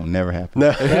 That will never happen.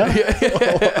 No.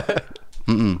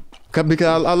 Because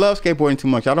I love skateboarding too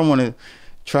much. I don't want to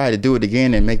try to do it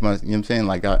again and make my, you know what I'm saying?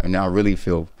 Like I really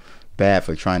feel bad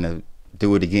for trying to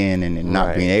do it again and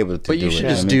not being able to do it. But you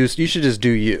should just do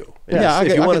you. Yeah,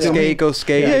 if you want to skate, go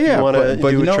skate. If you want to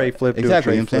do a tray flip, do a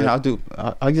tray flip.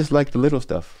 I just like the little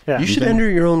stuff. Yeah. You should enter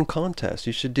your own contest.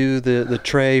 You should do the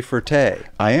tray for Tae.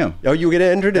 I am. Oh, you get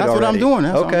entered it already? That's what I'm doing.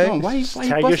 That's okay. What I'm doing. Why you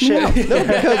Tag busting me out? No,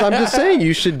 because I'm just saying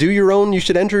you should do your own. You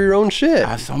should enter your own shit.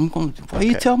 Why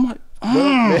you tell my...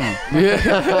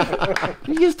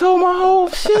 You just told my whole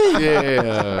shit.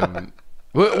 Yeah.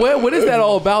 What is that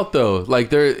all about though?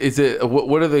 Like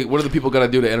what are the people got to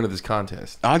do to enter this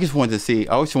contest? I just wanted to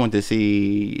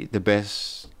see the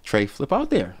best tray flip out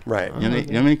there. Right. You know what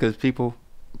I mean? Because people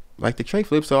like the tray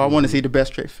flip, so I want to see the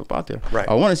best tray flip out there. Right.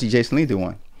 I want to see Jason Lee do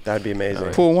one. That'd be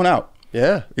amazing. Pull one out.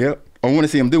 Yeah. Yep. I want to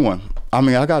see him do one. I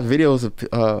mean, I got videos of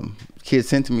kids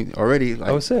sent to me already.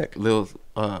 Like, sick. Little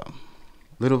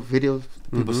videos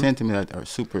people sent to me that are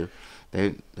super.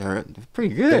 They're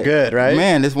pretty good. They're good, right?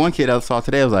 Man, this one kid I saw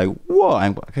today, I was like, whoa.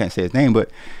 I can't say his name,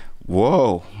 but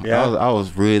whoa. Yeah. I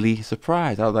was really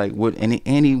surprised. I was like, what? And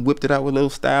he whipped it out with a little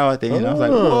style at the end. I was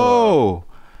like, whoa.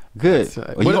 Good.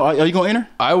 Are you going to enter?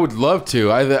 I would love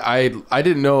to. I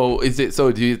didn't know. Is it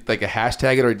so? Do you like a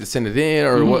hashtag it or just send it in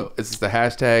or what? Is this the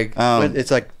hashtag?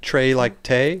 It's like tray like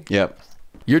Tae. Yep.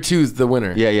 Your two's the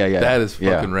winner. Yeah. That is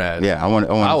fucking rad. Yeah, I want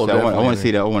to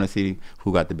see that. I want to see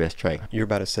who got the best tray. You're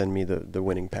about to send me the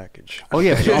winning package. Oh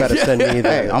yeah, You're about to send me the.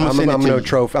 Hey, I'm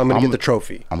gonna get the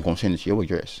trophy. I'm gonna send it to your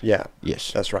address. Yeah.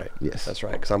 Yes. That's right. Yes. That's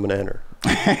right. Because I'm gonna enter.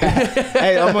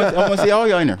 Hey, I'm gonna see all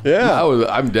y'all enter. Yeah.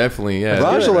 I'm definitely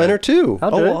Raj will enter too.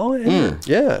 I'll enter.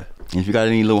 Yeah. And if you got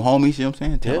any little homies, you know what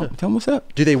I'm saying? Tell them what's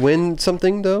up. Do they win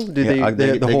something though? Do they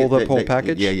the whole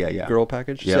package? Yeah. Girl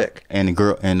package. Yep. Sick. And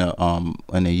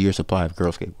a year supply of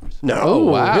Girl Skateboards. No. Oh,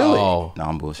 wow. Really? No,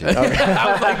 I'm bullshit.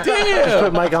 I was like, damn.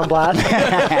 Put Mike on blast.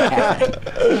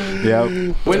 Yeah.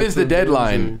 When is the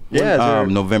deadline? Yeah.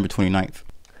 November 29th.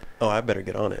 Oh, I better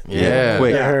get on it. Yeah.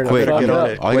 Quick. Yeah, Get on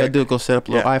it. All you gotta do is go set up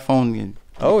a little iPhone and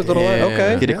Oh, it's a little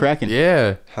okay. get it cracking.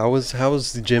 Yeah. How was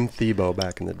Jim Thiebaud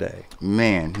back in the day?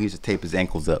 Man, he used to tape his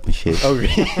ankles up and shit. Oh, really?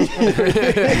 I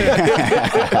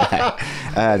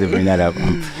had to bring that up.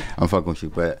 I'm fucking with you,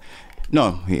 but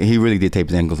no, he really did tape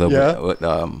his ankles up. Yeah?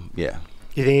 Yeah.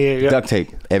 You think Duct tape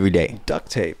every day.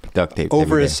 Duct tape every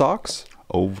over day. his socks?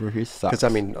 Over his socks. Because I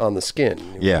mean, on the skin.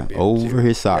 you Yeah, wouldn't be able over to.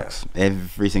 his socks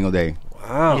every single day.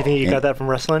 Wow. you think you got that from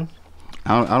wrestling?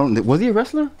 I don't. Was he a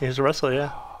wrestler? He was a wrestler,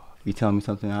 yeah. You telling me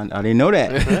something I didn't know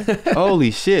that. Holy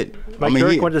shit! Mike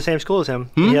Dirk went to the same school as him.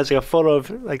 He has like a photo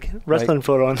of wrestling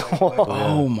photo on the wall.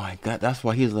 Oh my god, that's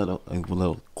why he's a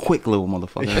quick little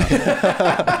motherfucker.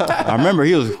 I remember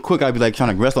he was quick. I'd be like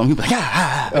trying to wrestle him. He'd be like,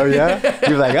 ah. Oh yeah.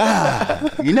 He was like, ah.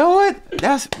 You know what?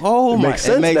 That's Makes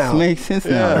sense now. Makes sense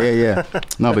now. Yeah.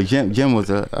 No, but Jim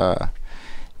was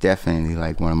definitely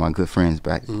like one of my good friends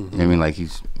back. Mm-hmm. I mean, like he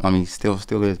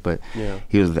still is, but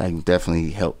he was like definitely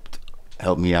helped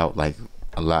me out like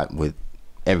a lot with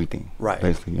everything. Right.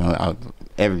 Basically,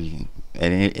 every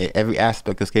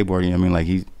aspect of skateboarding. I mean, like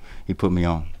he put me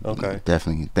on. Okay.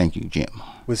 Definitely. Thank you, Jim.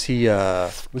 Was he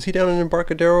down in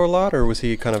Embarcadero a lot, or was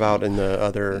he kind of out in the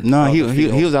other? No, he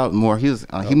was out more. He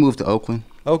he moved to Oakland.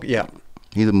 Oh yeah.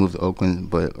 He moved to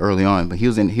Oakland, but early on. But he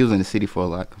was in the city for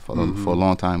a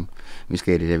long time. We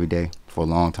skated every day for a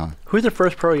long time. Who's the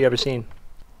first pro you ever seen?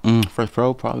 First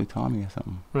pro, probably Tommy or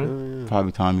something. Right.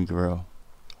 Probably Tommy Guerrero.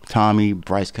 Tommy,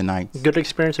 Bryce Knights. Good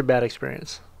experience or bad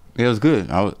experience? It was good.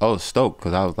 I was stoked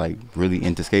because I was like really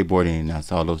into skateboarding, and I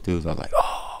saw those dudes. I was like,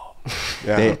 oh.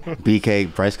 Yeah.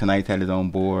 BK, Bryce Knights had his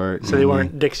own board. So they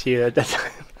weren't dicks to you at that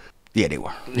time? Yeah, they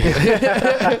were.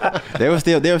 they were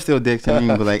still dicks to me,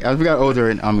 but like as we got older,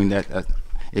 and I mean that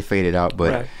it faded out,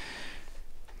 but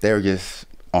they were just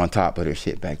on top of their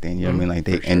shit back then. You know what I mean? Like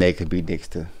they could be dicks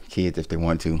to kids if they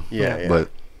want to. Yeah.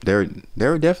 But they were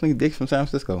definitely dicks from San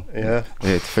Francisco. Yeah.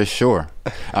 It's for sure.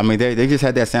 I mean, they just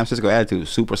had that San Francisco attitude,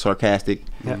 super sarcastic.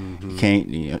 Yeah. You can't,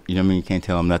 you know what I mean? You can't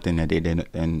tell them nothing that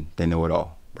they know it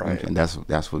all. Right. And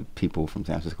that's what people from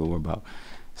San Francisco were about,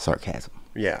 sarcasm.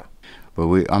 Yeah. But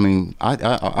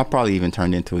I probably even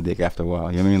turned into a dick after a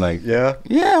while. You know what I mean? Like, Yeah.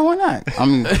 yeah, why not? I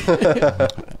mean,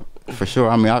 for sure.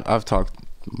 I mean, I've talked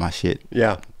my shit.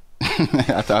 Yeah.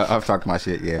 I've talked my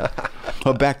shit, yeah.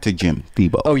 But back to Jim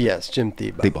Thiebaud. Oh yes, Jim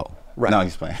Thiebaud. Right. No,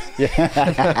 he's playing.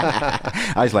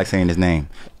 I just like saying his name,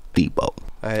 Thiebaud.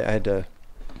 I had to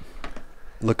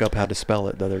look up how to spell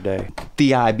it the other day.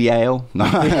 Thibao. No.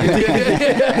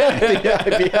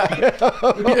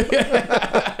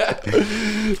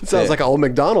 It sounds like an old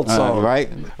McDonald's song, right?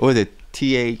 What was it?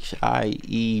 Thiebaud,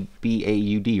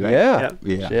 right?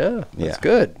 Yeah. That's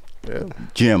good. Yeah.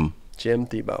 Jim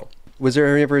Thiebaud. Was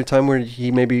there ever a time where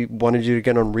he maybe wanted you to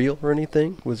get on reel or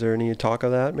anything? Was there any talk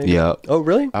of that? Maybe. Yeah. Oh,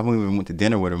 really? I even went to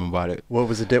dinner with him about it. What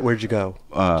was it? Where'd you go?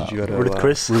 Did you go to Ruth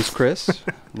Chris? Ruth Chris?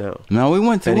 No. No, we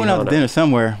went out Benihana. to dinner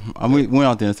somewhere. We went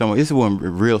out to dinner somewhere. This is when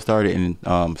reel started, and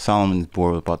Solomon's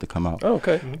board was about to come out. Oh,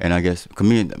 okay. And I guess 'cause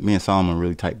me and Solomon were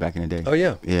really tight back in the day. Oh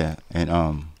yeah. Yeah,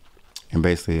 and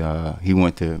basically he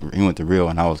went to reel,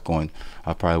 and I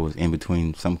probably was in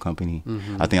between some company.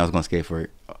 Mm-hmm. I think I was going to skate for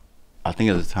it. I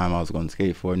think at the time I was going to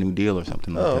skate for a new deal or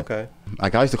something like that. Oh, okay.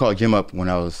 Like I used to call Jim up when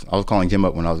I was calling Jim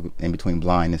up when I was in between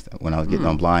blind, when I was getting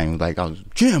on blind. Like I was,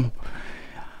 Jim,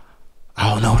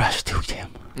 I don't know what I should do, Jim.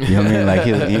 You know what I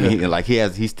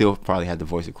mean? He still probably had the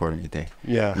voice recording today.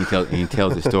 Yeah. He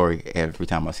tells the story every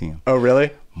time I see him. Oh,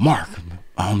 really? Mark,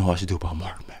 I don't know what I should do about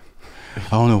Mark, man. I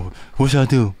don't know. What should I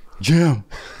do? Jim,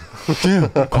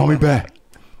 call me back.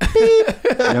 You know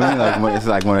what I mean? Like it's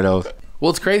like one of those. Well,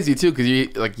 it's crazy too because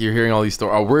you're hearing all these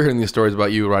stories. Oh, we're hearing these stories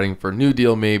about you writing for New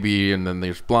Deal maybe, and then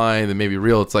there's Blind, and maybe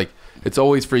Real. It's like it's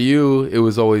always for you. It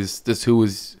was always just who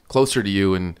was closer to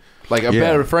you, and like a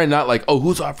better friend, not like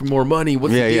who's offering more money.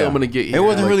 What's the deal I'm gonna get here? It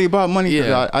wasn't really about money.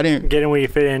 Yeah, I didn't get in where you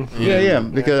fit in. Yeah,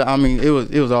 because I mean it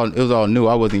was all new.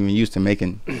 I wasn't even used to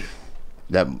making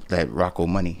that Rocco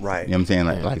money. Right. You know what I'm saying?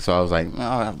 Like so I was like,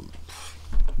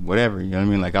 whatever. You know what I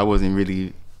mean? Like I wasn't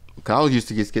really. Cause I was used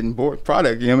to just getting board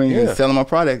product. You know what I mean? Yeah. Selling my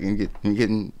product and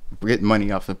getting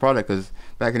money off the product. Cause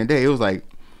back in the day, it was like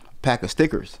a pack of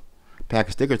stickers. Pack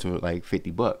of stickers were like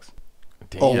 $50.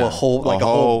 Damn. Oh, a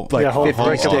whole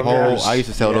 50 stickers. I used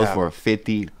to sell those for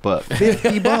 $50.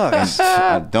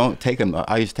 $50. Don't take them.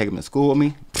 I used to take them to school with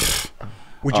me.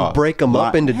 Would you break them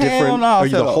up into different? No, or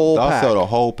the whole pack? I'll sell the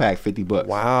whole pack $50.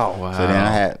 Wow. So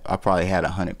then I probably had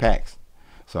 100 packs.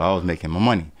 So I was making my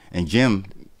money. And Jim,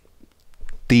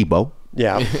 Thebo.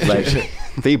 Yeah. Like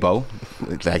Thebo.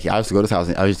 Like I used to go to his house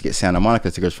and I used to get Santa Monica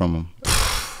stickers from him.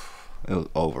 It was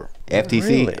over.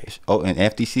 FTC. Really? Oh, and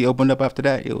FTC opened up after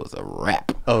that. It was a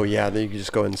wrap. Oh yeah, then you can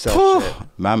just go and sell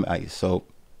shit. So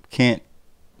Kent,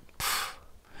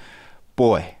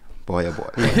 boy.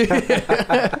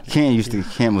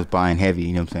 Kent was buying heavy.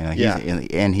 You know what I'm saying?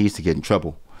 Like and he used to get in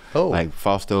trouble. Oh. Like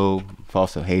Fausto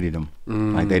hated him.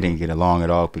 Like they didn't get along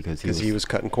at all because he was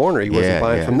cutting corner. He wasn't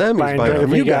buying from them. He was buying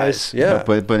from you guys. Yeah.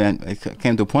 But then it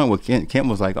came to a point where Kent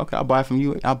was like, okay, I'll buy from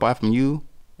you.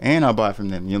 And I'll buy from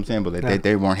them. You know what I'm saying? But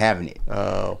they weren't having it.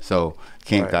 Oh. So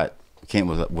Kent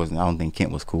wasn't. I don't think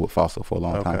Kent was cool with Fausto for a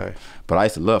long time. But I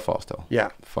used to love Fausto. Yeah.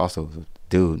 Fausto was a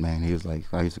dude, man. He was like,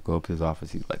 I used to go up to his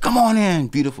office. He was like, come on in,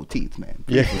 beautiful teeth, man.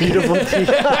 Beautiful teeth.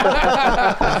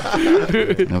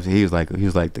 You know, he was like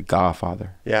the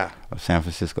godfather. Yeah. Of San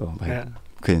Francisco. Like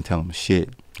couldn't tell him shit.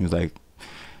 He was like,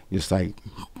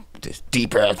 this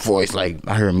deep ass voice. Like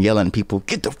I heard him yelling at people,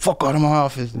 get the fuck out of my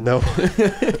office. No.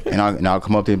 and I'll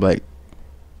come up there and be like,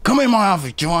 come in my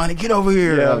office, Giovanni, get over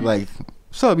here. Yeah. I'm like,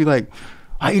 what's up? Be like,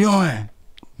 how you doing?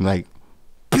 I'm like,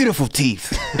 beautiful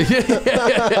teeth.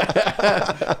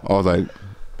 I was like,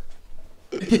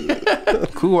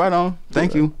 cool, right on.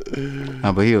 Thank you.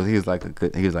 No, but he was like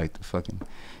he was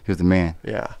the man.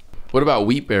 Yeah. What about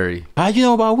Wheatberry? How'd you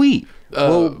know about wheat?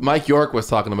 Mike York was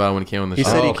talking about it when he came on the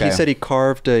show. He said he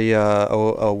carved a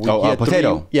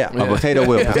potato. Yeah. A potato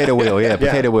wheel. Potato wheel. Yeah,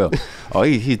 potato wheel. Oh,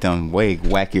 he's done way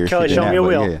wackier Kelly, shit show than me that. a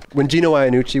wheel. Yeah. When Gino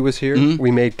Iannucci was here, we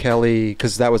made Kelly,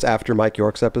 because that was after Mike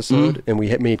York's episode, and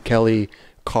we made Kelly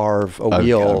carve a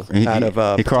wheel out of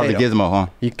a He carved a gizmo, huh?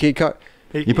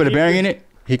 You put a bearing in it?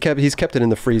 He's kept it in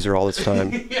the freezer all this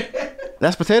time.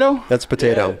 That's potato? That's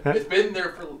potato. Yeah, it's been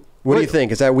there for... What do you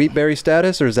think? Is that Wheatberry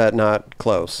status, or is that not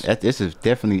close? This is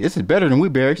better than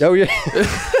Wheatberry. Oh yeah.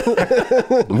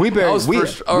 Wheatberry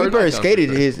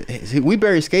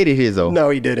skated his though. No,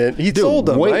 he didn't. He sold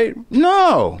them, right?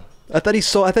 No. I thought he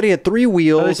had 3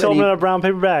 wheels. They sold them in a brown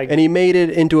paper bag. And he made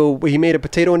a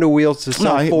potato into wheels to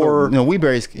sell for. No,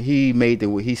 Wheatberry.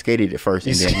 He skated it first,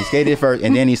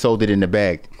 and then he sold it in the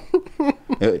bag.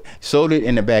 Sold it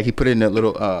in the bag. He put it in a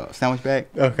little sandwich bag.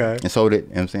 Okay. And sold it. You know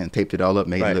what I'm saying, taped it all up,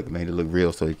 made it look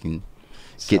real, so he can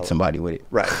get somebody with it.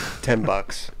 Right.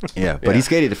 $10. Yeah, but he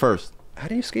skated it first. How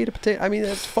do you skate a potato? I mean,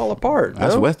 that's fall apart.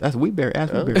 That's no? That's Wheatberry.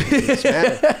 That's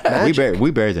Wheatberry. Magic.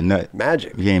 Wheatberry's a nut.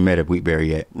 Magic. You ain't met a Wheatberry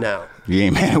yet. No. You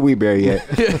ain't met a Wheatberry yet.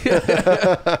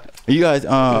 You guys,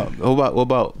 what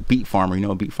about Beet Farmer? You know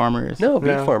what Beet Farmer is? No,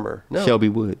 Beet Farmer. No. Shelby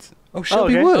Woods. Oh,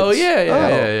 Shelby Woods. Oh,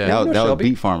 yeah. That was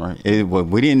Beet Farmer.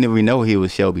 We didn't even know he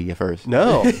was Shelby at first.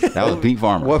 No. That was Beet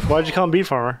Farmer. Why'd you call him Beet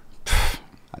Farmer?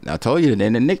 I told you,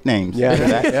 then the nicknames.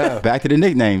 Back to the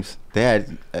nicknames. They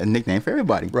had a nickname for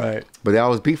everybody. Right. But that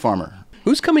was Beet Farmer.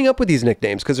 Who's coming up with these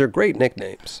nicknames? Because they're great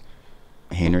nicknames.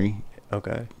 Henry.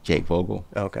 Okay. Jake Vogel.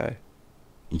 Okay.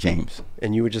 James.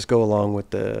 And you would just go along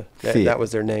with that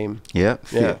was their name. Yep.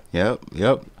 Yeah.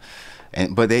 Yep.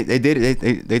 But they did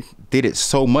it. They did it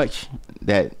so much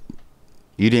that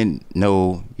you didn't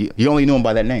know. You only knew him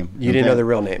by that name. You didn't know the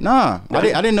real name. Nah, I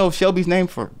didn't know Shelby's name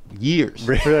for years.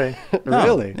 Really? No,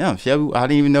 Really? Yeah, Shelby. I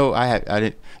didn't even know. I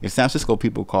didn't. In San Francisco,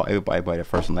 people call everybody by their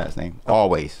first and last name.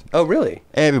 Always. Oh, really?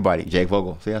 Everybody. Jake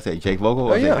Vogel. See, I said Jake Vogel.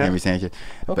 Oh, I said yeah. Henry Sanchez.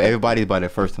 But everybody's by their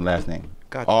first and last name.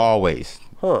 Gotcha. Always.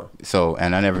 Huh. So,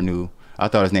 and I never knew. I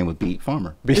thought his name was Beet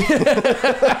Farmer. Did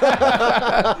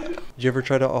you ever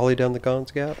try to ollie down the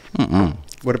Gons Gap? Mm-mm.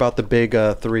 What about the big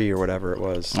 3 or whatever it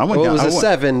was? I went it down- was I a went-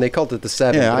 7. They called it the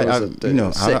 7. Yeah, but it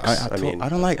was a 6. I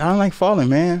don't like falling,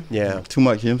 man. Yeah. Too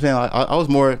much. You know what I'm saying? I was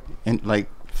more in like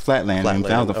flatland. You know what I'm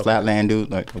saying? I was a Okay. flatland dude.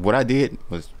 Like what I did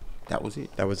was that was it.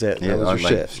 That was it. Yeah, that was I your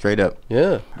like, shit. straight up.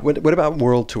 Yeah. What about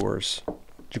world tours?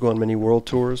 Did you go on many world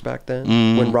tours back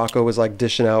then? When Rocco was like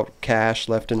dishing out cash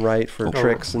left and right for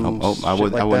tricks and shit I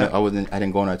that?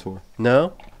 didn't go on that tour.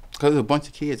 No? Because there's a bunch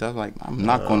of kids. I was like, I'm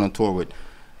not going on tour with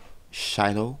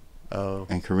Shiloh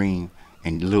and Kareem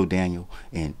and Lil Daniel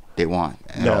and Dewan.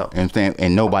 No. You know what I'm saying?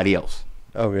 And nobody else.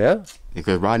 Oh, yeah?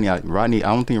 Because Rodney, I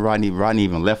don't think Rodney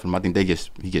even left him. I think he just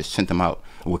sent them out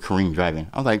with Kareem driving.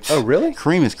 I was like, Oh, really?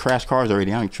 Kareem has crashed cars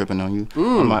already. I ain't tripping on you.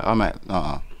 I'm at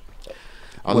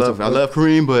I love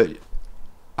Kareem, but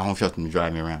I don't trust him to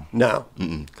drive me around. No.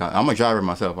 I'm a driver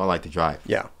myself. I like to drive.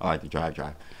 Yeah. I like to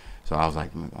drive. So I was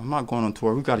like, I'm not going on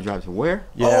tour. We got to drive to where?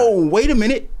 Yeah. Oh, wait a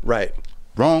minute. Right.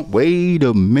 Wrong. Wait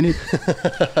a minute.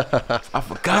 I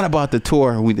forgot about the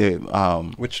tour we did.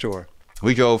 Which tour?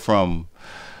 We drove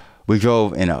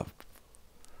in a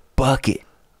bucket.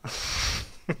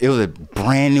 It was a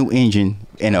brand new engine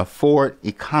in a Ford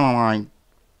Econoline,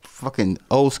 fucking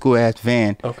old school ass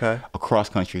van. Okay. Across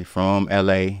country from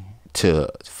LA to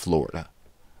Florida,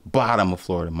 bottom of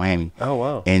Florida, Miami. Oh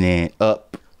wow. And then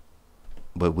up,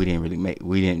 but we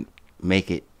didn't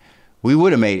make it. We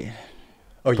would have made it.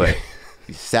 Oh but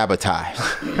yeah. Sabotage.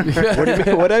 What do you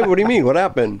mean? What do you mean? What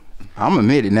happened? I'm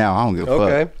admitted now. I don't give a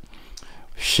fuck.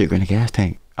 Sugar in the gas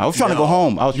tank. I was trying to go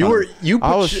home. I was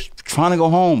trying to go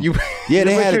home. Yeah,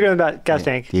 they had sugar in that gas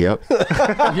tank. Yep.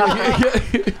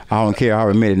 I don't care. I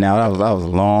admit it now. That was a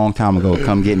long time ago.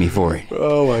 Come get me for it.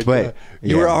 Oh my god.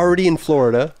 You were already in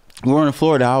Florida. We were in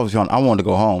Florida. I wanted to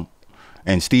go home,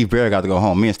 and Steve Bear got to go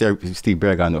home. Me and Steve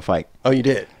Bear got into a fight. Oh, you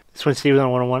did. That's when Steve was on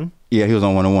 101. Yeah, he was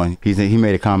on 101. He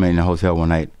made a comment in the hotel one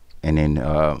night, and then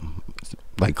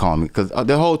like calling me because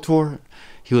the whole tour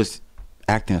he was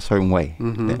acting a certain way.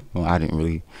 That, I didn't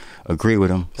really agree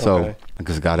with him, so I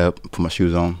just got up, put my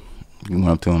shoes on, went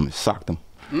up to him, and socked him,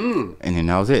 and then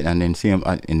that was it. I didn't see him,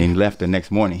 and then he left the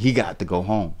next morning. He got to go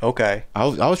home. Okay. I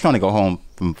was trying to go home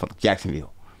from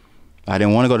Jacksonville. I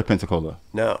didn't want to go to Pensacola.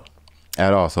 No.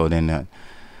 At all. So then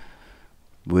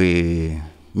Kareem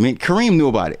knew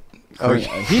about it.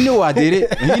 He knew I did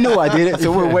it.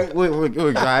 So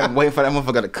we're driving, waiting for that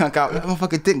motherfucker to conk out. That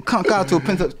motherfucker didn't conk out to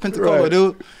Pensacola,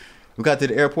 dude. We got to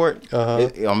the airport.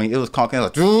 It was conking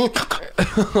like,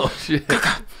 oh shit.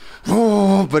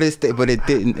 But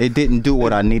it didn't do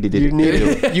what I needed it to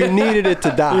do. You needed it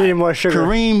to die. You needed more sugar.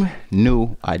 Kareem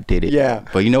knew I did it. Yeah.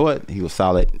 But you know what? He was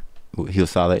solid. He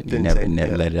never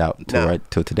let it out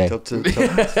until today.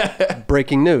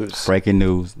 Breaking news. Breaking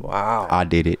news. Wow. I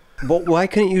did it. But why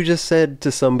couldn't you just said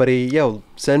to somebody, yo,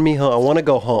 send me home. I want to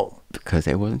go home. Because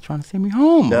they wasn't trying to send me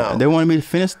home. No. They wanted me to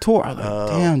finish the tour. I was like,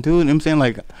 damn, dude. You know what I'm saying?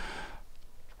 Like,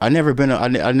 I never been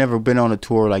on a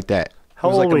tour like that. How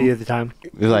old were you at the time?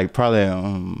 It was like probably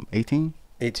 18.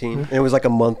 18. And it was like a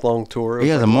month-long tour.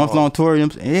 Yeah, it was a month-long tour. You know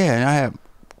what I'm saying? Yeah, and I had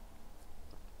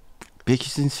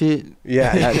bitches and shit.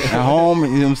 Yeah. At home. You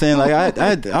know what I'm saying? Like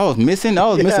I was missing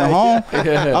home.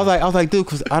 Yeah. I was like, dude,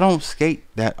 because I don't skate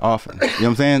that often. You know what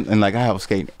I'm saying? And like I was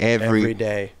skating every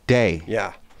day.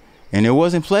 Yeah. And it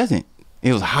wasn't pleasant.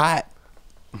 It was hot.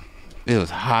 It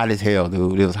was hot as hell,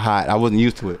 dude. It was hot. I wasn't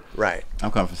used to it. Right. I'm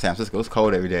coming from San Francisco. It's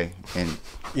cold every day. And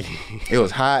it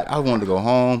was hot. I wanted to go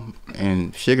home.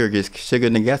 And sugar in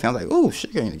the gas tank. I was like, ooh,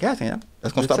 sugar in the gas tank.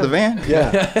 That's going to stop the van?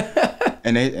 Yeah.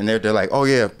 And they're like, oh,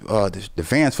 yeah, the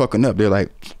van's fucking up. They're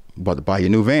like, about to buy your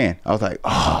new van. I was like,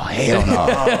 oh, hell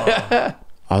no.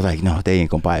 I was like, no, they ain't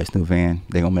gonna buy us new van.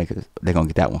 They're gonna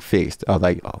get that one fixed. I was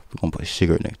like, oh, we're gonna put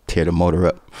sugar in it, tear the motor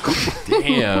up.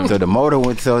 Damn. So the motor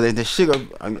went. So the sugar,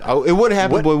 it would have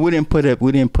happened, but we didn't put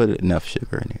enough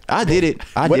sugar in it. I did it.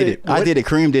 I did it.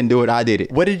 Kareem didn't do it. I did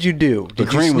it. What did you do?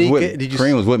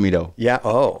 Kareem was with me though. Yeah.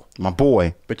 Oh, my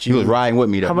boy. But he was riding with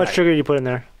me though. How much sugar did you put in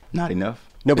there? Not enough.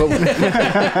 No, but like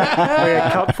a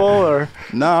cup full or?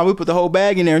 Nah, we put the whole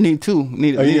bag in there. Need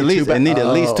at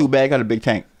least 2 bags out of a big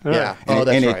tank. Yeah.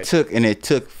 And it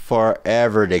took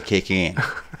forever to kick in.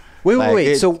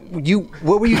 Wait. So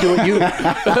what were you doing?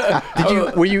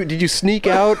 Did you sneak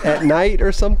out at night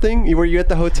or something? Were you at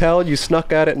the hotel? You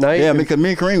snuck out at night? Yeah, because me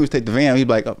and Kareem would take the van. He'd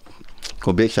be like,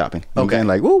 go big shopping. Okay.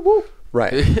 Like, woo woo.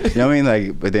 Right. You know what I mean?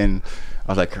 Like, but then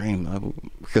I was like, Kareem,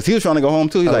 because he was trying to go home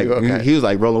too. He was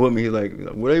like rolling with me. He's like,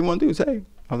 whatever you want to do, say.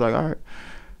 I was like, all right,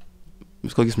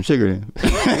 let's go get some sugar then.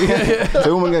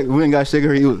 So we ain't got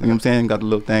sugar. He was, you know what I'm saying, got the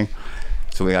little thing.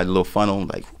 So we got a little funnel,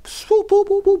 like, swoop, boop,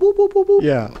 boop, boop, boop, boop, boop.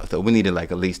 Yeah. So we needed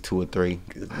like at least 2 or 3.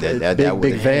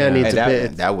 Big van needs a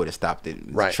bit. That would have stopped the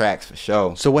tracks for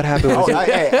sure. So what happened?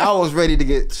 I was ready to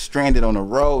get stranded on the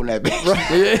road in that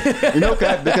bitch. You know,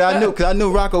 because I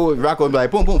knew Rocco would be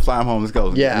like, boom, boom, fly him home, let's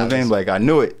go. Yeah. You know what I'm saying? Like, I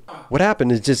knew it. What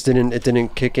happened? It just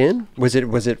didn't kick in? Was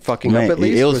it fucking up at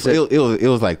least? It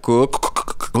was like cool,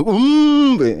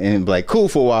 and like cool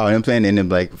for a while. You know what I'm saying? And then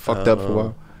like fucked up for a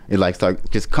while. It like start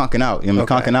just conking out. You know,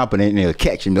 conking out, but then it'll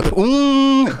catch and wow.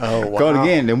 Go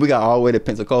again. Then we got all the way to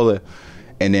Pensacola,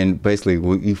 and then basically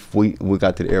we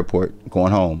got to the airport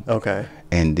going home. Okay.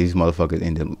 And these motherfuckers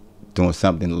ended up doing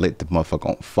something, lit the motherfucker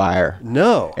on fire.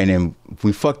 No. And then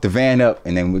we fucked the van up,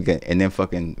 and then we got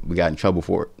in trouble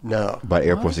for it. No. By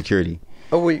airport security.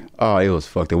 Oh wait. Oh, it was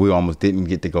fucked up. We almost didn't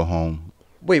get to go home.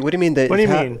 Wait, what do you mean? What do you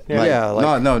mean? Yeah.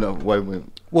 No. Wait.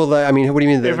 Well, I mean, what do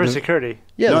you mean? For security.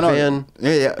 Yeah, No, the no.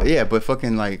 van. Yeah, but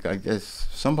fucking like I guess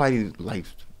somebody like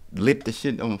lit the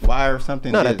shit on fire or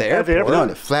something. Not at the airport. No,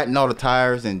 they flattened all the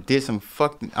tires and did some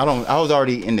fucking. I was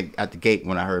already at the gate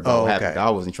when I heard about what happened. I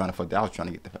wasn't trying to fuck that. I was trying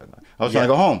to get the fuck out. I was trying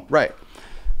to go home. Right.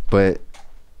 But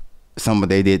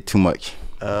they did too much.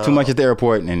 Too much at the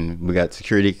airport, and we got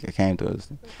security came to us,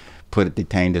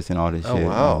 detained us and all this shit.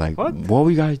 Wow. Like, what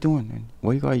were you guys doing? Man?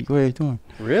 What you guys doing?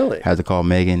 Really? Had to call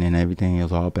Megan and everything. It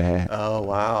was all bad. Oh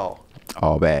wow.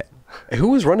 All bad. Who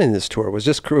was running this tour? Was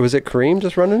it Kareem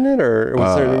just running it, or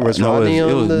was Rodney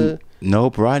on the?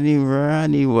 Nope, Rodney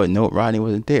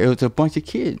wasn't there. It was a bunch of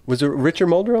kids. Was it Richard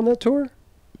Mulder on that tour?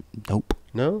 Nope.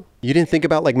 No, you didn't think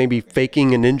about like maybe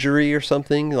faking an injury or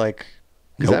something, like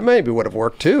because that maybe would have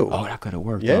worked too. Oh, that could have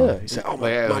worked. Yeah, he said, "Oh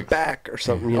my back" or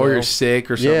something. Or you're sick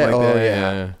or something like that.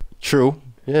 Yeah. True.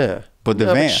 Yeah. But the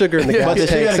van, sugar in the gas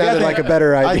tank sounded like a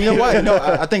better idea. You know what? No,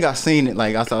 I think I seen it.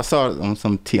 Like I saw it on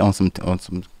some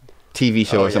TV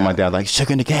show or something like that. Like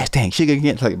sugar in the gas tank, sugar in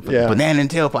like banana in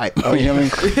the tailpipe. Oh, you know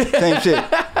what I mean? Same shit.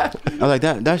 I was like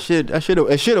that should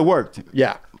have worked.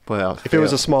 Yeah. But if it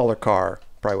was a smaller car,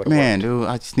 probably would have Man, worked. dude,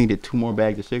 I just needed 2 more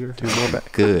bags of sugar. 2 more bags.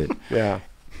 Good. Yeah.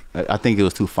 I think it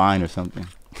was too fine or something.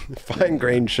 Fine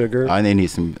grained sugar. I need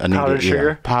some powdered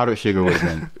sugar. Powdered sugar would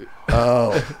have been.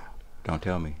 Oh. Don't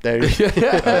tell me. There you go.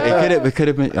 It could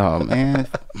have been. Oh man.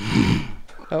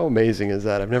 How amazing is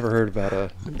that? I've never heard about a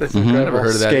Never heard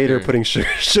of that skater either. putting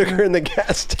sugar in the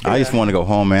gas tank. I just want to go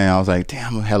home, man. I was like,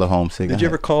 damn, I'm hella homesick. Did you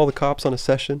ever call the cops on a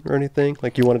session or anything?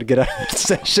 Like you wanted to get out of the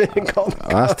session and call the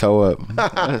cops? That's toe up.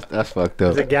 That's fucked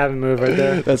up. It's a Gavin move right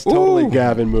there. That's totally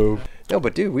Gavin move. No,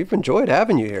 but dude, we've enjoyed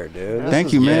having you here, dude.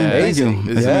 Thank you, man. Thank you.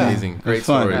 This is amazing. Great It's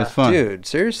fun. story. It's fun. Dude,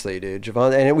 seriously, dude.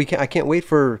 Jovontae, and I can't wait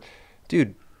for,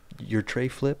 dude, your tray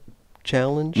flip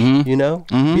challenge. You know,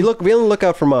 be on the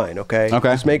lookout for mine. Okay.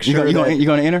 Okay. Just make sure you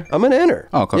gonna enter. I'm gonna enter.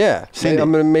 Oh, okay. Yeah.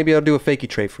 Maybe I'll do a fakie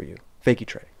tray for you. Fakie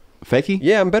tray. Fakey?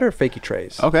 Yeah, I'm better at fakie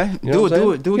trays. Okay. You know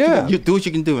Do it. Yeah. Do what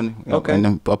you can do. Okay. And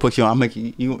then I'll put you on. I'll make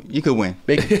you could win.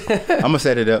 I'm gonna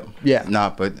set it up. Yeah. Nah,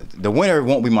 but the winner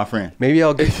won't be my friend. Maybe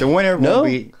I'll get The winner No?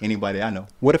 won't be anybody I know.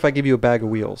 What if I give you a bag of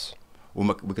wheels? We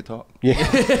could talk. Yeah.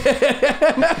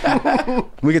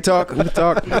 We could talk. But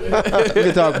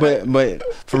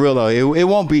for real though, it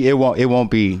won't be.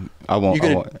 I won't.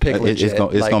 You're gonna pick legit,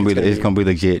 It's gonna be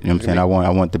legit. You know what I'm saying? I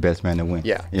want the best man to win.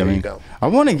 Yeah, You know there what you I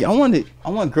mean? I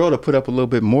want girl to put up a little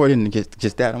bit more than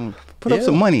just that. I'm gonna put up Yeah.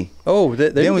 some money. Oh, there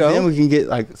you go. Then we can get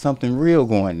like something real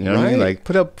going. You know what I mean? Right. Like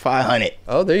put up 500.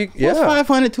 Oh, there you go. What's Yeah.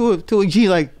 500 to a G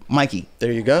like Mikey?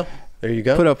 There you go. There you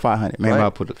go. Put up 500. Man, Right. I'll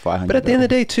put up 500. But at the end of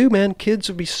the day, too, man, kids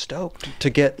would be stoked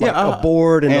to get like a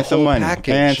board and the some whole money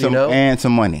package. and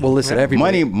some money. Well, listen,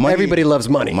 money. everybody loves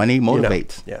money. Money you know.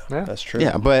 motivates. Yeah, Yeah. that's true.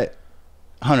 Yeah, but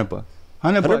 $100.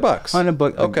 $100 bucks.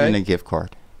 $100 Okay. in a gift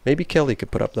card. Maybe Kelly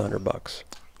could put up the $100.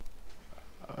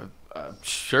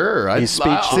 Sure. He's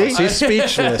speechless. He's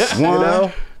speechless. You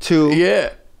know? 2, Yeah.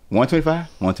 125,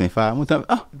 125, 125.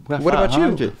 Oh, What about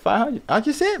you? 500. I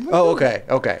just said. Oh, okay.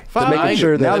 Just Five. making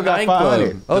sure Now that we got Nine 500.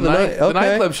 Club. Oh, the night- night- the okay.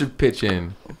 nightclub should pitch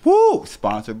in. Woo!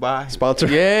 Sponsored by. sponsor.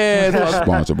 Yeah.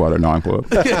 Sponsored by the 9 Club.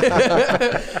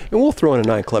 And we'll throw in a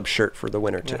 9 Club shirt for the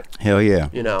winner too. Hell yeah.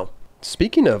 You know.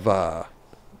 Speaking of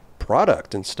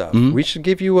product and stuff, Mm-hmm. we should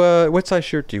give you what size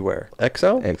shirt do you wear?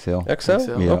 XL? XL.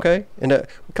 XL? Yeah. Okay. And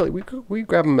Kelly, we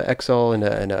grab them XL in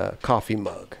a coffee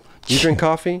mug. You drink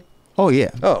coffee? Oh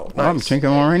yeah. Oh, I'm nice. drinking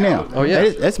one right now. Oh, yeah.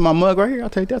 That's my mug right here. I'll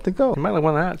take that to go. You might like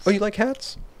one of that. Oh, you like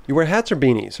hats? You wear hats or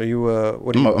beanies? Are you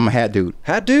what do you? I'm a hat dude.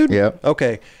 Hat dude? Yep.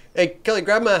 Okay. Hey, Kelly,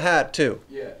 grab my hat too.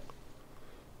 Yeah.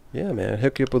 Yeah, man.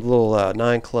 Hook you up with a little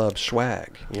 9 Club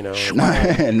swag. You know.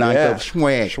 9 Yeah. Club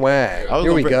swag. Swag. I was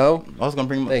Here we gonna go. I was gonna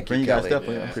bring Thank you, you guys Kelly. stuff.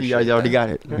 Yeah, You appreciate guys already that. got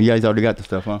it. You guys already got the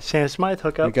stuff, huh? Sam Smythe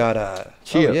hook We up. got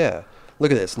Cheers. oh yeah.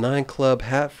 Look at this 9 Club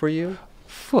hat for you.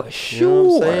 For You know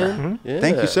what I'm sure. saying? Yeah.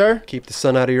 Thank you, sir. Keep the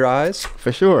sun out of your eyes.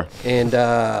 For sure. And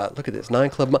look at this 9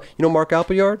 Club. You know Mark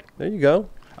Appleyard? There you go.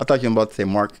 I thought you were about to say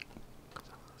Mark.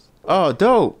 Oh,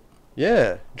 dope.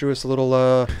 Yeah. Drew us a little.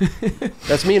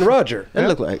 That's me and Roger. That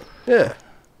looked like Yeah.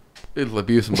 It'll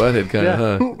abuse and butthead kind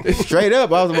of, huh? straight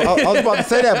up. I was about to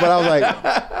say that, but I was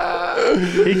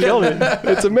like, He killed it.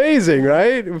 It's amazing,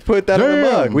 right? We put that on the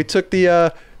Damn. mug. We took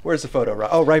the. Where's the photo?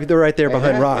 Oh, right there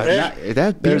behind Raj. That's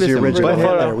There's the Beavis and original Butthead.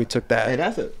 one there. We took that. Hey,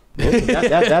 that's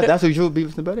who drew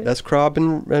Beavis and Butthead. That's Krob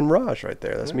and Raj right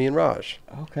there. That's me and Raj.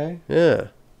 Okay. Yeah.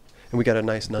 And we got a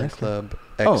nice 9 Club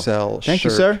Oh, XL thank you,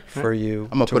 shirt sir. for you I'm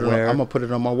gonna to put it. wear. I'm gonna put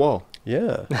it on my wall.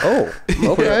 Yeah. Oh,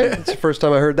 okay. It's the first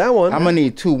time I heard that one. I'm gonna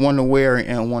need 2, one to wear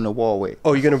and one to wall with.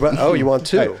 Oh, you're gonna. Oh, you want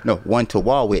 2? Hey, no, one to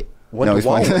wall with. One No, to it's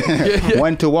wall one, with.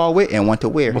 one to wall with and one to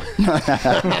wear.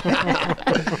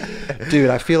 Dude,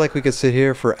 I feel like we could sit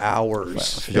here for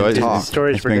hours. Sure, and talk.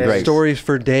 Stories it's for been days. great. Stories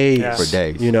for days. Yeah. For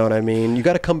days. You know what I mean? You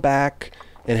got to come back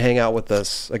and hang out with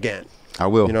us again. I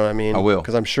will. You know what I mean? I will.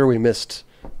 Because I'm sure we missed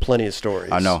plenty of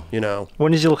stories. I know. You know?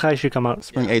 When does your reissue come out?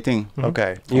 Spring 18.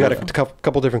 Okay. You got a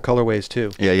couple different colorways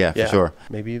too. Yeah, for sure.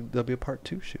 Maybe there'll be a part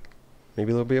 2 shoot.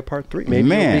 Maybe there'll be a part 3. Maybe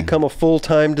Man. you'll become a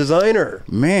full-time designer.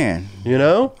 Man, You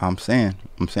know? I'm saying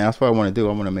that's what I want to do.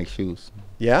 I want to make shoes.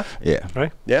 Yeah? Yeah.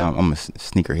 Right? Yeah. I'm a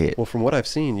sneakerhead. Well, from what I've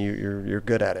seen, you're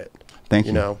good at it. Thank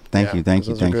you. You know? Thank Yeah. you. Thank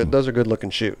you. Those Thank are you. good. Those are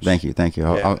good-looking shoes. Thank you. Thank you.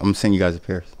 Yeah. I'm gonna send you guys a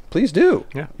pair. Please do.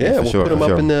 Yeah. Yeah, for we'll sure, put them for up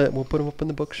sure. in the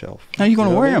the bookshelf. How you gonna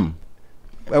You know wear what I them?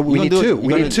 We need gonna do two. it-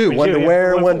 We need two. We One do, to yeah.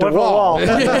 wear, one to for the wall.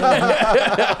 Hey.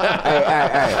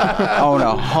 On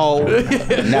a whole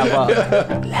never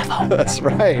level. That's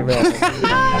right,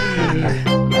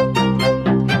 man.